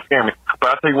 They don't really scare me. But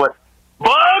I'll tell you what,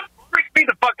 bugs freak me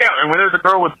the fuck out. And when there's a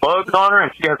girl with bugs on her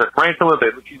and she has a tarantula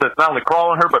that she does not only crawl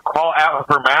on her, but crawl out of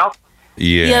her mouth.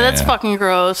 Yeah, that's fucking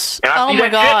gross. Oh my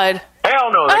god. Shit.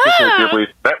 Hell no,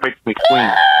 that makes me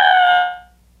squeam.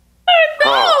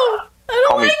 No, I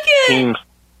don't like it.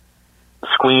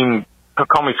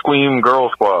 Call me Squeam Girl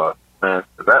Squad. Man,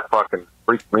 that fucking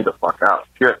freaks me the fuck out.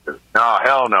 Shit, dude. No,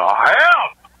 hell no. Hell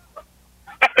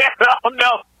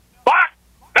no. Fuck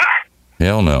that.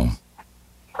 Hell no.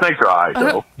 Snakes are alright,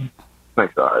 though.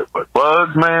 Snakes are alright, but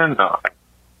bugs, man, no.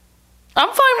 I'm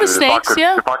fine with snakes,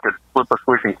 If I could flip a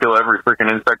switch and kill every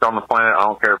freaking insect on the planet, I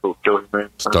don't care if it was killing me.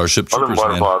 Starship Troopers,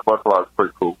 butterflies are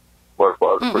pretty cool.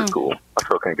 Butterflies are pretty cool. I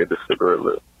still can't get this cigarette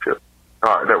lit. Shit.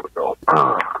 All right, there we go.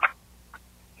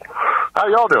 How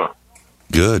y'all doing?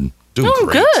 Good. Doing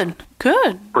great.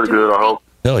 Good. Pretty good, I hope.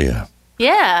 Hell yeah.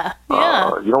 Yeah. You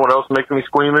know what else makes me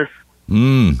squeamish?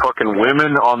 Fucking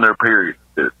women on their periods.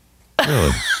 Dude.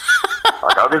 Really?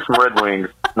 I'll get some Red Wings,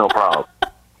 no problem.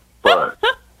 But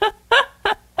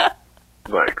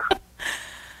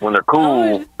when they're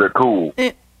cool, they're cool.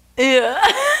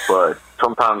 Yeah. But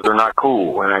sometimes they're not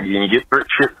cool, and you get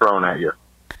shit thrown at you.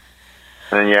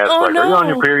 And then you ask, are you on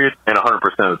your period? And 100%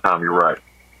 of the time, you're right.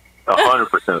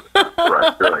 100% of the time,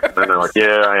 you're right. And then they're like,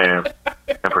 yeah, I am.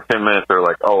 And for 10 minutes, they're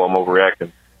like, oh, I'm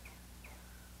overreacting.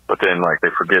 But then, they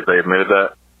forget they admitted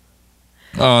that.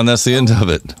 Oh, and that's the end of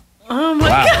it. Oh, my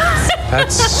God.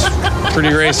 That's pretty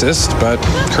racist, but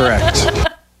correct.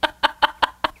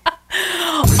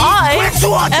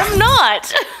 I am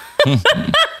not.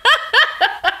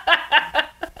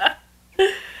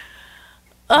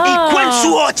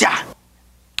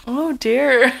 Oh,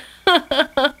 dear.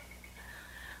 I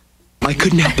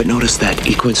couldn't help but notice that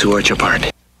Equinsuorcha part.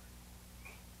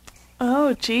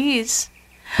 Oh, jeez.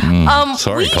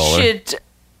 Sorry, we caller. should...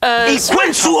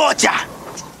 Equinsuorcha!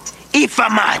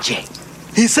 Ifamaje.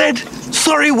 He said,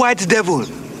 sorry, white devil,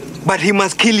 but he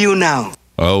must kill you now.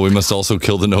 Oh, we must also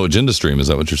kill the No Agenda stream. Is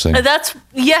that what you're saying? That's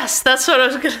what I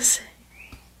was going to say.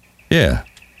 Yeah,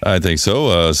 I think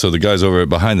so. So the guys over at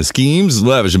Behind the Schemes,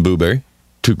 Lavish and Booberry,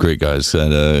 two great guys,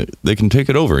 and they can take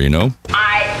it over, you know?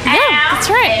 That's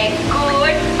right. A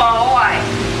good boy.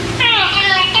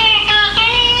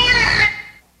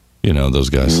 You know, those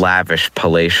guys. Lavish,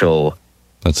 palatial.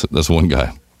 That's one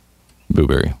guy,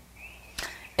 Booberry.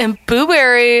 And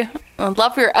Booberry, I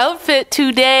love your outfit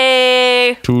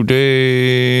today.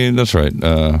 That's right.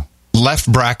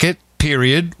 Left bracket,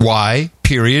 period, Y,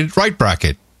 period, right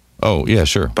bracket. Oh, yeah,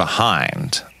 sure.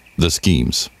 Behind the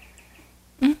Schemes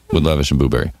with Lavish and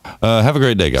Booberry. Have a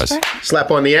great day, guys.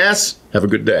 Slap on the ass. Have a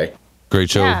good day.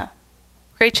 Great show. Yeah.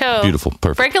 Great show. Beautiful.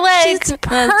 Perfect. Break a leg. She's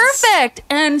perfect.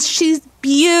 And she's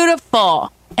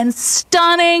beautiful and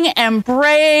stunning and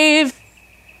brave.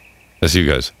 That's you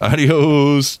guys.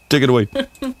 Adios. Take it away.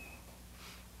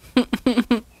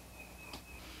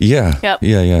 Yeah. Yep.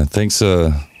 Yeah. Thanks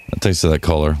to that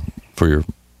caller for your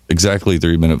exactly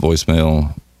 3-minute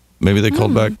voicemail. Maybe they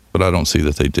called back, but I don't see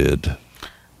that they did.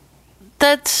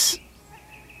 That's,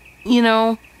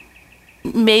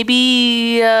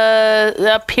 maybe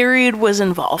a period was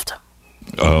involved.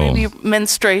 Oh. Maybe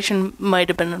menstruation might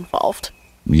have been involved.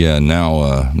 Yeah,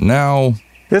 now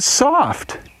it's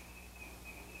soft.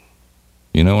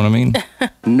 You know what I mean?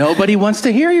 Nobody wants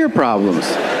to hear your problems.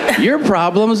 Your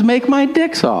problems make my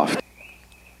dick soft.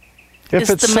 If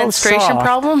it's the so menstruation soft,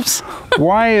 problems?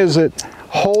 Why is it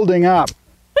holding up?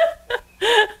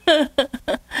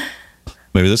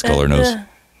 Maybe this caller knows.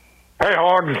 Hey,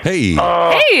 Hog. Hey.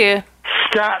 Hey.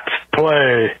 Scat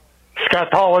play.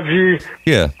 Scatology.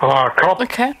 Yeah.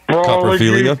 Okay.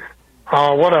 Coprophilia.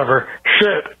 Whatever.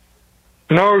 Shit.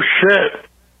 No shit.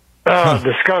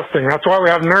 Disgusting. That's why we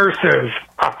have nurses.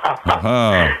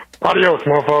 Adios,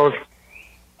 mofos.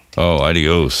 Oh,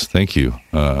 adios. Thank you.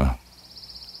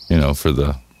 For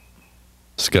the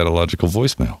scatological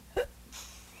voicemail.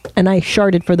 And I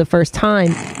sharted for the first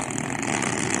time.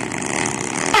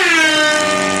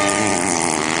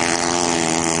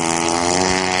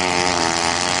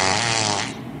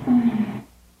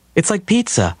 It's like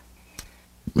pizza.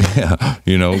 Yeah,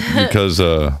 because,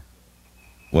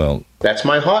 well... That's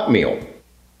my hot meal.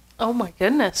 Oh, my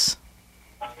goodness.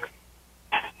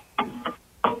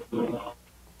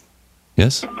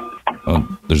 Yes?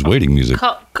 Oh, there's waiting music.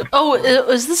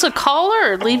 Is this a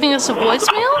caller leaving us a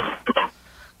voicemail?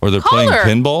 Or they're playing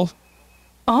pinball?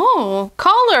 Oh,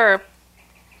 caller.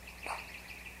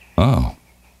 Oh.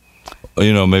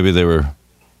 Maybe they were,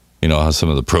 how some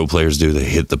of the pro players do. They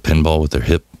hit the pinball with their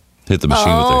hip, hit the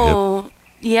machine with their hip. Oh,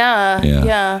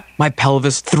 yeah. My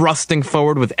pelvis thrusting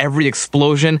forward with every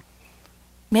explosion.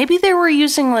 Maybe they were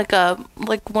using like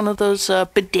one of those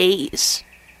bidets.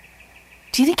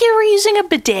 Do you think they were using a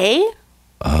bidet?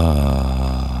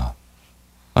 I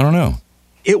don't know.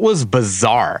 It was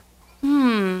bizarre.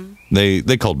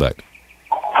 They called back.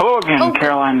 Hello again,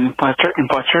 Caroline and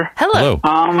Butcher. Hello.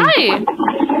 Hi.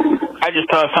 I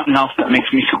just thought of something else that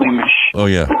makes me squeamish. Oh,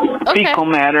 yeah. Okay. Fecal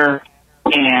matter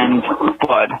and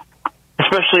blood.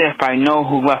 Especially if I know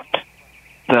who left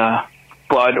the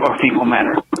blood or fecal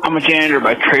matter. I'm a janitor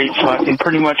by trade, so I can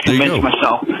pretty much convince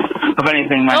myself of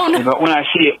anything nicely. But when I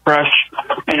see it fresh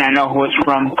and I know who it's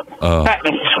from, that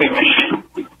makes me squeamish.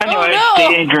 Anyway, stay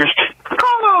dangerous.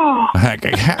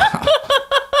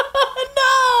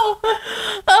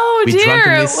 Oh, we dear.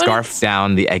 drunkenly scarfed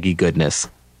down the eggy goodness.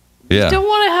 Yeah. Don't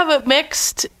want to have it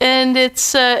mixed, and it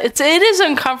is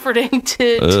uncomforting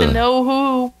to know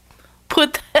who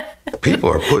put that. People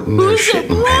are putting their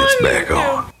shitting pants back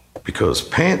on because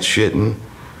pants shitting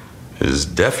is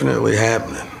definitely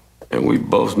happening. And we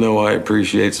both know I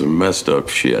appreciate some messed up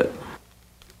shit.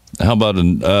 How about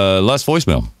last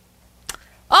voicemail?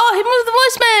 Oh, he moved the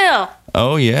voicemail.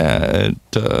 Oh, yeah.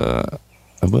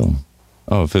 I will.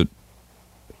 Oh, if it,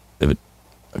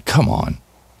 come on.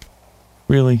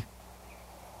 Really?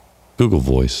 Google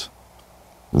Voice.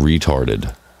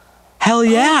 Retarded. Hell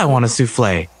yeah, I want a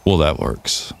souffle. Well, that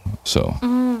works. So,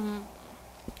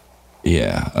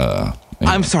 yeah.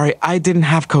 I'm sorry, I didn't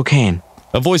have cocaine.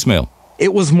 A voicemail.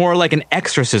 It was more like an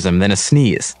exorcism than a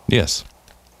sneeze. Yes.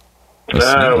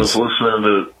 I was listening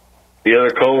to the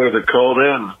other caller that called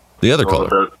in. The other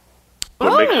caller.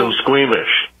 What makes them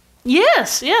squeamish.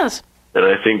 Yes. And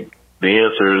I think the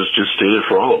answer is just stated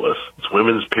for all of us. It's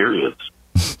women's periods.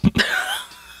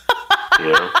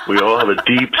 We all have a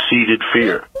deep-seated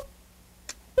fear.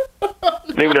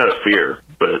 Maybe not a fear,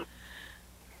 but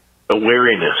a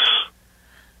wariness,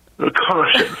 a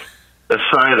caution, a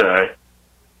side-eye.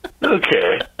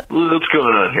 Okay, what's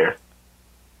going on here?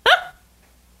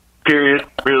 Period?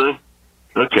 Really?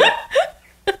 Okay.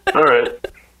 All right.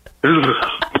 Do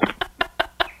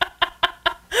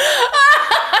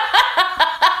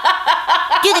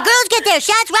the girls get their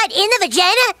shots right in the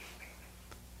vagina?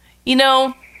 You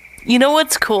know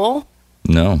what's cool?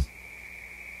 No.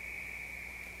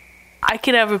 I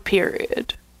can have a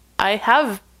period.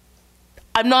 I'm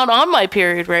not on my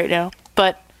period right now,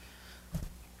 but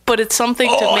it's something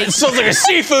to make it sounds like a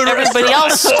seafood everybody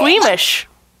else squeamish.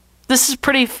 This is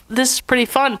pretty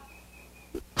fun.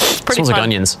 It's pretty Smells fun. like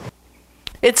onions.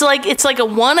 It's like a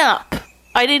 1-up.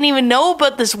 I didn't even know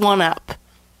about this 1-up.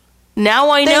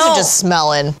 Now I know. Things are just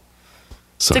smelling.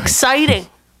 It's exciting.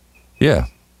 Yeah.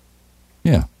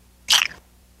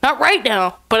 Not right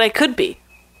now, but I could be.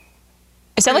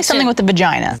 It sounds like something with the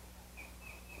vagina.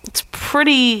 It's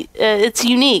pretty. It's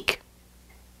unique.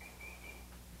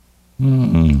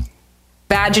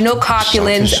 Vaginal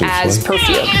copulins as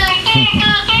perfume.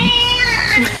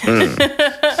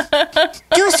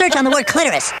 Do a search on the word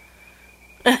clitoris.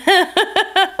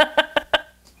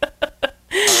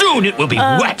 Soon it will be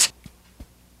wet.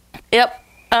 Yep.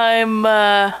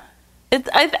 I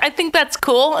think that's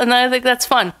cool, and I think that's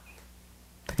fun.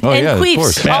 Oh, and yeah, queefs of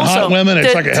course. Man, also. hot women,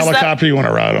 it's like a helicopter you want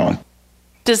to ride on.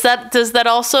 Does that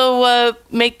also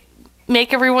make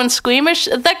everyone squeamish?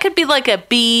 That could be like a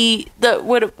B.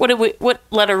 What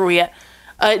letter are we at?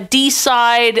 D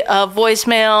side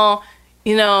voicemail.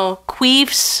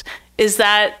 Queefs. Does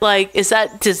that make you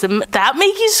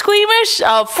squeamish?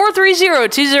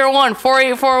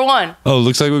 430-201-4841. Oh,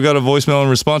 looks like we got a voicemail in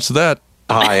response to that.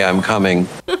 Hi, I'm coming.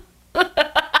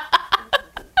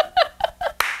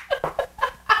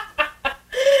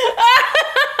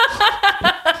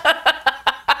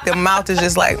 The mouth is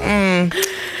just like,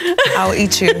 I'll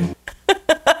eat you. That's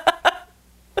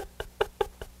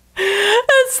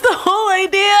the whole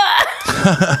idea.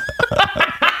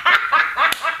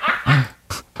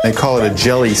 They call it a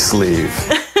jelly sleeve.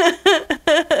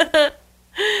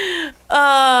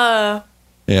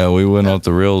 Yeah, we went off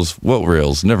the rails. What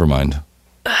rails? Never mind.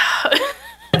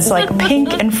 It's like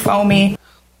pink and foamy.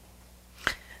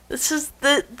 This is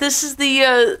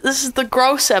the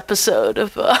gross episode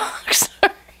of.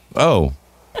 Oh.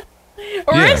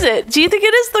 Or is it? Do you think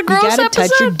it is the gross episode? You gotta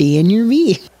touch your D and your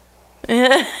V.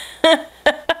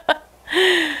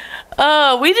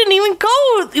 We didn't even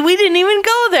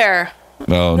go there.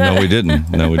 No, we didn't.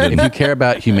 If you care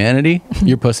about humanity,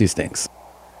 your pussy stinks.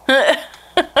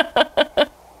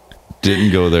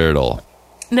 Didn't go there at all.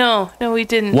 No, we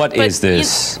didn't. What is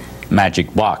this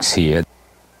magic box here?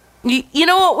 You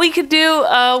know what we could do?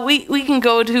 We can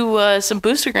go to some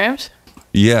boostergrams.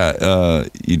 Yeah,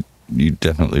 you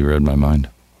definitely read my mind.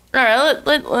 All right,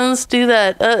 let's do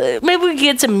that. Maybe we can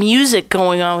get some music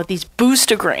going on with these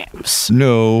boostergrams.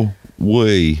 No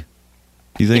way.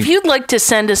 You think? If you'd like to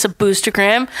send us a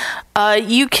boostergram,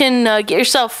 you can get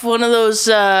yourself one of those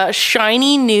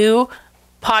shiny new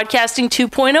Podcasting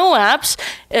 2.0 apps.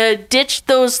 Ditch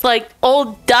those like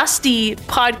old dusty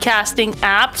podcasting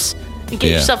apps and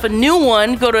get yourself a new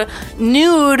one. Go to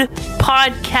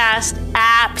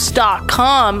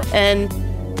nudepodcastapps.com and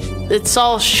it's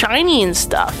all shiny and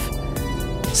stuff.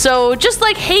 So just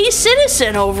like Hey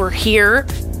Citizen over here,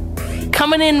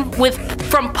 coming in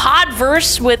from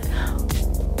Podverse with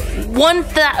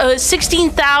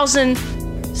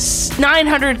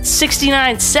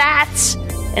 16,969 sats.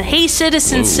 And Hey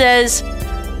Citizen says,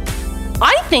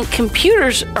 I think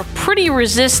computers are pretty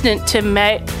resistant to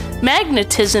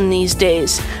magnetism these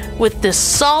days with the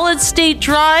solid state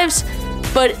drives.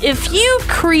 But if you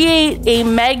create a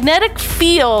magnetic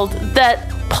field that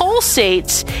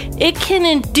pulsates, it can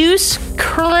induce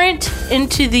current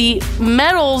into the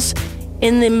metals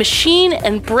in the machine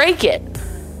and break it.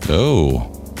 Oh.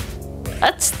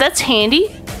 That's handy.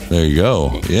 There you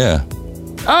go. Yeah.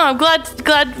 Oh, I'm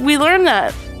glad we learned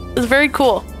that. It's very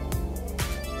cool.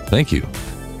 Thank you.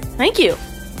 Thank you.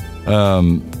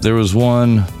 There was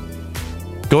one.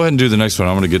 Go ahead and do the next one.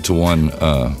 I'm going to get to one.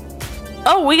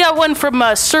 Oh, we got one from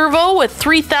Servo with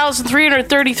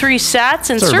 3,333 sats.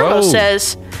 And Servo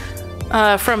says,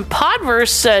 from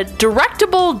Podverse,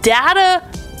 directable data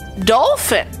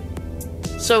dolphin.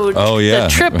 So the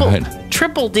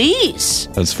triple Ds.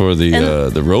 That's for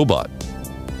the robot.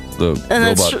 The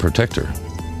robot protector.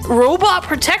 Robot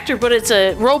protector, but it's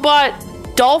a robot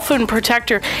dolphin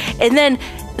protector. And then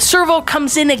Servo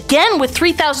comes in again with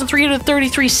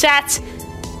 3,333 sats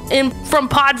from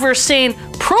Podverse saying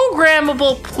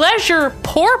programmable pleasure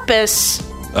porpoise.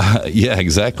 Yeah,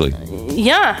 exactly.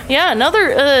 Yeah,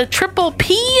 another triple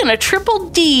P and a triple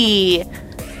D.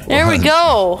 There we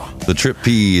go. The trip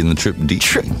P and the trip D.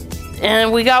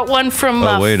 And we got one from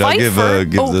wait, Pfeiffer. I'll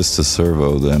give this to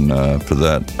Servo then for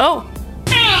that.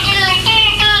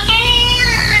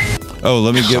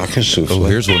 Let me give.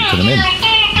 Here's one coming in.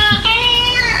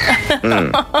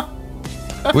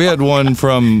 We had one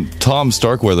from Tom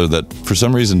Starkweather that for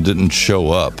some reason didn't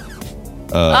show up. In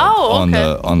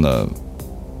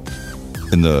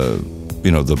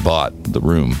the bot, the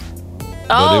room.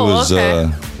 But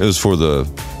it was for the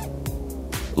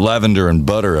Lavender and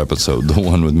Butter episode, the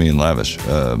one with me and Lavish.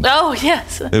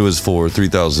 Yes. It was for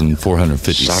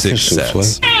 3,456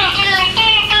 sets.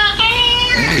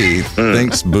 Hey,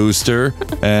 thanks, Booster,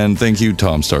 and thank you,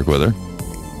 Tom Starkweather.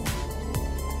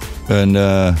 And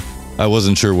I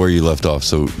wasn't sure where you left off,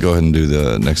 so go ahead and do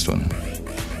the next one.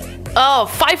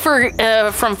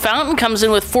 Pfeiffer from Fountain comes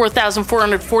in with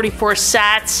 4,444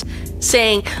 sats,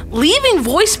 saying, leaving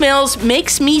voicemails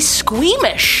makes me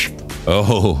squeamish.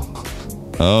 Well,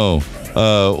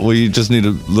 you just need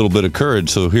a little bit of courage,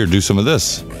 so here, do some of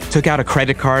this. Took out a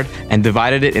credit card and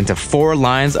divided it into 4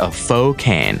 lines of faux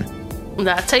can.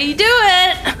 That's how you do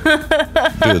it.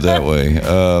 Do it that way.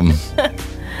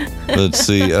 Let's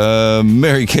see.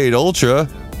 Mary Kate Ultra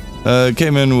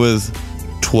came in with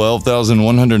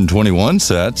 12,121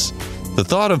 sats. The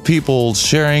thought of people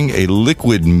sharing a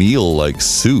liquid meal like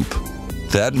soup,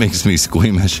 that makes me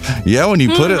squeamish. Yeah, when you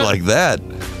put it like that.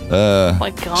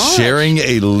 My gosh. Sharing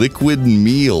a liquid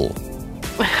meal.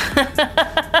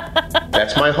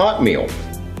 That's my hot meal.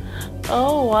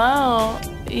 Oh, wow.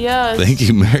 Yes. Thank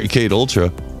you, Mary Kate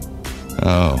Ultra.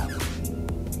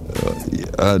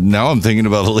 Now I'm thinking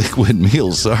about a liquid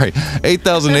meal. Sorry.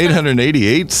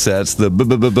 8,888 sats. The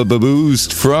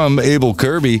boost from Abel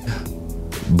Kirby.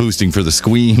 Boosting for the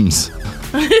squeams.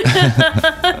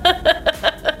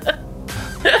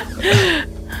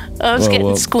 I was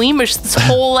getting squeamish this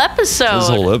whole episode. This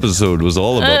whole episode was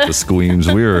all about the squeams.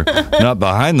 We were not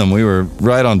behind them. We were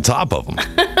right on top of them.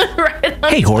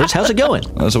 Hey, Horace, how's it going?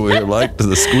 That's what we were like to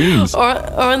the squeams.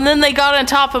 And then they got on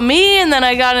top of me, and then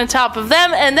I got on top of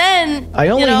them, and then... I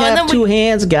only have 2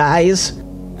 hands, guys.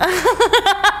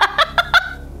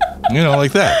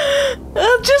 Like that.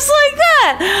 Just like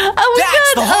that.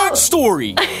 That's the hard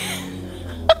story.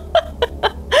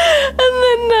 And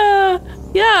then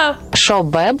Yeah. But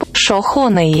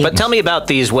tell me about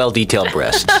these well-detailed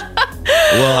breasts.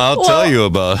 Well, I'll tell you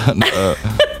about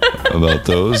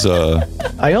those.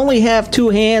 I only have 2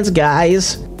 hands,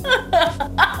 guys.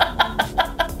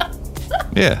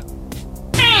 Yeah.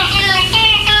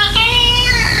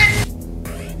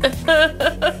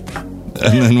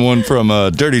 And then one from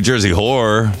Dirty Jersey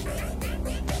Horror.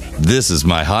 This is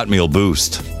my hot meal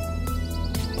boost.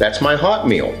 That's my hot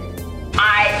meal.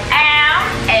 I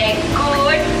am a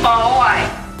good boy.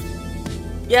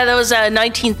 Yeah, that was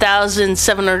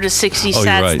 19,760 Oh, sats.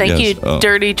 you're right, Thank yes. you, Oh.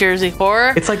 Dirty Jersey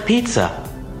Horror. It's like pizza.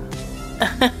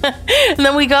 And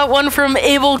then we got one from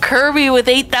Abel Kirby with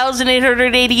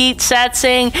 8,888 sats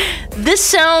saying, this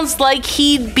sounds like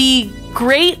he'd be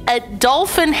great at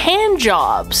dolphin hand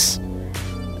jobs.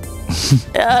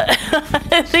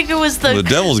 I think it was The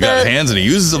devil's got hands and he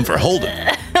uses them for holding.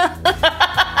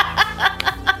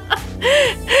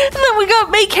 And then we got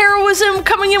Make Heroism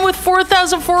coming in with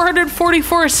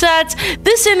 4,444 sats.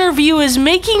 This interview is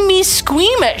making me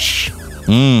squeamish.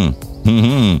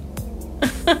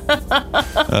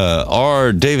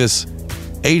 R. Davis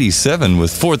 87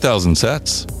 with 4,000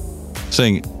 sats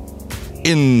saying,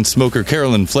 in Smoker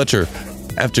Carolyn Fletcher,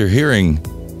 after hearing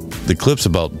the clips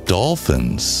about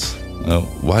dolphins.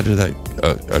 Why did I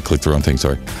clicked the wrong thing?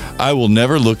 Sorry. I will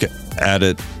never look at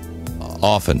it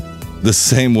often the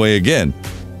same way again.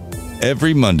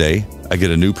 Every Monday, I get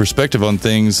a new perspective on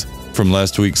things, from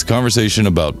last week's conversation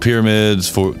about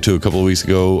pyramids to a couple of weeks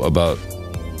ago about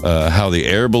how the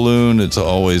air balloon. It's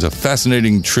always a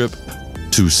fascinating trip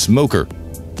to Smoker.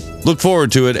 Look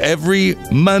forward to it every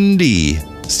Monday.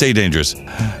 Stay dangerous.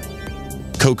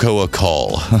 Cocoa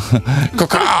call.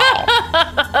 Cocoa.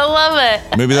 I love it.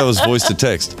 Maybe that was voice to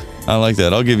text. I like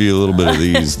that. I'll give you a little bit of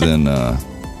these then.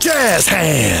 Jazz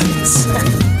hands.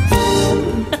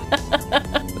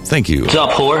 Thank you. What's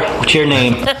up, whore? What's your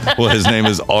name? Well, his name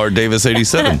is R. Davis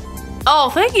 87. Oh,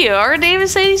 thank you, R.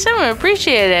 Davis 87.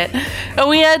 Appreciate it. And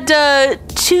we had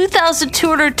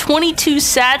 2,222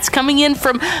 sats coming in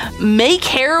from Make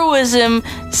Heroism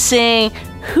saying,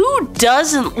 who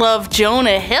doesn't love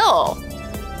Jonah Hill?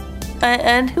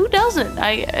 And who doesn't?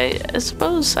 I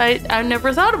suppose I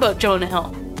never thought about Jonah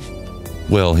Hill.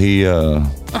 Well, he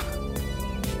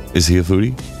is he a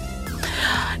foodie?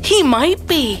 He might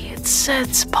be.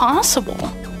 It's possible.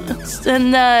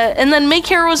 And then Make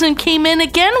Heroism came in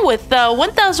again with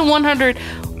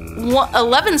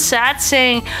 1,111 sats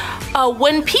saying,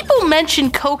 when people mention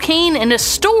cocaine in a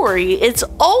story, it's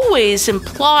always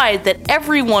implied that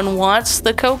everyone wants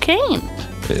the cocaine.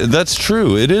 That's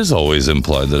true. It is always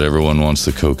implied that everyone wants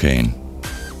the cocaine.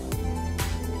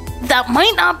 That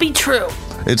might not be true.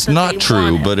 It's not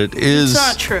true, but it is. It's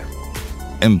not true.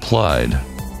 Implied.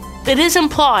 It is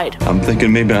implied. I'm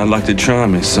thinking maybe I'd like to try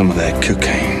me some of that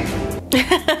cocaine.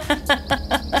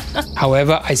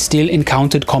 However, I still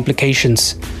encountered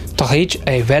complications. To reach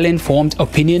a well-informed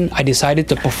opinion, I decided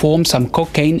to perform some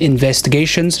cocaine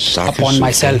investigations upon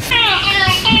myself.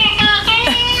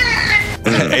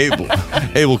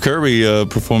 Abel Kirby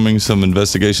performing some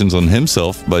investigations on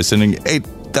himself by sending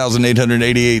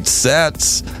 8,888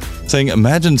 sats, saying,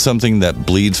 imagine something that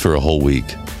bleeds for a whole week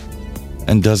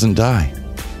and doesn't die.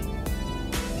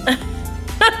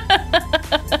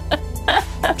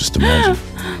 Just imagine.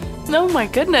 Oh my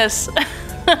goodness.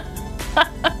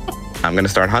 I'm going to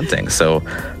start hunting. So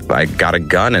I got a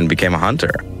gun and became a hunter.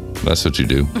 That's what you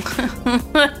do.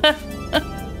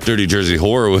 Dirty Jersey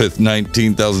Horror with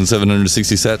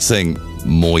 19,760 sats saying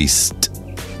moist.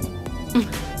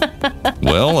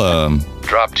 Well,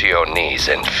 drop to your knees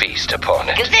and feast upon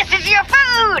it. Because this is your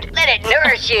food. Let it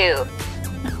nourish you.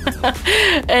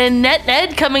 And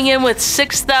Ned coming in with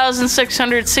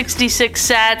 6,666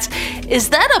 sats. Is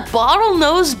that a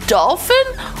bottlenose dolphin?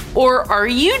 Or are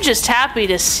you just happy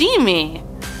to see me?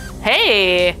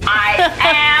 Hey. I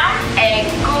am a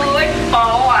good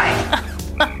boy.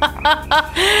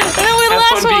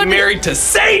 Have fun being married to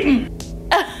Satan.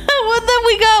 Well, then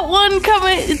we got one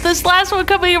coming. This last one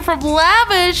coming in from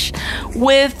Lavish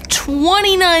with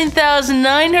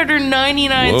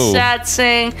 29,999 Whoa. sats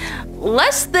saying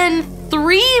less than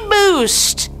 3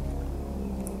 boost.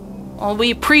 Well,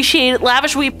 we appreciate it,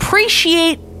 Lavish. We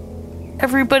appreciate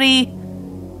everybody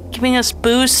giving us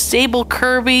boosts. Abel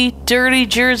Kirby, Dirty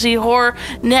Jersey Horror,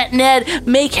 Ned,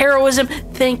 Make Heroism.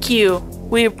 Thank you.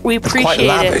 We appreciate quite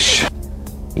lavish. it.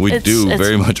 We do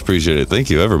very much appreciate it. Thank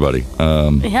you, everybody.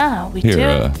 Yeah, we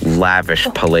do. Lavish,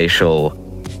 palatial.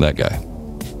 That guy.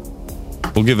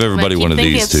 We'll give everybody one of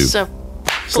these, too. Slap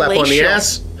on the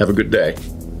ass. Have a good day.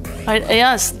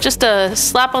 Yes, just a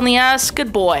slap on the ass.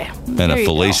 Good boy. And a There you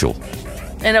go. fallacial.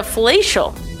 And a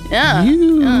fallacial. Yeah.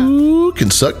 You you can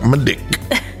suck my dick.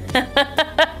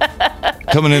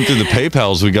 Coming in through the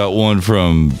PayPals, we got one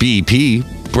from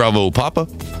BP, Bravo Papa.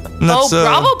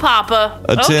 Bravo Papa.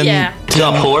 A 10, yeah. What's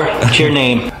up, whore? What's your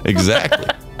name? Exactly.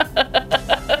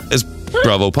 It's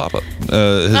Bravo Papa.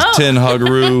 His 10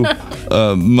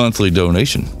 Hogaroo monthly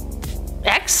donation.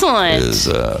 Excellent. Is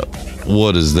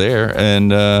what is there.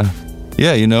 And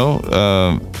yeah, you know,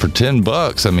 for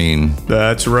 $10, I mean.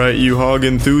 That's right, you hog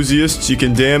enthusiasts. You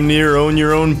can damn near own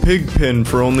your own pig pen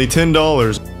for only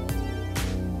 $10.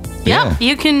 Yeah,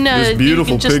 you can. This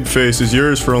beautiful pig face is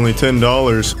yours for only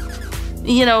 $10.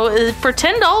 You know, for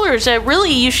 $10,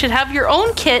 really, you should have your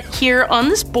own kit here on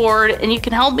this board, and you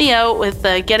can help me out with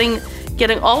getting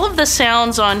all of the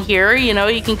sounds on here. You know,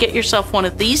 you can get yourself one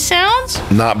of these sounds.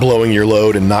 Not blowing your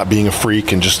load and not being a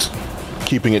freak and just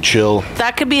keeping it chill.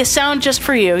 That could be a sound just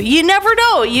for you. You never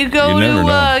know. You go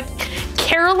to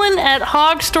Carolyn at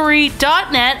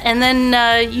hogstory.net, and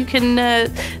then you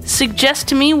can suggest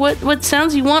to me what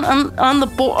sounds you want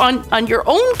on your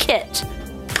own kit.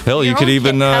 Hell, you could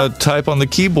even type on the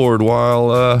keyboard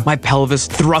while my pelvis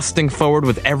thrusting forward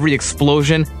with every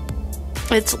explosion.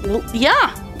 It's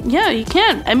yeah, you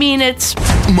can. I mean, it's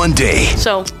Monday,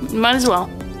 so might as well.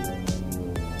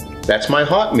 That's my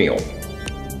hot meal.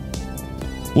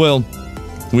 Well,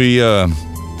 we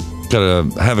gotta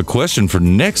have a question for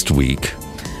next week.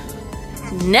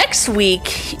 Next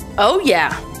week? Oh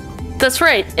yeah, that's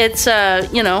right. It's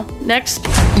next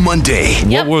Monday.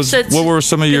 Yep, What were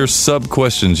some of your sub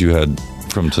questions you had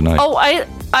from tonight? Oh, I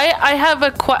have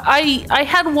I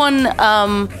had one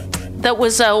that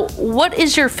was what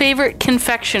is your favorite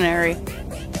confectionery?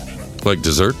 Like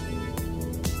dessert?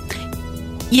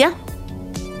 Yeah.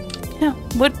 Yeah.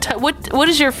 What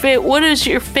is your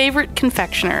favorite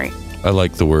confectionery? I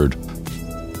like the word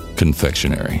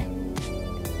confectionery.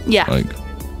 Yeah. Like,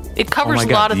 it covers oh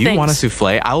my a lot of things. things. You want a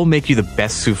souffle? I will make you the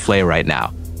best souffle right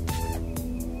now.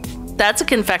 That's a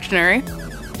confectionery.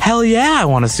 Hell yeah, I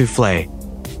want a souffle.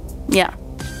 Yeah.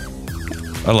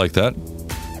 I like that.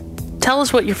 Tell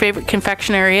us what your favorite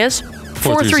confectionery is.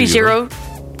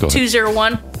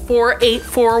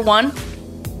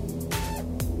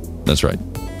 430-201-4841. That's right.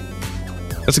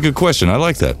 That's a good question. I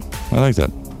like that.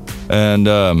 And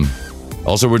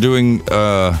also, we're doing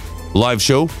a live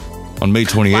show on May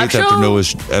 28th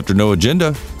after No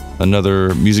Agenda.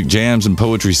 Another music jams and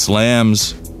poetry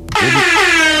slams.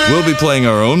 We'll be playing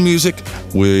our own music.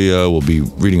 We will be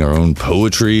reading our own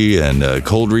poetry and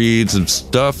cold reads and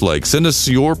stuff. Like, send us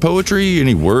your poetry,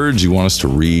 any words you want us to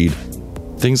read,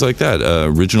 things like that.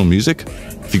 Original music.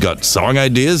 If you got song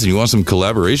ideas and you want some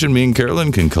collaboration, me and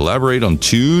Carolyn can collaborate on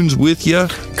tunes with you.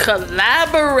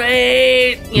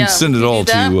 Collaborate. Yeah, send it all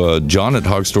to John at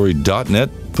hogstory.net.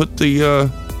 Put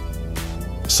the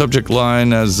subject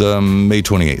line as May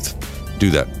 28th. Do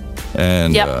that.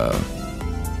 And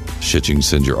shit, you can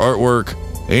send your artwork,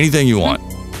 anything you want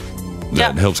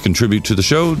that helps contribute to the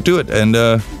show. Do it. And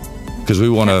because we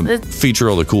want to feature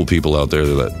all the cool people out there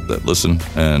that listen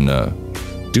and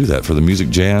do that for the music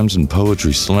jams and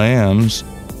poetry slams.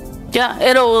 Yeah,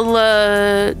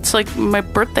 it's like my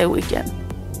birthday weekend.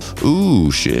 Ooh,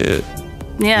 shit.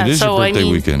 Yeah, it is your birthday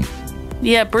weekend.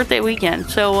 Yeah, birthday weekend.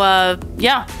 So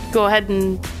go ahead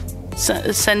and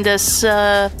send us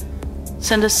some,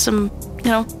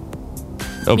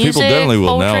 Oh, music, people definitely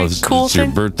will poetry, now. It's your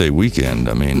birthday weekend.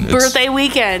 I mean, birthday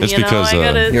weekend. It's because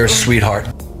you're a sweetheart.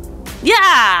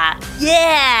 Yeah.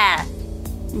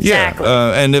 Exactly.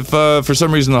 Yeah, and if for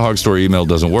some reason the Hog Story email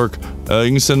doesn't work, you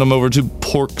can send them over to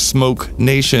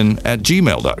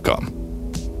porksmokenation@gmail.com.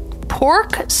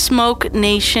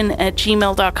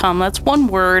 Porksmokenation@gmail.com. That's one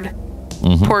word.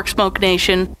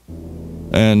 Porksmokenation.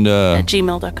 And at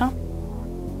gmail.com.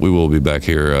 We will be back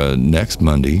here next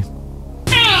Monday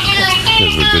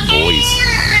because we're good boys.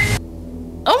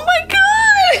 Oh my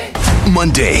god!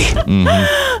 Monday.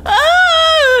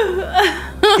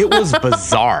 It was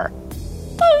bizarre.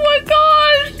 Oh my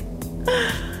gosh!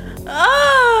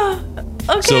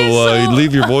 Okay, so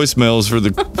leave your voicemails for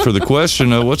the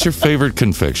question. What's your favorite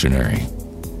confectionery?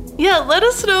 Yeah, let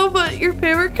us know about your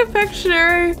favorite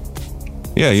confectionery.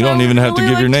 Yeah, you don't even have to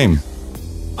give your name.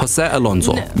 Jose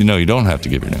Alonso. No, you don't have to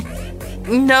give your name.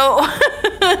 No,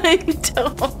 you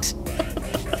don't.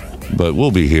 But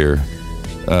we'll be here.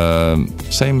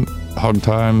 Same hog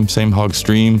time, same hog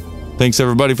stream. Thanks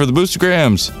everybody for the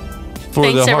Boostergrams. For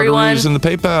Thanks, the everyone. Hogaroos and the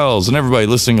PayPals and everybody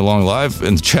listening along live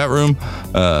in the chat room.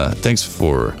 Thanks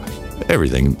for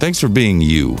everything. Thanks for being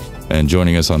you and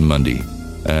joining us on Monday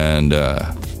and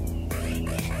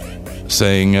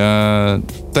saying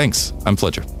thanks. I'm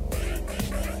Fletcher.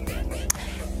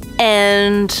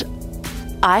 And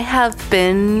I have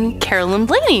been Carolyn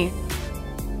Blaney.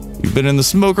 You've been in the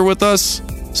smoker with us.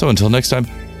 So until next time,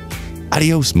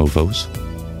 adios, mofos.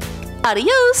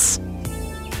 Adios.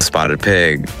 Spotted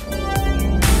pig.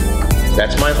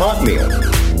 That's my hot meal.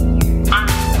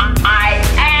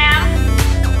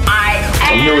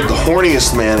 I'm here with the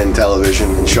horniest man in television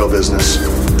and show business.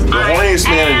 The horniest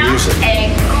man in music. A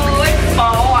good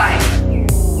boy.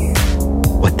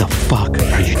 What the fuck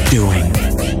are you doing?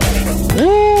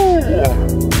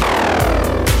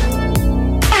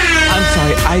 I'm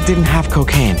sorry, I didn't have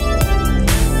cocaine.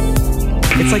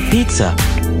 It's like pizza.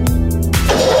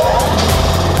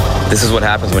 This is what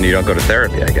happens when you don't go to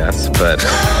therapy, I guess, but...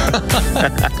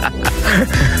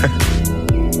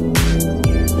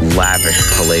 Lavish,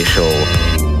 palatial...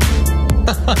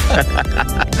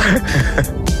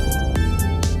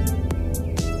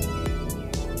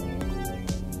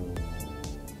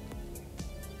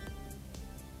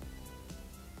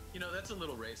 You know, that's a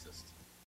little racist.